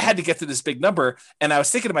me, I had to get to this big number, and I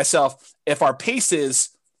was thinking to myself, if our pace is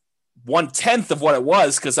 1/10 of what it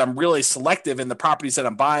was, because I'm really selective in the properties that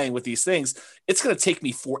I'm buying with these things, it's going to take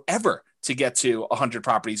me forever to get to 100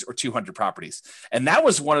 properties or 200 properties. And that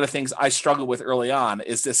was one of the things I struggled with early on,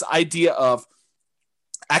 is this idea of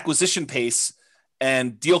acquisition pace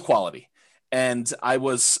and deal quality. And I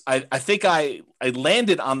think I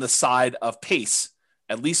landed on the side of pace,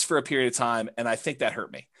 at least for a period of time. And I think that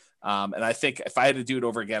hurt me. And I think if I had to do it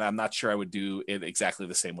over again, I'm not sure I would do it exactly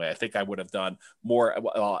the same way. I think I would have done more,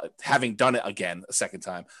 having done it again a second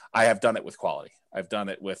time. I have done it with quality. I've done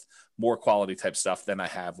it with more quality type stuff than I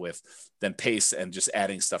have than pace and just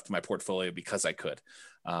adding stuff to my portfolio because I could.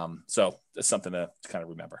 So that's something to kind of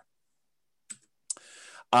remember.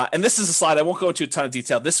 And this is a slide. I won't go into a ton of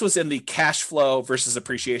detail. This was in the cash flow versus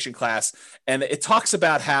appreciation class. And it talks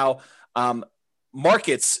about how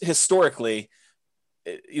markets historically,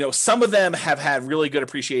 some of them have had really good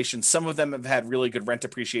appreciation. Some of them have had really good rent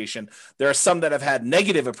appreciation. There are some that have had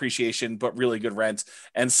negative appreciation, but really good rent.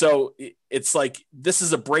 And so it's like, this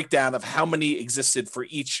is a breakdown of how many existed for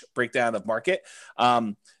each breakdown of market.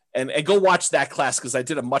 And go watch that class, because I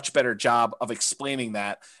did a much better job of explaining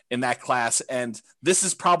that in that class. And this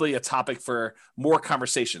is probably a topic for more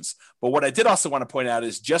conversations. But what I did also want to point out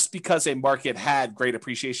is, just because a market had great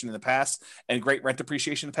appreciation in the past and great rent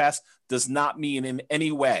appreciation in the past does not mean in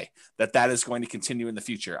any way that is going to continue in the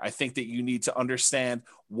future. I think that you need to understand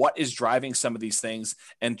what is driving some of these things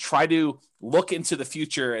and try to look into the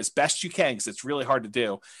future as best you can, because it's really hard to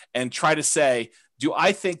do, and try to say, Do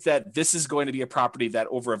I think that this is going to be a property that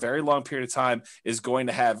over a very long period of time is going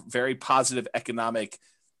to have very positive economic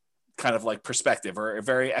kind of like perspective or a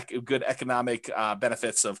very good economic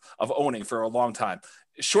benefits of owning for a long time?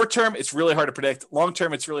 Short term, it's really hard to predict. Long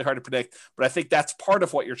term, it's really hard to predict. But I think that's part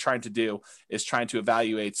of what you're trying to do, is trying to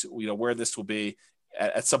evaluate, where this will be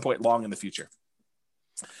at some point long in the future.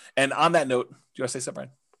 And on that note, do you want to say something,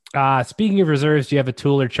 Brian? Speaking of reserves, do you have a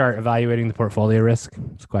tool or chart evaluating the portfolio risk?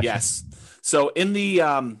 That's a question. Yes. So in the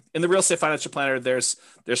Real Estate Financial Planner, there's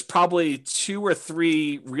probably 2 or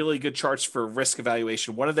 3 really good charts for risk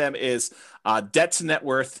evaluation. One of them is debt to net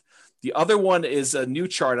worth. The other one is a new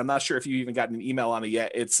chart. I'm not sure if you even got an email on it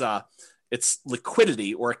yet. It's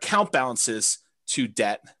liquidity or account balances to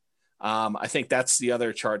debt. I think that's the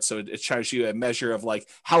other chart. So it shows you a measure of like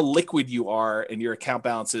how liquid you are in your account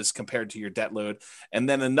balances compared to your debt load. And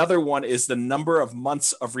then another one is the number of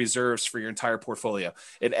months of reserves for your entire portfolio.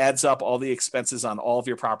 It adds up all the expenses on all of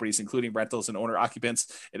your properties, including rentals and owner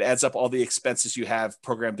occupants. It adds up all the expenses you have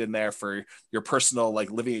programmed in there for your personal like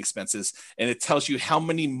living expenses. And it tells you how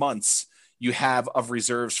many months you have of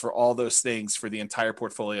reserves for all those things for the entire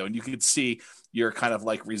portfolio. And you can see your kind of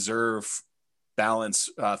like reserve balance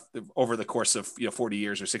over the course of 40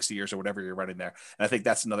 years or 60 years or whatever you're running there. And I think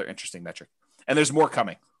that's another interesting metric. And there's more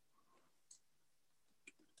coming.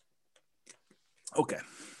 Okay.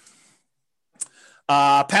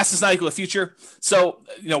 Past is not equal to future. So,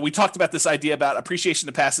 we talked about this idea about appreciation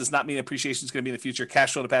to past does not mean appreciation is going to be in the future.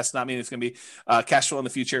 Cash flow to past does not mean it's going to be cash flow in the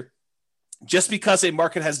future. Just because a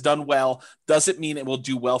market has done well doesn't mean it will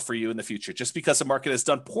do well for you in the future. Just because a market has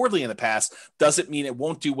done poorly in the past doesn't mean it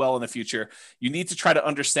won't do well in the future. You need to try to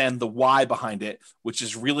understand the why behind it, which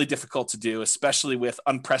is really difficult to do, especially with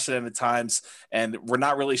unprecedented times. And we're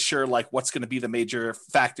not really sure like what's going to be the major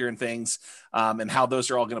factor in things and how those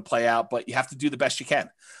are all going to play out, but you have to do the best you can.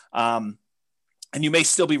 And you may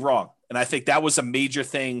still be wrong. And I think that was a major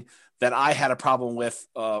thing that I had a problem with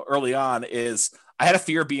early on, is I had a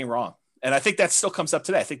fear of being wrong. And I think that still comes up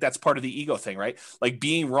today. I think that's part of the ego thing, right? Like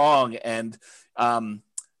being wrong and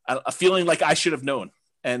a feeling like I should have known.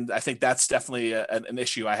 And I think that's definitely an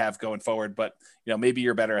issue I have going forward. But, maybe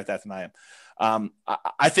you're better at that than I am.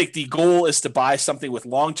 I think the goal is to buy something with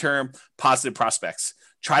long-term positive prospects.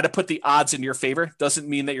 Try to put the odds in your favor. Doesn't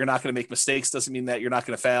mean that you're not going to make mistakes. Doesn't mean that you're not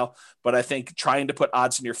going to fail. But I think trying to put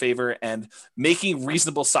odds in your favor and making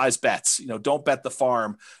reasonable size bets. Don't bet the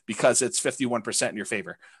farm because it's 51% in your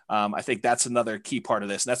favor. I think that's another key part of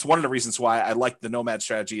this. And that's one of the reasons why I like the Nomad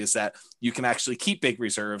strategy, is that you can actually keep big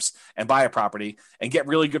reserves and buy a property and get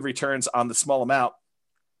really good returns on the small amount.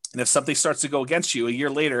 And if something starts to go against you a year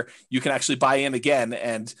later, you can actually buy in again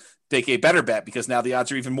and take a better bet, because now the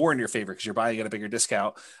odds are even more in your favor because you're buying at a bigger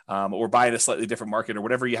discount or buying a slightly different market or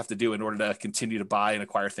whatever you have to do in order to continue to buy and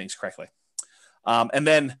acquire things correctly. And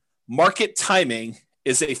then market timing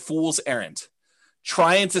is a fool's errand.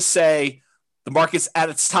 Trying to say the market's at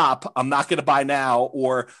its top, I'm not going to buy now,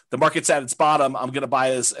 or the market's at its bottom, I'm going to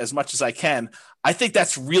buy as much as I can. I think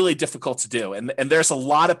that's really difficult to do. And there's a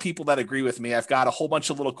lot of people that agree with me. I've got a whole bunch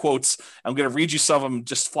of little quotes. I'm going to read you some of them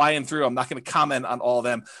just flying through. I'm not going to comment on all of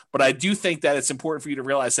them, but I do think that it's important for you to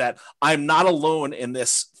realize that I'm not alone in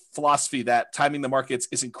this philosophy that timing the markets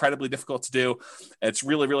is incredibly difficult to do. It's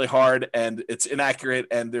really, really hard, and it's inaccurate,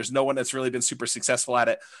 and there's no one that's really been super successful at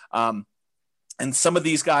it. And some of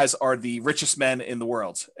these guys are the richest men in the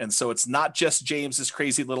world. And so it's not just James's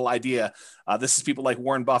crazy little idea. This is people like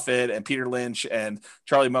Warren Buffett and Peter Lynch and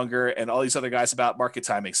Charlie Munger and all these other guys about market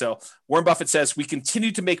timing. So Warren Buffett says, we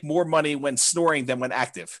continue to make more money when snoring than when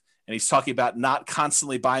active. And he's talking about not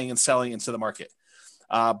constantly buying and selling into the market.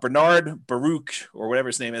 Bernard Baruch, or whatever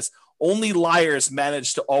his name is, only liars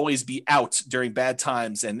manage to always be out during bad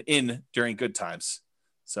times and in during good times.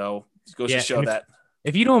 So it goes to show that.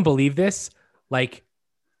 If you don't believe this, like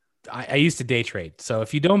I used to day trade. So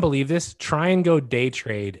if you don't believe this, try and go day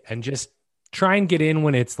trade and just try and get in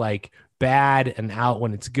when it's like bad and out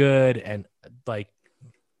when it's good, and like,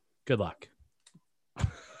 good luck. I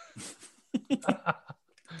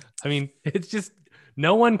mean, it's just,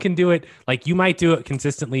 no one can do it. Like, you might do it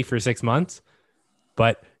consistently for 6 months,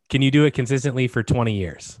 but can you do it consistently for 20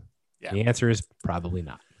 years? Yeah. The answer is probably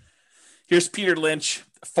not. Here's Peter Lynch.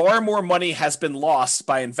 Far more money has been lost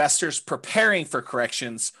by investors preparing for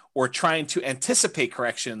corrections or trying to anticipate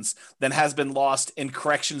corrections than has been lost in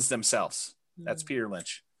corrections themselves. That's Peter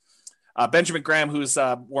Lynch. Benjamin Graham, who's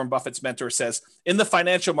Warren Buffett's mentor, says, in the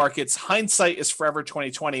financial markets, hindsight is forever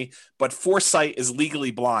 2020, but foresight is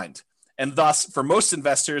legally blind. And thus, for most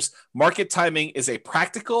investors, market timing is a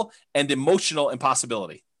practical and emotional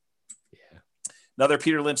impossibility. Another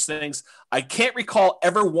Peter Lynch things. I can't recall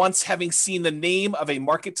ever once having seen the name of a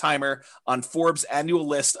market timer on Forbes' annual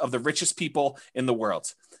list of the richest people in the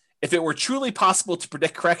world. If it were truly possible to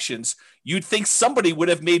predict corrections, you'd think somebody would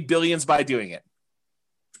have made billions by doing it.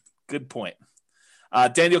 Good point.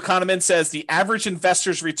 Daniel Kahneman says the average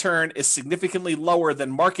investor's return is significantly lower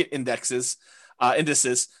than market indices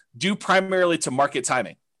due primarily to market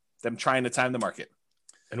timing, them trying to time the market.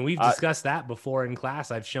 And we've discussed that before in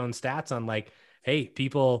class. I've shown stats on like, hey,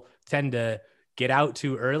 people tend to get out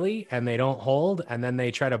too early and they don't hold, and then they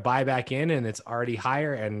try to buy back in and it's already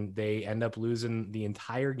higher and they end up losing the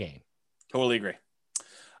entire game. Totally agree.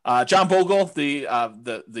 John Bogle,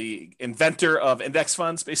 the inventor of index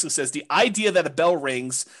funds, basically says the idea that a bell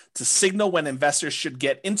rings to signal when investors should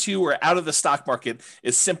get into or out of the stock market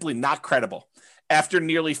is simply not credible. After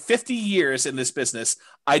nearly 50 years in this business,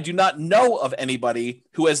 I do not know of anybody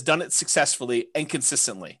who has done it successfully and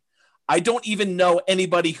consistently. I don't even know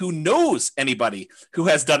anybody who knows anybody who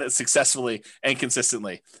has done it successfully and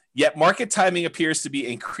consistently. Yet market timing appears to be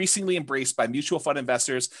increasingly embraced by mutual fund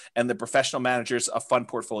investors and the professional managers of fund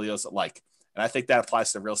portfolios alike. And I think that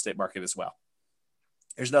applies to the real estate market as well.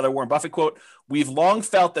 Here's another Warren Buffett quote. We've long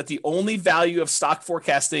felt that the only value of stock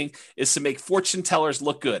forecasting is to make fortune tellers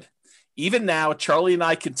look good. Even now, Charlie and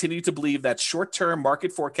I continue to believe that short-term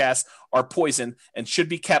market forecasts are poison and should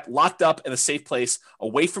be kept locked up in a safe place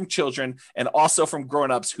away from children and also from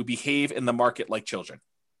grown-ups who behave in the market like children.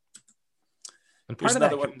 And part of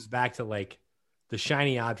that comes back to like the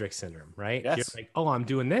shiny object syndrome, right? Yes. You're like, oh, I'm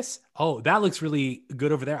doing this. Oh, that looks really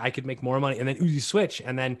good over there. I could make more money. And then you switch.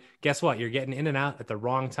 And then guess what? You're getting in and out at the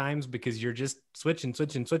wrong times because you're just switching. Right?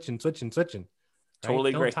 Totally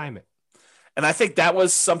agree. Don't time it. And I think that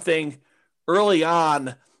was something early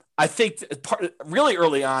on. I think really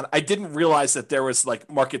early on, I didn't realize that there was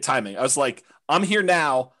like market timing. I was like, I'm here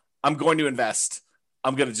now. I'm going to invest.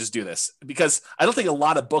 I'm going to just do this, because I don't think a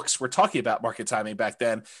lot of books were talking about market timing back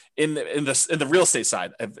then in the real estate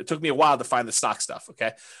side. It took me a while to find the stock stuff.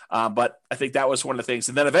 Okay. But I think that was one of the things.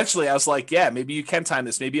 And then eventually I was like, yeah, maybe you can time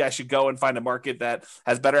this. Maybe I should go and find a market that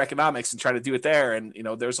has better economics and try to do it there. And,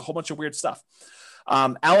 there's a whole bunch of weird stuff.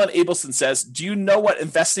 Alan Abelson says, do you know what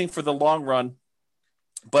investing for the long run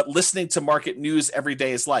but listening to market news every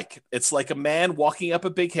day is like? It's like a man walking up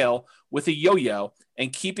a big hill with a yo-yo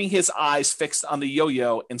and keeping his eyes fixed on the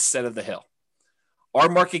yo-yo instead of the hill. Our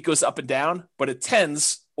market goes up and down, but it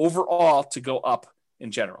tends overall to go up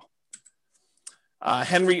in general.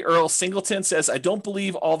 Henry Earl Singleton says, I don't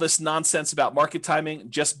believe all this nonsense about market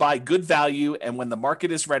timing. Just buy good value, and when the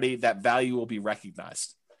market is ready, that value will be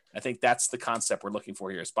recognized. I think that's the concept we're looking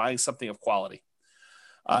for here, is buying something of quality.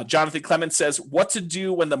 Jonathan Clemens says, what to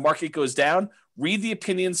do when the market goes down? Read the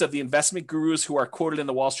opinions of the investment gurus who are quoted in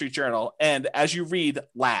the Wall Street Journal. And as you read,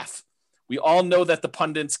 laugh. We all know that the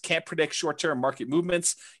pundits can't predict short-term market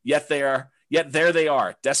movements, yet there they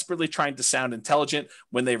are, desperately trying to sound intelligent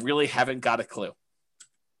when they really haven't got a clue.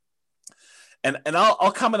 And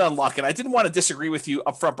I'll comment on luck. And I didn't want to disagree with you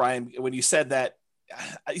up front, Brian, when you said that.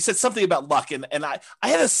 You said something about luck, and I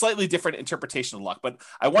had a slightly different interpretation of luck, but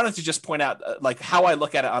I wanted to just point out like how I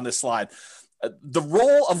look at it on this slide. The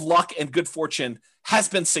role of luck and good fortune has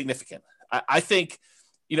been significant. I think,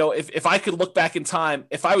 if I could look back in time,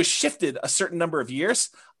 if I was shifted a certain number of years,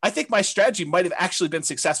 I think my strategy might have actually been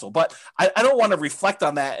successful. But I don't want to reflect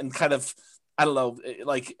on that and kind of, I don't know,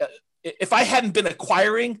 like if I hadn't been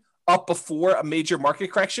acquiring up before a major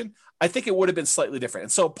market correction, I think it would have been slightly different.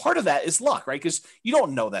 And so part of that is luck, right? Because you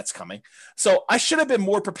don't know that's coming. So I should have been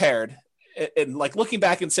more prepared, and like looking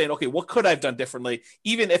back and saying, okay, what could I have done differently?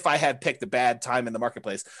 Even if I had picked a bad time in the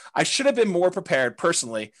marketplace, I should have been more prepared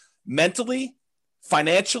personally, mentally,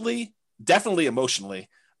 financially, definitely emotionally,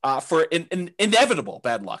 for an inevitable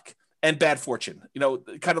bad luck and bad fortune,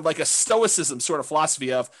 kind of like a stoicism sort of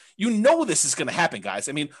philosophy of, this is going to happen, guys.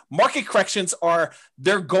 I mean, market corrections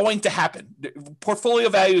they're going to happen. Portfolio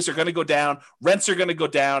values are going to go down. Rents are going to go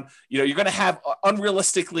down. You're going to have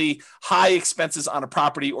unrealistically high expenses on a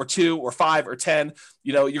property or 2 or 5 or 10.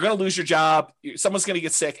 You're going to lose your job. Someone's going to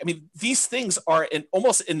get sick. I mean, these things are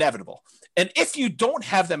almost inevitable. And if you don't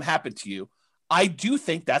have them happen to you, I do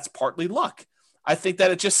think that's partly luck. I think that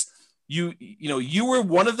it just, you were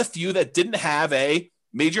one of the few that didn't have a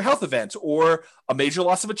major health event or a major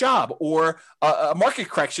loss of a job or a market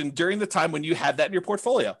correction during the time when you had that in your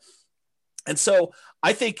portfolio. And so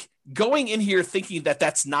I think going in here thinking that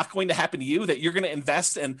that's not going to happen to you, that you're going to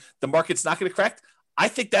invest and the market's not going to correct, I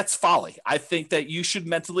think that's folly. I think that you should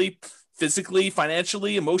mentally, physically,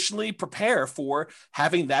 financially, emotionally prepare for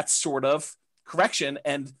having that sort of correction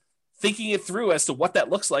and thinking it through as to what that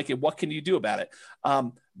looks like and what can you do about it.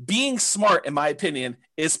 Being smart, in my opinion,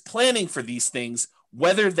 is planning for these things,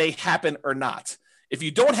 whether they happen or not. If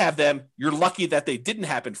you don't have them, you're lucky that they didn't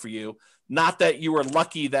happen for you, not that you were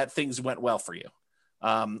lucky that things went well for you.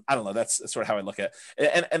 I don't know. That's sort of how I look at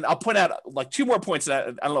it. And I'll point out like 2 more points that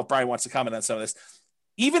I don't know if Brian wants to comment on some of this.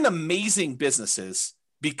 Even amazing businesses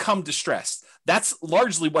become distressed. That's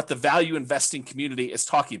largely what the value investing community is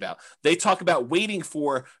talking about. They talk about waiting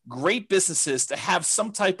for great businesses to have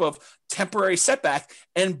some type of temporary setback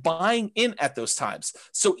and buying in at those times.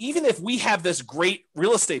 So even if we have this great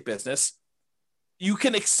real estate business, you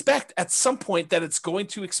can expect at some point that it's going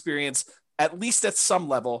to experience, at least at some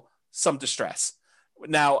level, some distress.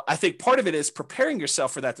 Now, I think part of it is preparing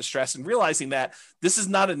yourself for that distress and realizing that this is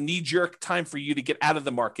not a knee-jerk time for you to get out of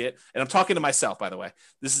the market. And I'm talking to myself, by the way.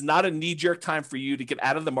 This is not a knee-jerk time for you to get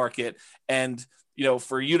out of the market and, you know,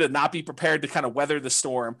 for you to not be prepared to kind of weather the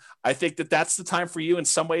storm. I think that that's the time for you in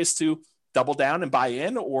some ways to double down and buy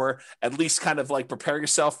in, or at least kind of like prepare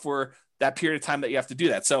yourself for that period of time that you have to do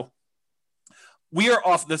that. So we are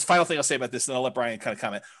off. The final thing I'll say about this, and I'll let Brian kind of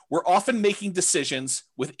comment. We're often making decisions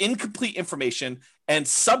with incomplete information and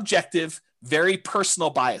subjective, very personal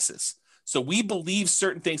biases. So we believe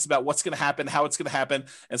certain things about what's going to happen, how it's going to happen,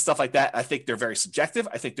 and stuff like that. I think they're very subjective.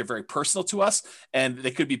 I think they're very personal to us, and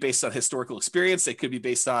they could be based on historical experience. They could be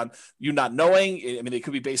based on you not knowing. I mean, they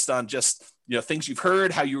could be based on just, you know, things you've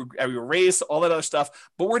heard, how you were raised, all that other stuff.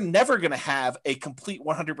 But we're never going to have a complete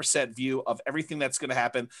 100% view of everything that's going to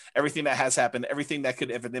happen, everything that has happened, everything that could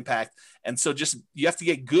have an impact. And so just you have to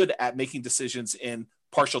get good at making decisions in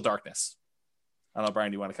partial darkness. I don't know,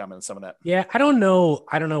 Brian, do you want to comment on some of that? Yeah, I don't know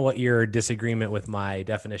what your disagreement with my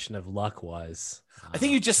definition of luck was. I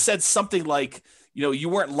think you just said something like, you know, you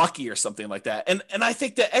weren't lucky or something like that. And I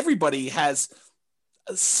think that everybody has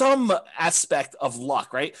some aspect of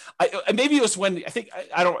luck, right? Maybe it was when we have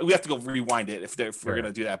to go rewind it if we're going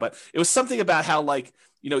to do that, but it was something about how, like,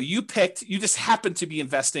 you know, you just happened to be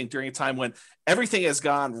investing during a time when everything has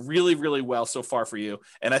gone really, really well so far for you.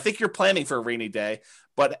 And I think you're planning for a rainy day,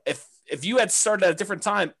 but if you had started at a different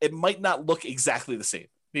time, it might not look exactly the same.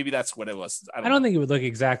 Maybe that's what it was. I don't think it would look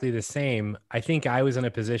exactly the same. I think I was in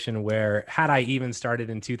a position where, had I even started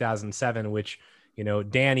in 2007, which, you know,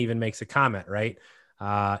 Dan even makes a comment, right?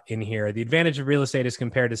 In here, the advantage of real estate as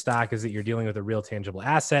compared to stock is that you're dealing with a real tangible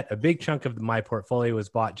asset. A big chunk of my portfolio was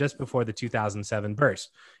bought just before the 2007 burst.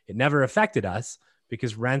 It never affected us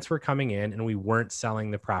because rents were coming in and we weren't selling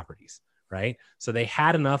the properties, right? So they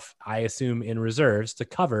had enough, I assume, in reserves to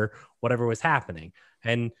cover whatever was happening.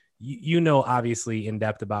 And you know, obviously in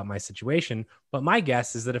depth about my situation, but my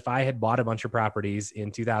guess is that if I had bought a bunch of properties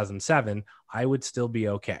in 2007, I would still be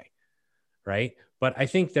okay, right? But I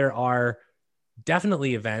think there are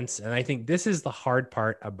definitely events. And I think this is the hard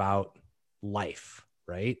part about life,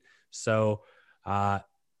 right? So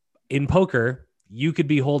in poker, you could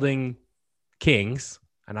be holding kings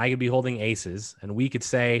and I could be holding aces, and we could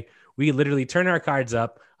literally turn our cards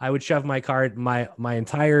up. I would shove my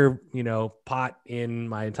entire, you know, pot in,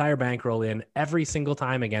 my entire bankroll in every single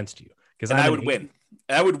time against you. Because I would win.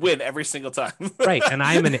 I would win every single time. Right. And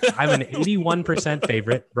I'm an 81%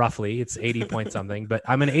 favorite, roughly. It's 80 point something, but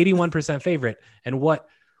I'm an 81% favorite. And what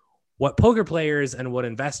poker players and what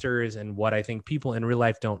investors and what I think people in real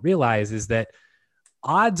life don't realize is that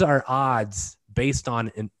odds are odds based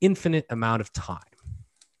on an infinite amount of time.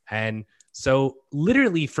 And so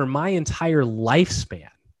literally for my entire lifespan,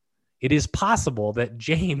 it is possible that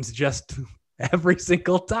James just every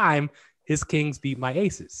single time his kings beat my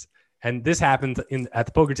aces. And this happens at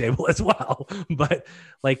the poker table as well. But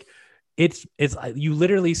like, it's you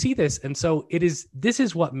literally see this. And so this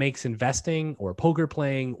is what makes investing or poker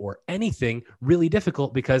playing or anything really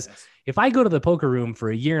difficult, because if I go to the poker room for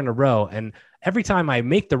a year in a row and every time I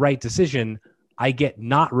make the right decision, I get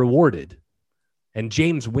not rewarded and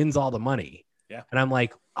James wins all the money. Yeah. And I'm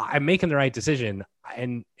like, I'm making the right decision.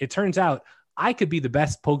 And it turns out I could be the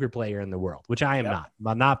best poker player in the world, which I am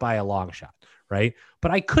not by a long shot. Right.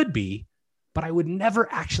 But I could be, but I would never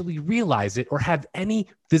actually realize it or have any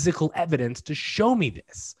physical evidence to show me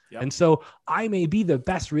this. Yep. And so I may be the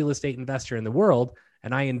best real estate investor in the world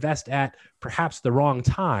and I invest at perhaps the wrong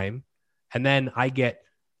time. And then I get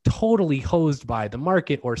totally hosed by the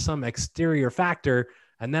market or some exterior factor.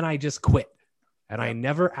 And then I just quit. And I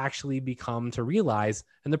never actually become to realize.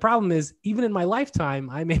 And the problem is, even in my lifetime,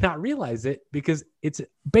 I may not realize it because it's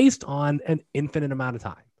based on an infinite amount of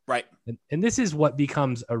time. Right. And this is what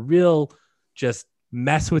becomes a real just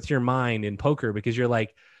mess with your mind in poker, because you're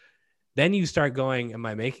like, Then you start going, am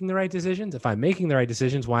I making the right decisions? If I'm making the right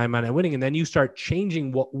decisions, why am I not winning? And then you start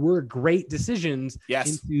changing what were great decisions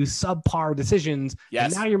into subpar decisions.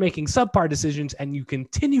 And now you're making subpar decisions and you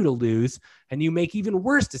continue to lose and you make even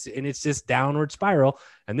worse decisions. And it's just downward spiral.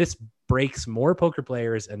 And this breaks more poker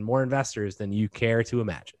players and more investors than you care to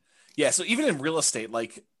imagine. Yeah. So even in real estate,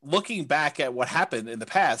 like looking back at what happened in the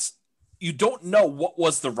past, you don't know what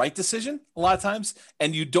was the right decision a lot of times.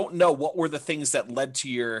 And you don't know what were the things that led to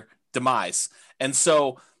your demise. And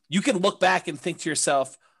so you can look back and think to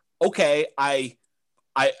yourself, okay, I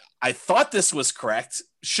thought this was correct.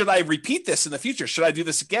 Should I repeat this in the future? Should I do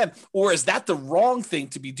this again? Or is that the wrong thing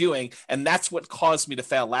to be doing? And that's what caused me to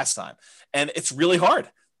fail last time. And it's really hard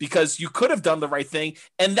because you could have done the right thing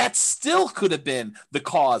and that still could have been the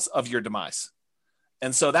cause of your demise.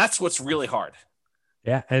 And so that's what's really hard.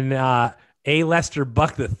 Yeah. And A. Lester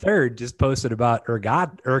Buck III just posted about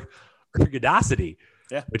ergodicity.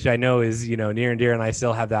 Yeah. Which I know is, near and dear. And I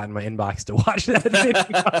still have that in my inbox to watch that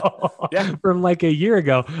video from like a year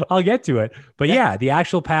ago. I'll get to it. But the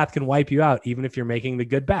actual path can wipe you out, even if you're making the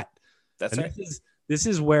good bet. That's right. This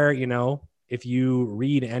is where, if you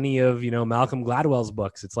read any of, Malcolm Gladwell's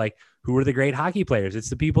books, it's like, who are the great hockey players? It's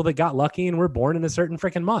the people that got lucky and were born in a certain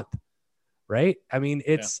freaking month. Right. I mean,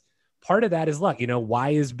 part of that is luck. Why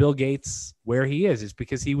is Bill Gates where he is? It's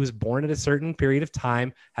because he was born at a certain period of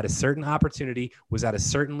time, had a certain opportunity, was at a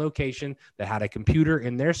certain location that had a computer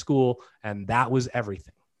in their school, and that was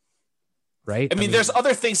everything. Right? I mean, there's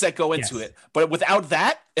other things that go into it, but without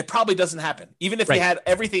that, it probably doesn't happen, even if you had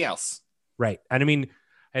everything else. Right. And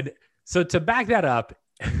and so to back that up,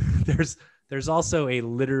 there's also a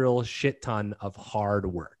literal shit ton of hard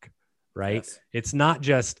work, right? Yes. It's not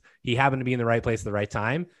just he happened to be in the right place at the right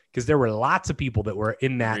time, because there were lots of people that were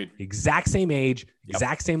in that exact same age,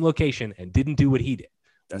 exact same location, and didn't do what he did.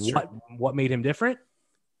 What made him different?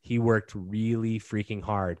 He worked really freaking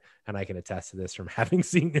hard. And I can attest to this from having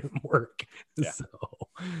seen him work. Yeah. So,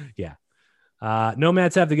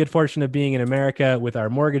 nomads have the good fortune of being in America with our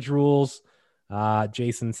mortgage rules.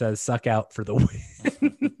 Jason says, suck out for the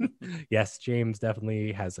win. Yes, James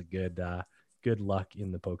definitely has a good luck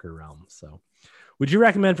in the poker realm. So, would you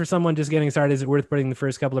recommend for someone just getting started, is it worth putting the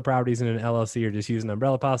first couple of properties in an LLC or just use an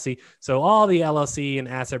umbrella policy? So all the LLC and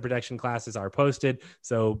asset protection classes are posted.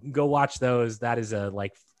 So go watch those. That is a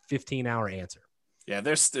 15-hour answer. Yeah,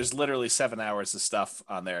 there's literally 7 hours of stuff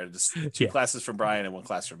on there. Just two classes from Brian and one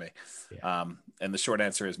class from me. Yeah. And the short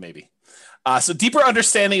answer is maybe. So deeper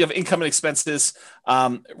understanding of income and expenses,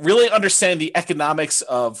 really understand the economics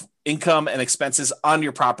of income and expenses on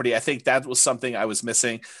your property. I think that was something I was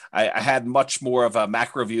missing. I had much more of a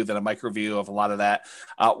macro view than a micro view of a lot of that.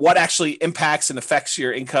 What actually impacts and affects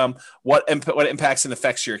your income? What impacts and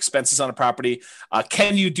affects your expenses on a property?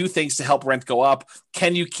 Can you do things to help rent go up?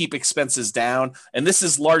 Can you keep expenses down? And this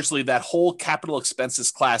is largely that whole capital expenses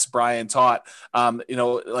class Brian taught.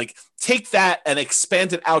 Take that and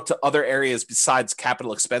expand it out to other areas besides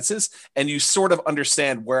capital expenses. And you sort of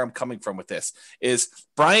understand where I'm coming from with this. Is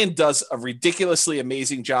Brian does a ridiculously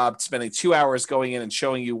amazing job spending 2 hours going in and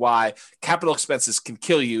showing you why capital expenses can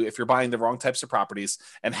kill you if you're buying the wrong types of properties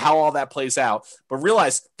and how all that plays out. But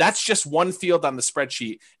realize that's just one field on the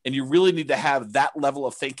spreadsheet. And you really need to have that level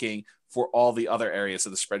of thinking for all the other areas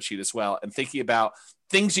of the spreadsheet as well. And thinking about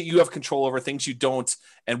things that you have control over, things you don't,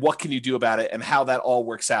 and what can you do about it and how that all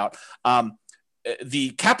works out. The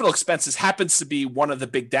capital expenses happens to be one of the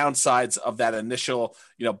big downsides of that initial,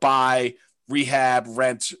 buy, rehab,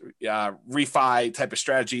 rent, refi type of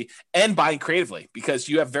strategy, and buying creatively, because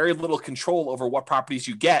you have very little control over what properties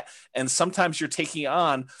you get. And sometimes you're taking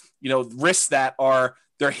on, risks that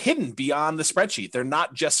they're hidden beyond the spreadsheet. They're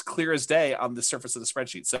not just clear as day on the surface of the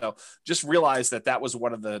spreadsheet. So just realize that was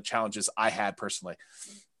one of the challenges I had personally.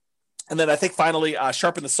 And then I think finally,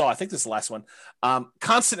 sharpen the saw. I think this is the last one.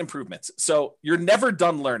 Constant improvements. So you're never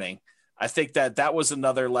done learning. I think that was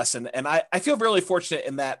another lesson. And I feel really fortunate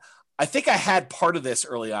in that I think I had part of this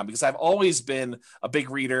early on because I've always been a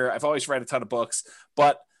big reader. I've always read a ton of books,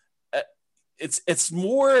 but it's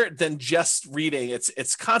more than just reading.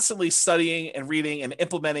 It's constantly studying and reading and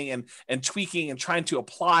implementing and tweaking and trying to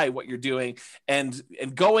apply what you're doing and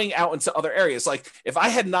going out into other areas. Like if I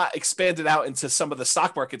had not expanded out into some of the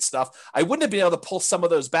stock market stuff, I wouldn't have been able to pull some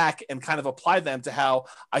of those back and kind of apply them to how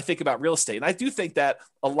I think about real estate. And I do think that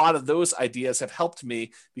a lot of those ideas have helped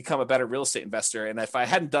me become a better real estate investor. And if I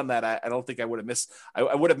hadn't done that, I don't think I would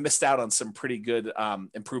have missed out on some pretty good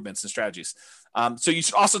improvements and strategies. So you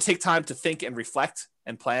should also take time to think and reflect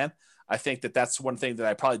and plan. I think that's one thing that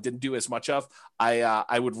I probably didn't do as much of.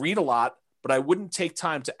 I would read a lot, but I wouldn't take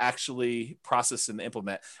time to actually process and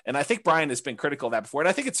implement. And I think Brian has been critical of that before. And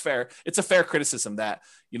I think it's fair. It's a fair criticism that,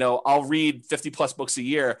 I'll read 50 plus books a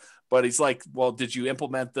year, but he's like, well, did you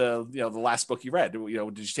implement the last book you read?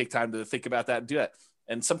 Did you take time to think about that and do it?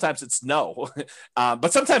 And sometimes it's no,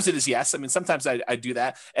 but sometimes it is yes. I mean, sometimes I do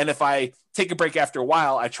that. And if I take a break after a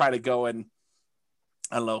while, I try to go and,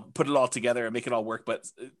 I don't know, put it all together and make it all work. But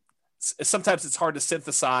sometimes it's hard to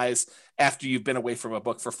synthesize after you've been away from a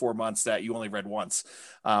book for 4 months that you only read once.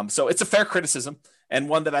 So it's a fair criticism and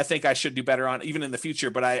one that I think I should do better on even in the future,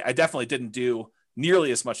 but I definitely didn't do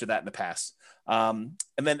nearly as much of that in the past. And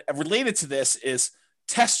then related to this is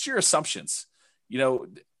test your assumptions.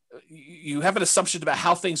 You have an assumption about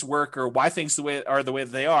how things work or why things the way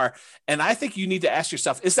that they are. And I think you need to ask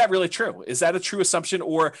yourself, is that really true? Is that a true assumption?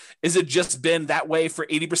 Or is it just been that way for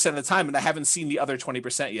 80% of the time and I haven't seen the other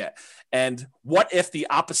 20% yet? And what if the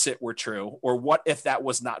opposite were true? Or what if that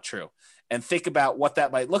was not true? And think about what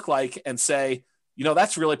that might look like and say,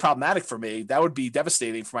 that's really problematic for me. That would be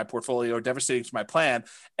devastating for my portfolio, devastating to my plan,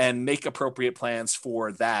 and make appropriate plans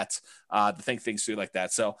for that, to think things through like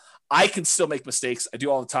that. So I can still make mistakes. I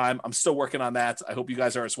do all the time. I'm still working on that. I hope you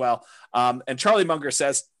guys are as well. And Charlie Munger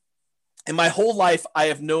says, in my whole life, I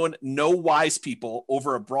have known no wise people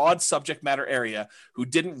over a broad subject matter area who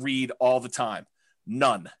didn't read all the time.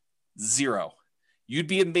 None. Zero. You'd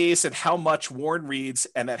be amazed at how much Warren reads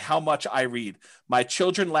and at how much I read. My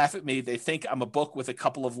children laugh at me. They think I'm a book with a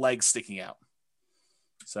couple of legs sticking out.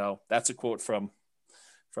 So that's a quote from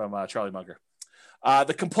Charlie Munger.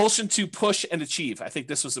 The compulsion to push and achieve. I think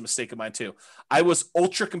this was a mistake of mine too. I was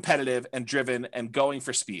ultra competitive and driven and going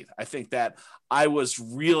for speed. I think that I was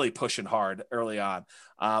really pushing hard early on.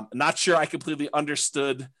 Not sure I completely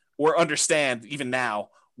understood or understand even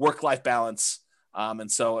now work-life balance.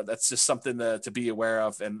 And so that's just something to be aware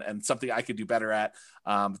of and something I could do better at.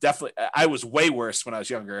 Definitely, I was way worse when I was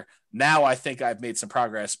younger. Now I think I've made some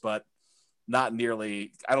progress, but not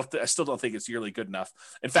nearly. I still don't think it's nearly good enough.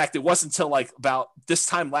 In fact, it wasn't until like about this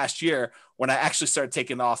time last year when I actually started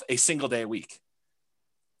taking off a single day a week,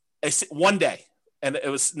 one day, and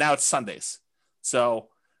now it's Sundays. So,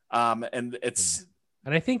 and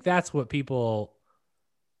I think that's what people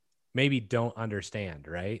maybe don't understand,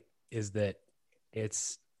 right? Is that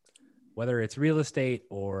it's whether it's real estate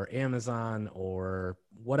or Amazon or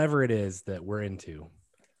whatever it is that we're into,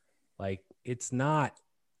 like, it's not,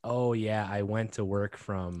 oh yeah, I went to work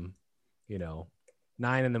from, 9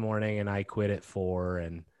 a.m. and I quit at 4.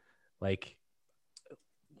 And like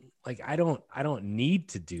I don't need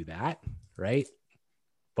to do that. Right.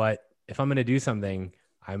 But if I'm going to do something,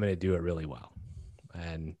 I'm going to do it really well.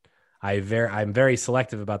 And I'm very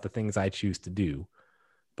selective about the things I choose to do,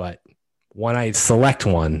 but when I select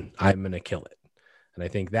one, I'm going to kill it. And I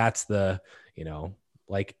think that's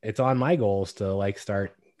it's on my goals to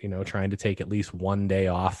start, trying to take at least one day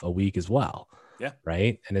off a week as well. Yeah.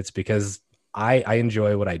 Right. And it's because I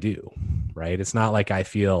enjoy what I do. Right. It's not like I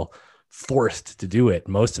feel forced to do it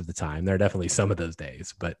most of the time. There are definitely some of those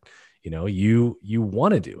days, but you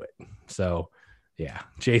want to do it. So yeah,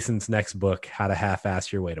 Jason's next book, How to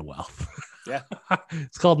Half-Ass Your Way to Wealth. Yeah.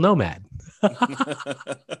 It's called Nomad.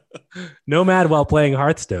 Nomad while playing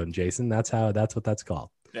Hearthstone, Jason. That's what that's called.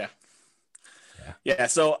 Yeah.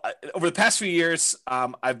 So over the past few years,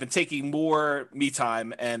 I've been taking more me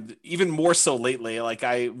time, and even more so lately. Like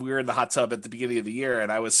we were in the hot tub at the beginning of the year,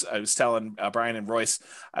 and I was telling Brian and Royce,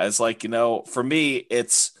 I was like, for me,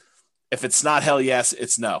 if it's not hell yes,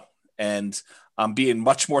 it's no. And I'm being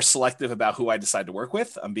much more selective about who I decide to work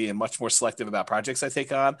with. I'm being much more selective about projects I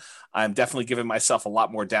take on. I'm definitely giving myself a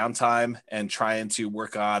lot more downtime and trying to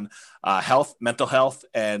work on health, mental health,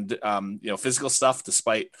 and physical stuff,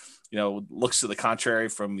 despite looks to the contrary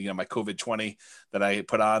from my COVID-20 that I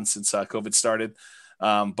put on since COVID started.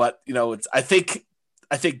 But I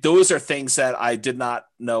think those are things that I did not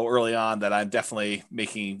know early on that I'm definitely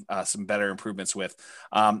making some better improvements with.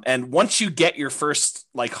 And once you get your first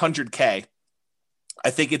 100K, I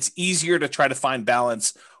think it's easier to try to find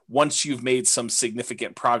balance once you've made some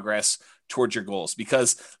significant progress towards your goals,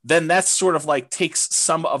 because then that's sort of takes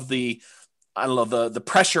some of the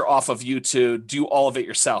pressure off of you to do all of it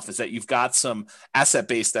yourself. Is that you've got some asset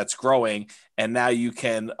base that's growing, and now you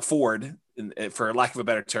can afford, for lack of a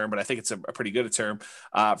better term, but I think it's a pretty good term,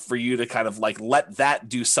 for you to kind of let that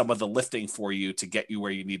do some of the lifting for you to get you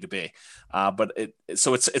where you need to be. But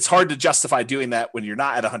it's hard to justify doing that when you're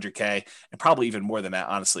not at 100K, and probably even more than that,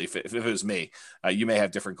 honestly. If it was me, you may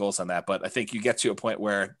have different goals on that, but I think you get to a point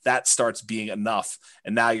where that starts being enough,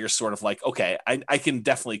 and now you're sort of okay, I can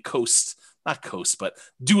definitely not coast, but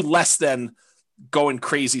do less than going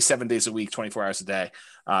crazy 7 days a week, 24 hours a day,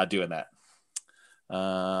 doing that.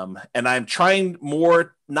 And I'm trying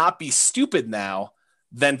more not be stupid now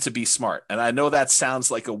than to be smart. And I know that sounds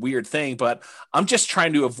like a weird thing, but I'm just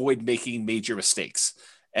trying to avoid making major mistakes.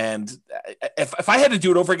 And if I had to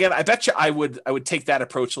do it over again, I bet you I would take that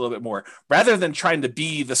approach a little bit more rather than trying to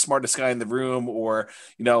be the smartest guy in the room or,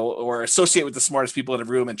 or associate with the smartest people in the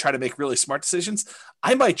room and try to make really smart decisions.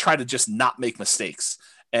 I might try to just not make mistakes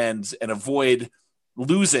and avoid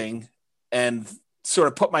losing and sort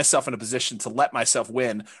of put myself in a position to let myself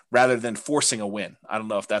win rather than forcing a win. I don't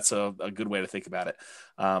know if that's a good way to think about it.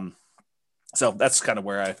 So that's kind of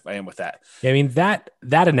where I am with that. Yeah, I mean, that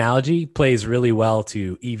analogy plays really well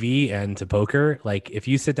to EV and to poker. Like if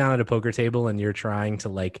you sit down at a poker table and you're trying to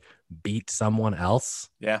like beat someone else,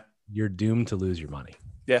 yeah, you're doomed to lose your money.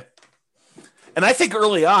 Yeah. And I think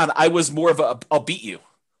early on I was more of a I'll beat you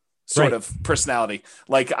sort of personality.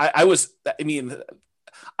 Like I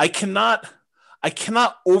cannot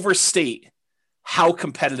overstate how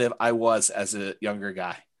competitive I was as a younger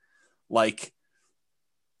guy. Like,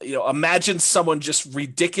 imagine someone just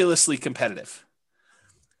ridiculously competitive.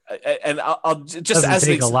 And I'll just doesn't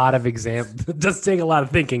take a lot of doesn't take a lot of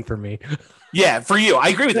thinking for me. Yeah, for you, I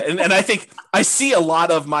agree with it, and I think I see a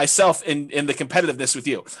lot of myself in the competitiveness with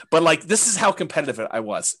you. But like, this is how competitive I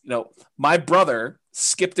was. My brother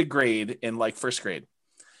skipped a grade in like first grade,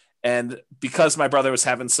 and because my brother was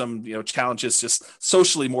having some challenges, just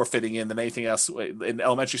socially more fitting in than anything else in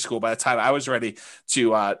elementary school. By the time I was ready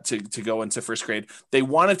to go into first grade, they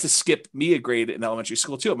wanted to skip me a grade in elementary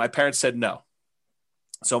school too. My parents said no.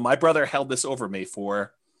 So my brother held this over me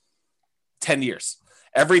for 10 years.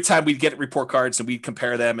 Every time we'd get report cards and we'd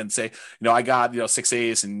compare them and say, I got, 6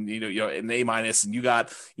 A's and, an A minus and you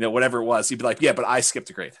got, whatever it was. He'd be like, yeah, but I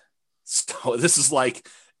skipped a grade. So this is like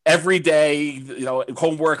every day,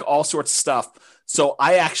 homework, all sorts of stuff. So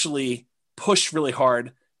I actually pushed really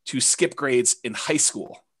hard to skip grades in high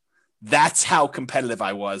school. That's how competitive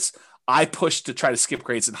I was. I pushed to try to skip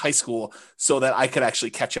grades in high school so that I could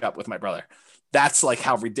actually catch up with my brother. That's like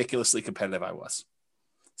how ridiculously competitive I was.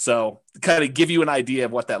 So kind of give you an idea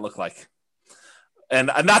of what that looked like. And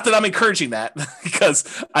not that I'm encouraging that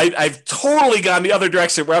because I've totally gone the other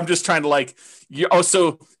direction where I'm just trying to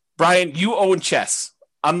so Brian, you own chess.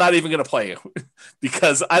 I'm not even going to play you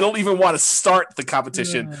because I don't even want to start the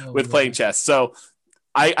competition with playing chess. So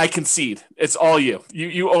I concede. It's all you.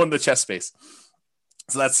 You own the chess space.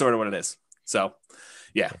 So that's sort of what it is. So,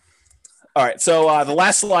 yeah. All right. So the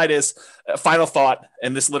last slide is final thought.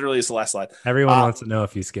 And this literally is the last slide. Everyone wants to know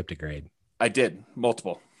if you skipped a grade. I did.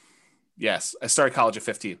 Multiple. Yes. I started college at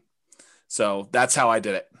 15. So that's how I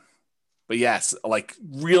did it. But yes, like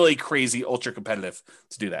really crazy, ultra competitive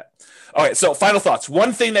to do that. All right. So final thoughts.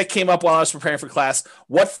 One thing that came up while I was preparing for class,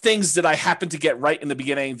 what things did I happen to get right in the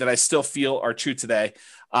beginning that I still feel are true today?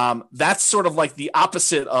 That's sort of like the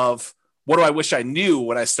opposite of what do I wish I knew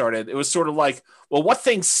when I started? It was sort of like, well, what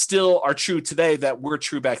things still are true today that were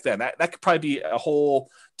true back then? That could probably be a whole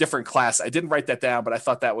different class. I didn't write that down, but I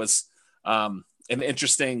thought that was an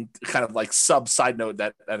interesting kind of like side note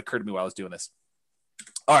that occurred to me while I was doing this.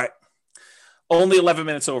 All right. Only 11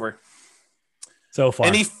 minutes over. So far.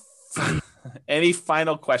 Any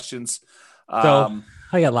final questions? So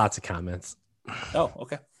I got lots of comments. Oh,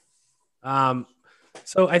 okay.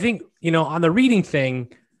 So I think, on the reading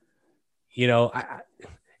thing,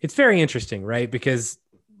 it's very interesting, right? Because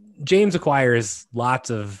James acquires lots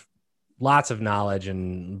of knowledge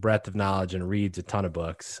and breadth of knowledge and reads a ton of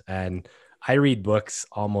books. And I read books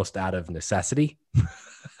almost out of necessity.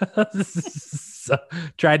 So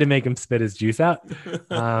tried to make him spit his juice out.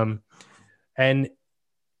 I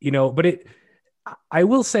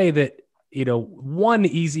will say that, one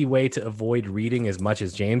easy way to avoid reading as much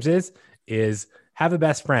as James is have a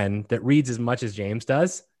best friend that reads as much as James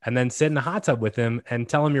does, and then sit in the hot tub with him and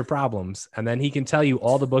tell him your problems. And then he can tell you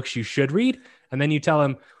all the books you should read. And then you tell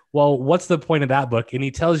him, well, what's the point of that book? And he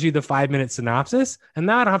tells you the 5-minute synopsis. And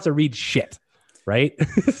now I don't have to read shit. Right.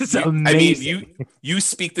 It's amazing. I mean, you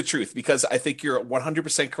speak the truth because I think you're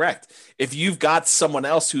 100% correct. If you've got someone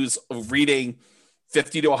else who's reading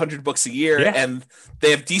 50 to 100 books a year and they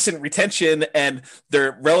have decent retention and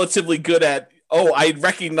they're relatively good at, I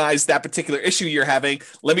recognize that particular issue you're having.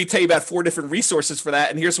 Let me tell you about 4 different resources for that.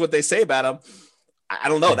 And here's what they say about them. I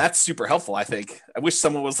don't know. That's super helpful. I think I wish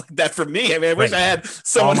someone was like that for me. I mean, I wish I had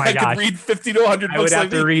someone that could read 50 to 100 books. I would have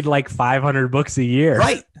to read like 500 books a year.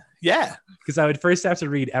 Right. Yeah. Because I would first have to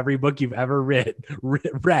read every book you've ever read,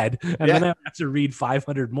 and then I would have to read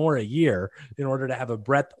 500 more a year in order to have a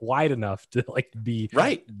breadth wide enough to be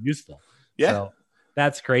useful. Yeah, so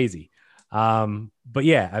that's crazy. But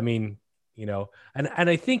yeah, I mean, and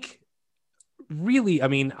I think really, I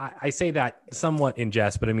mean, I say that somewhat in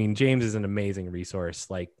jest, but I mean, James is an amazing resource,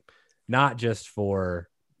 like not just for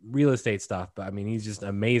real estate stuff, but I mean, he's just an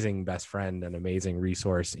amazing best friend and amazing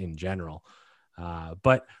resource in general.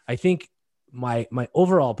 But I think my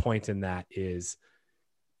overall point in that is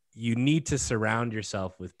you need to surround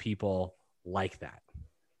yourself with people like that.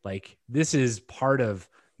 Like, this is part of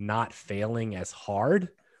not failing as hard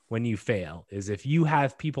when you fail, is if you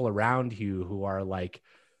have people around you who are like,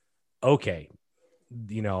 okay,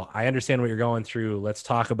 you know, I understand what you're going through. Let's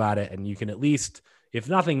talk about it. And you can at least, if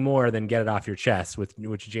nothing more than get it off your chest,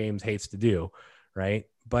 which James hates to do. Right.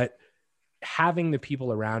 But having the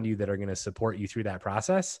people around you that are going to support you through that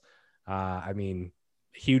process. I mean,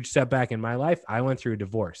 huge setback in my life. I went through a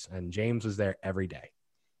divorce and James was there every day.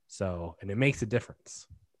 So, and it makes a difference.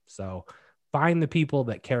 So find the people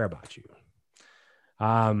that care about you.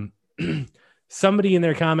 Somebody in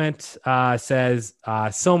their comment says,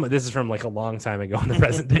 this is from like a long time ago in the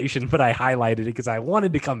presentation, but I highlighted it because I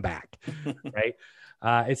wanted to come back, right?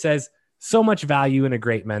 It says, so much value in a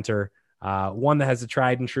great mentor, one that has a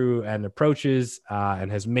tried and true and approaches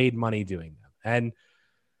and has made money doing them. And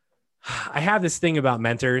I have this thing about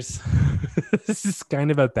mentors. This is kind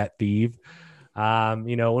of a pet peeve.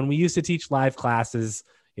 You know, when we used to teach live classes,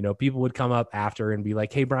 you know, people would come up after and be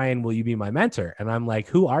like, hey, Brian, will you be my mentor? And I'm like,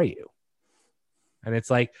 who are you? And it's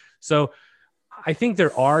like, so I think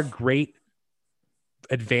there are great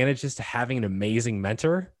advantages to having an amazing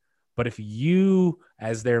mentor, but if you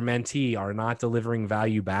as their mentee are not delivering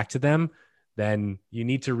value back to them, then you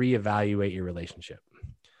need to reevaluate your relationship.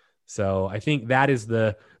 So I think that is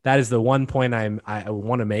the one point I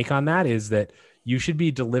want to make on that, is that you should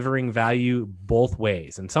be delivering value both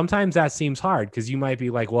ways. And sometimes that seems hard because you might be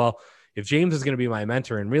like, well, if James is going to be my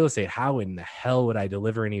mentor in real estate, how in the hell would I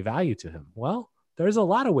deliver any value to him? Well, there's a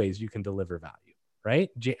lot of ways you can deliver value, right?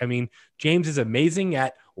 I mean, James is amazing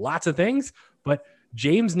at lots of things, but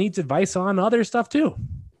James needs advice on other stuff too.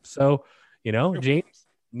 So, you know, James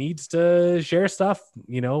needs to share stuff,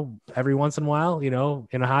 you know, every once in a while, you know,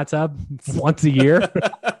 in a hot tub once a year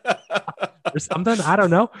or something. I don't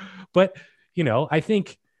know. But, you know, I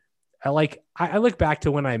think I look back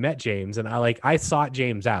to when I met James and I sought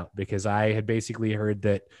James out because I had basically heard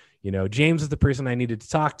that, you know, James is the person I needed to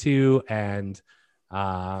talk to. And,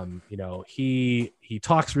 you know, he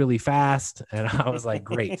talks really fast. And I was like,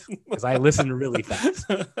 great, because I listen really fast.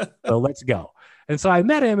 So let's go. And so I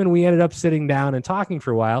met him and we ended up sitting down and talking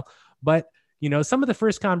for a while. But, you know, some of the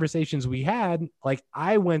first conversations we had, like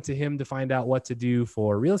I went to him to find out what to do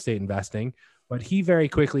for real estate investing, but he very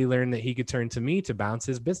quickly learned that he could turn to me to bounce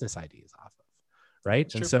his business ideas off of.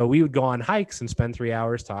 Right. Sure. And so we would go on hikes and spend 3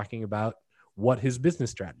 hours talking about what his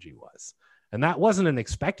business strategy was. And that wasn't an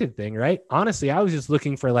expected thing, right? Honestly, I was just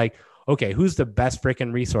looking for like, okay, who's the best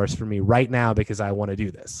freaking resource for me right now because I want to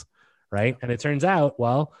do this, right? And it turns out,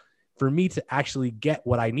 well, for me to actually get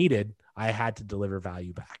what I needed, I had to deliver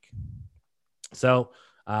value back. So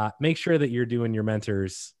make sure that you're doing your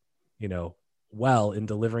mentors, you know, well in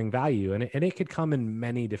delivering value, and it could come in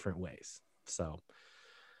many different ways. So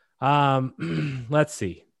let's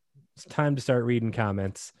see. It's time to start reading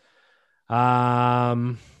comments.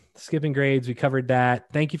 Skipping grades, we covered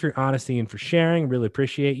that. Thank you for your honesty and for sharing. Really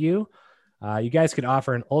appreciate you. You guys could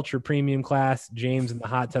offer an ultra premium class, James in the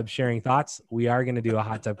hot tub sharing thoughts. We are going to do a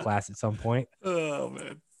hot tub class at some point. Oh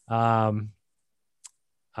man.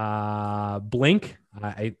 Blink.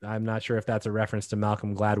 I'm not sure if that's a reference to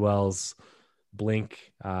Malcolm Gladwell's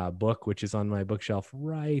Blink book, which is on my bookshelf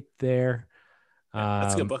right there.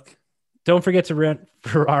 That's a good book. Don't forget to rent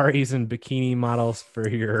Ferraris and bikini models for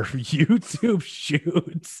your YouTube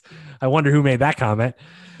shoots. I wonder who made that comment.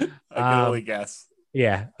 I can only guess.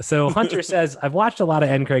 Yeah. So Hunter says, I've watched a lot of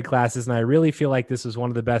NCREG classes and I really feel like this was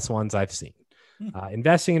one of the best ones I've seen.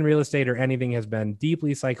 Investing in real estate or anything has been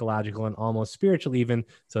deeply psychological and almost spiritual even.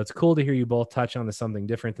 So it's cool to hear you both touch on something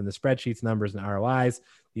different than the spreadsheets, numbers, and ROIs.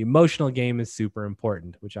 The emotional game is super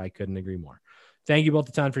important, which I couldn't agree more. Thank you both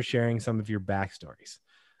a ton for sharing some of your backstories.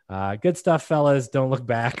 Good stuff, fellas. Don't look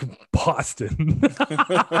back. Boston.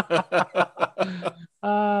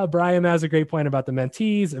 Brian has a great point about the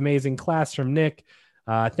mentees. Amazing class from Nick.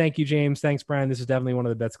 Thank you, James. Thanks, Brian. This is definitely one of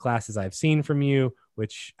the best classes I've seen from you,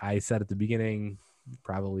 which I said at the beginning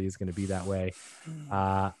probably is going to be that way.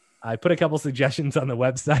 I put a couple suggestions on the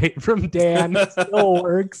website from Dan. Still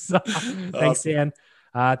works. Thanks, Dan.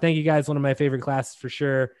 Thank you guys. One of my favorite classes for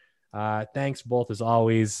sure. Thanks both as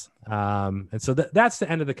always. And so that's the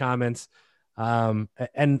end of the comments.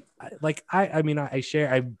 And like, I mean,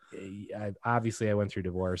 I obviously I went through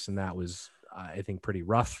divorce and that was, I think pretty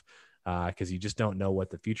rough, cause you just don't know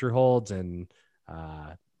what the future holds. And,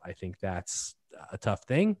 I think that's a tough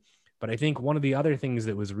thing. But I think one of the other things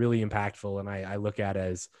that was really impactful, and I look at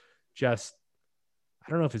as just, I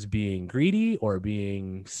don't know if it's being greedy or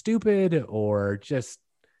being stupid, or just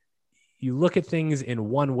you look at things in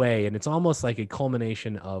one way, and it's almost like a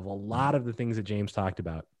culmination of a lot of the things that James talked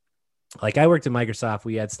about. Like, I worked at Microsoft,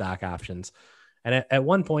 we had stock options. And at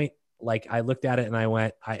one point, like, I looked at it and I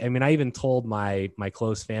went, I mean, I even told my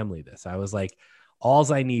close family this. I was like,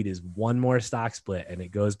 alls I need is one more stock split and it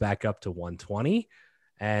goes back up to 120.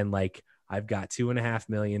 And like, I've got $2.5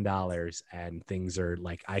 million and things are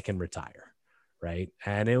like, I can retire. Right.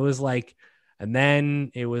 And it was like, and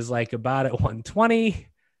then it was like about at 120,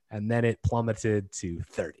 and then it plummeted to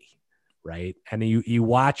 30. Right. And you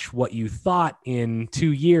watch what you thought in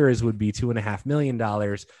 2 years would be $2.5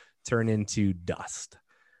 million turn into dust.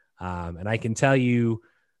 And I can tell you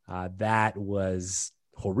that was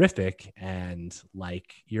horrific. And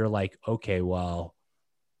like, you're like, okay, well,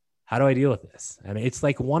 how do I deal with this? And it's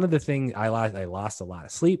like one of the things I lost a lot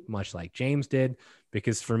of sleep, much like James did,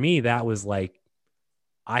 because for me, that was like,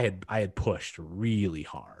 I had pushed really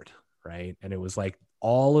hard. Right. And it was like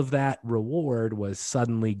all of that reward was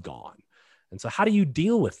suddenly gone. And so how do you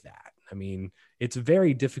deal with that? I mean, it's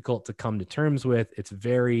very difficult to come to terms with. It's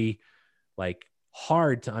very like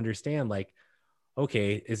hard to understand, like,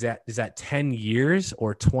 okay, is that 10 years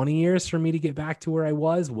or 20 years for me to get back to where I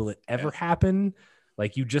was? Will it ever happen?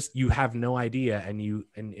 Like, you have no idea. And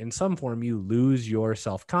in some form, you lose your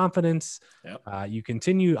self-confidence. Yep. You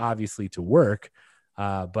continue obviously to work,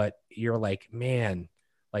 but you're like, man,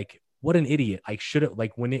 like, what an idiot. I should have,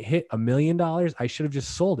 like, when it hit $1 million, I should have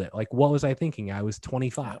just sold it. Like, what was I thinking? I was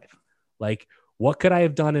 25. Like, what could I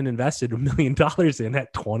have done and invested $1 million in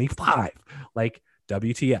at 25? Like,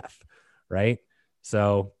 WTF. Right.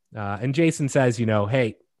 So, and Jason says,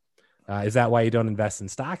 hey, is that why you don't invest in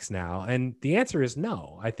stocks now? And the answer is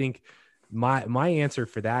no. I think my answer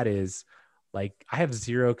for that is, like, I have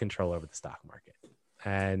zero control over the stock market.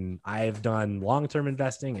 And I've done long-term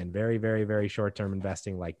investing and very, very, very short-term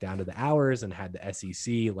investing, like down to the hours, and had the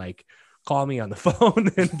SEC like call me on the phone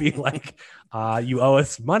and be like, you owe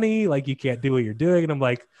us money. Like, you can't do what you're doing. And I'm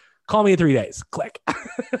like, call me in 3 days, click.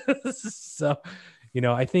 So,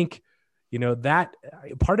 I think, that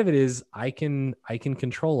part of it is I can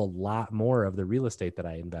control a lot more of the real estate that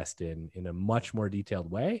I invest in a much more detailed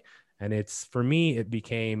way. And it's, for me, it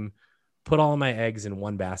became put all of my eggs in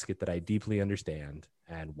one basket that I deeply understand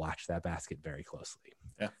and watch that basket very closely.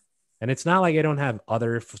 Yeah. And it's not like I don't have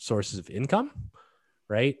other sources of income,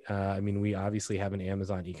 right? I mean, we obviously have an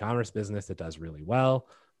Amazon e-commerce business that does really well,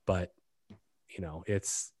 but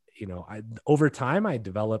it's, over time I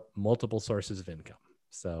develop multiple sources of income.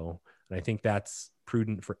 So, and I think that's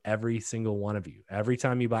prudent for every single one of you. Every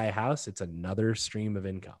time you buy a house, it's another stream of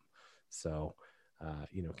income. So,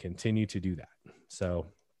 continue to do that. So,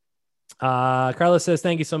 Carlos says,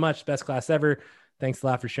 thank you so much. Best class ever. Thanks a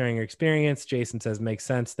lot for sharing your experience. Jason says, makes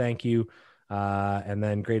sense. Thank you. And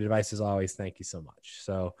then great advice as always. Thank you so much.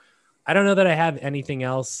 So I don't know that I have anything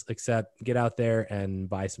else except get out there and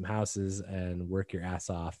buy some houses and work your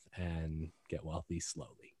ass off and get wealthy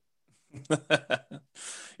slowly.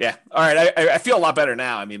 Yeah. All right. I feel a lot better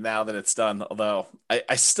now. I mean, now that it's done, although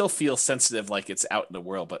I still feel sensitive, like it's out in the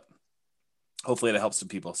world, but hopefully it helps some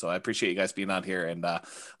people. So I appreciate you guys being on here and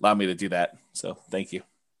allow me to do that. So thank you.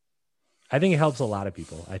 I think it helps a lot of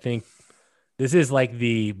people. I think this is like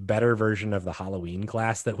the better version of the Halloween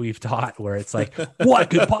class that we've taught, where it's like,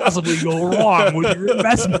 what could possibly go wrong with your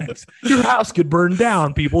investments? Your house could burn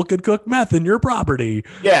down. People could cook meth in your property.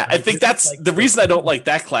 Yeah, I think that's like, the reason I don't like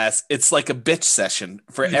that class. It's like a bitch session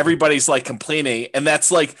for everybody's like complaining. And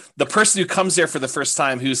that's like the person who comes there for the first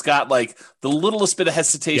time, who's got like the littlest bit of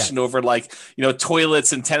hesitation over like,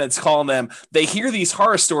 toilets and tenants calling them. They hear these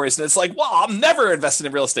horror stories and it's like, well, I'm never investing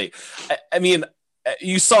in real estate. I mean,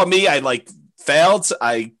 you saw me, I like failed.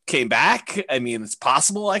 I came back. I mean, it's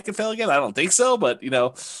possible I could fail again. I don't think so, but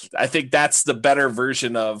I think that's the better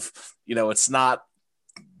version of, it's not,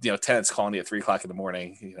 tenants calling you at 3:00 in the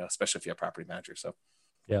morning, especially if you have property manager. So,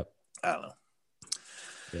 yep. I don't know.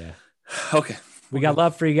 Yeah. Okay. We got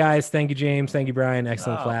love for you guys. Thank you, James. Thank you, Brian.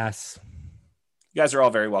 Excellent class. You guys are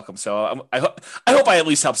all very welcome. So I hope I at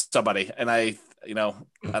least help somebody. And I don't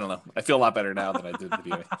know. I feel a lot better now than I did at the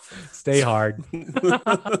beginning. Stay hard.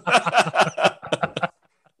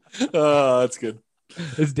 Oh, that's good.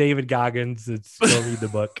 It's David Goggins. It's go read the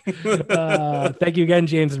book. Thank you again,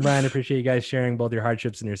 James and Brian. I appreciate you guys sharing both your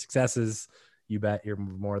hardships and your successes. You bet. You're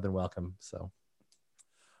more than welcome. So,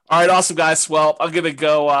 all right, awesome, guys. Well, I'm gonna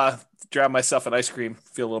go grab myself an ice cream.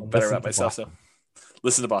 Feel a little better about myself. Boston. So,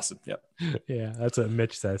 listen to Boston. Yep. Yeah, that's what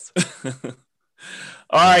Mitch says.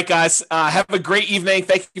 All right, guys. Have a great evening.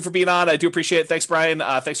 Thank you for being on. I do appreciate it. Thanks, Brian.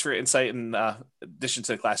 Thanks for your insight and addition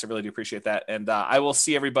to the class. I really do appreciate that. And I will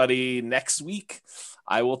see everybody next week.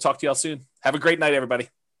 I will talk to y'all soon. Have a great night, everybody.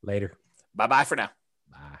 Later. Bye-bye for now.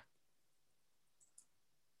 Bye.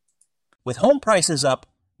 With home prices up,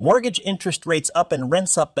 mortgage interest rates up, and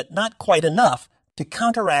rents up, but not quite enough to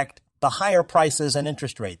counteract the higher prices and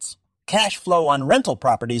interest rates. Cash flow on rental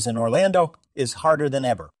properties in Orlando is harder than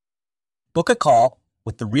ever. Book a call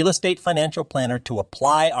with the Real Estate Financial Planner to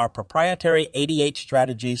apply our proprietary 88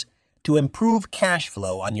 strategies to improve cash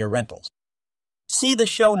flow on your rentals. See the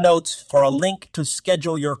show notes for a link to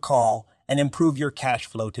schedule your call and improve your cash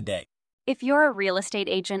flow today. If you're a real estate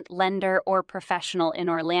agent, lender, or professional in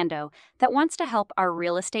Orlando that wants to help our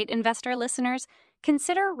real estate investor listeners,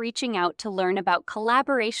 consider reaching out to learn about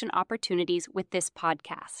collaboration opportunities with this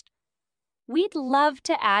podcast. We'd love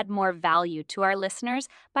to add more value to our listeners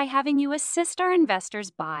by having you assist our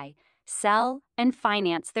investors buy, sell, and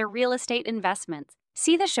finance their real estate investments.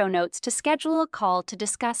 See the show notes to schedule a call to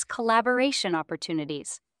discuss collaboration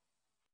opportunities.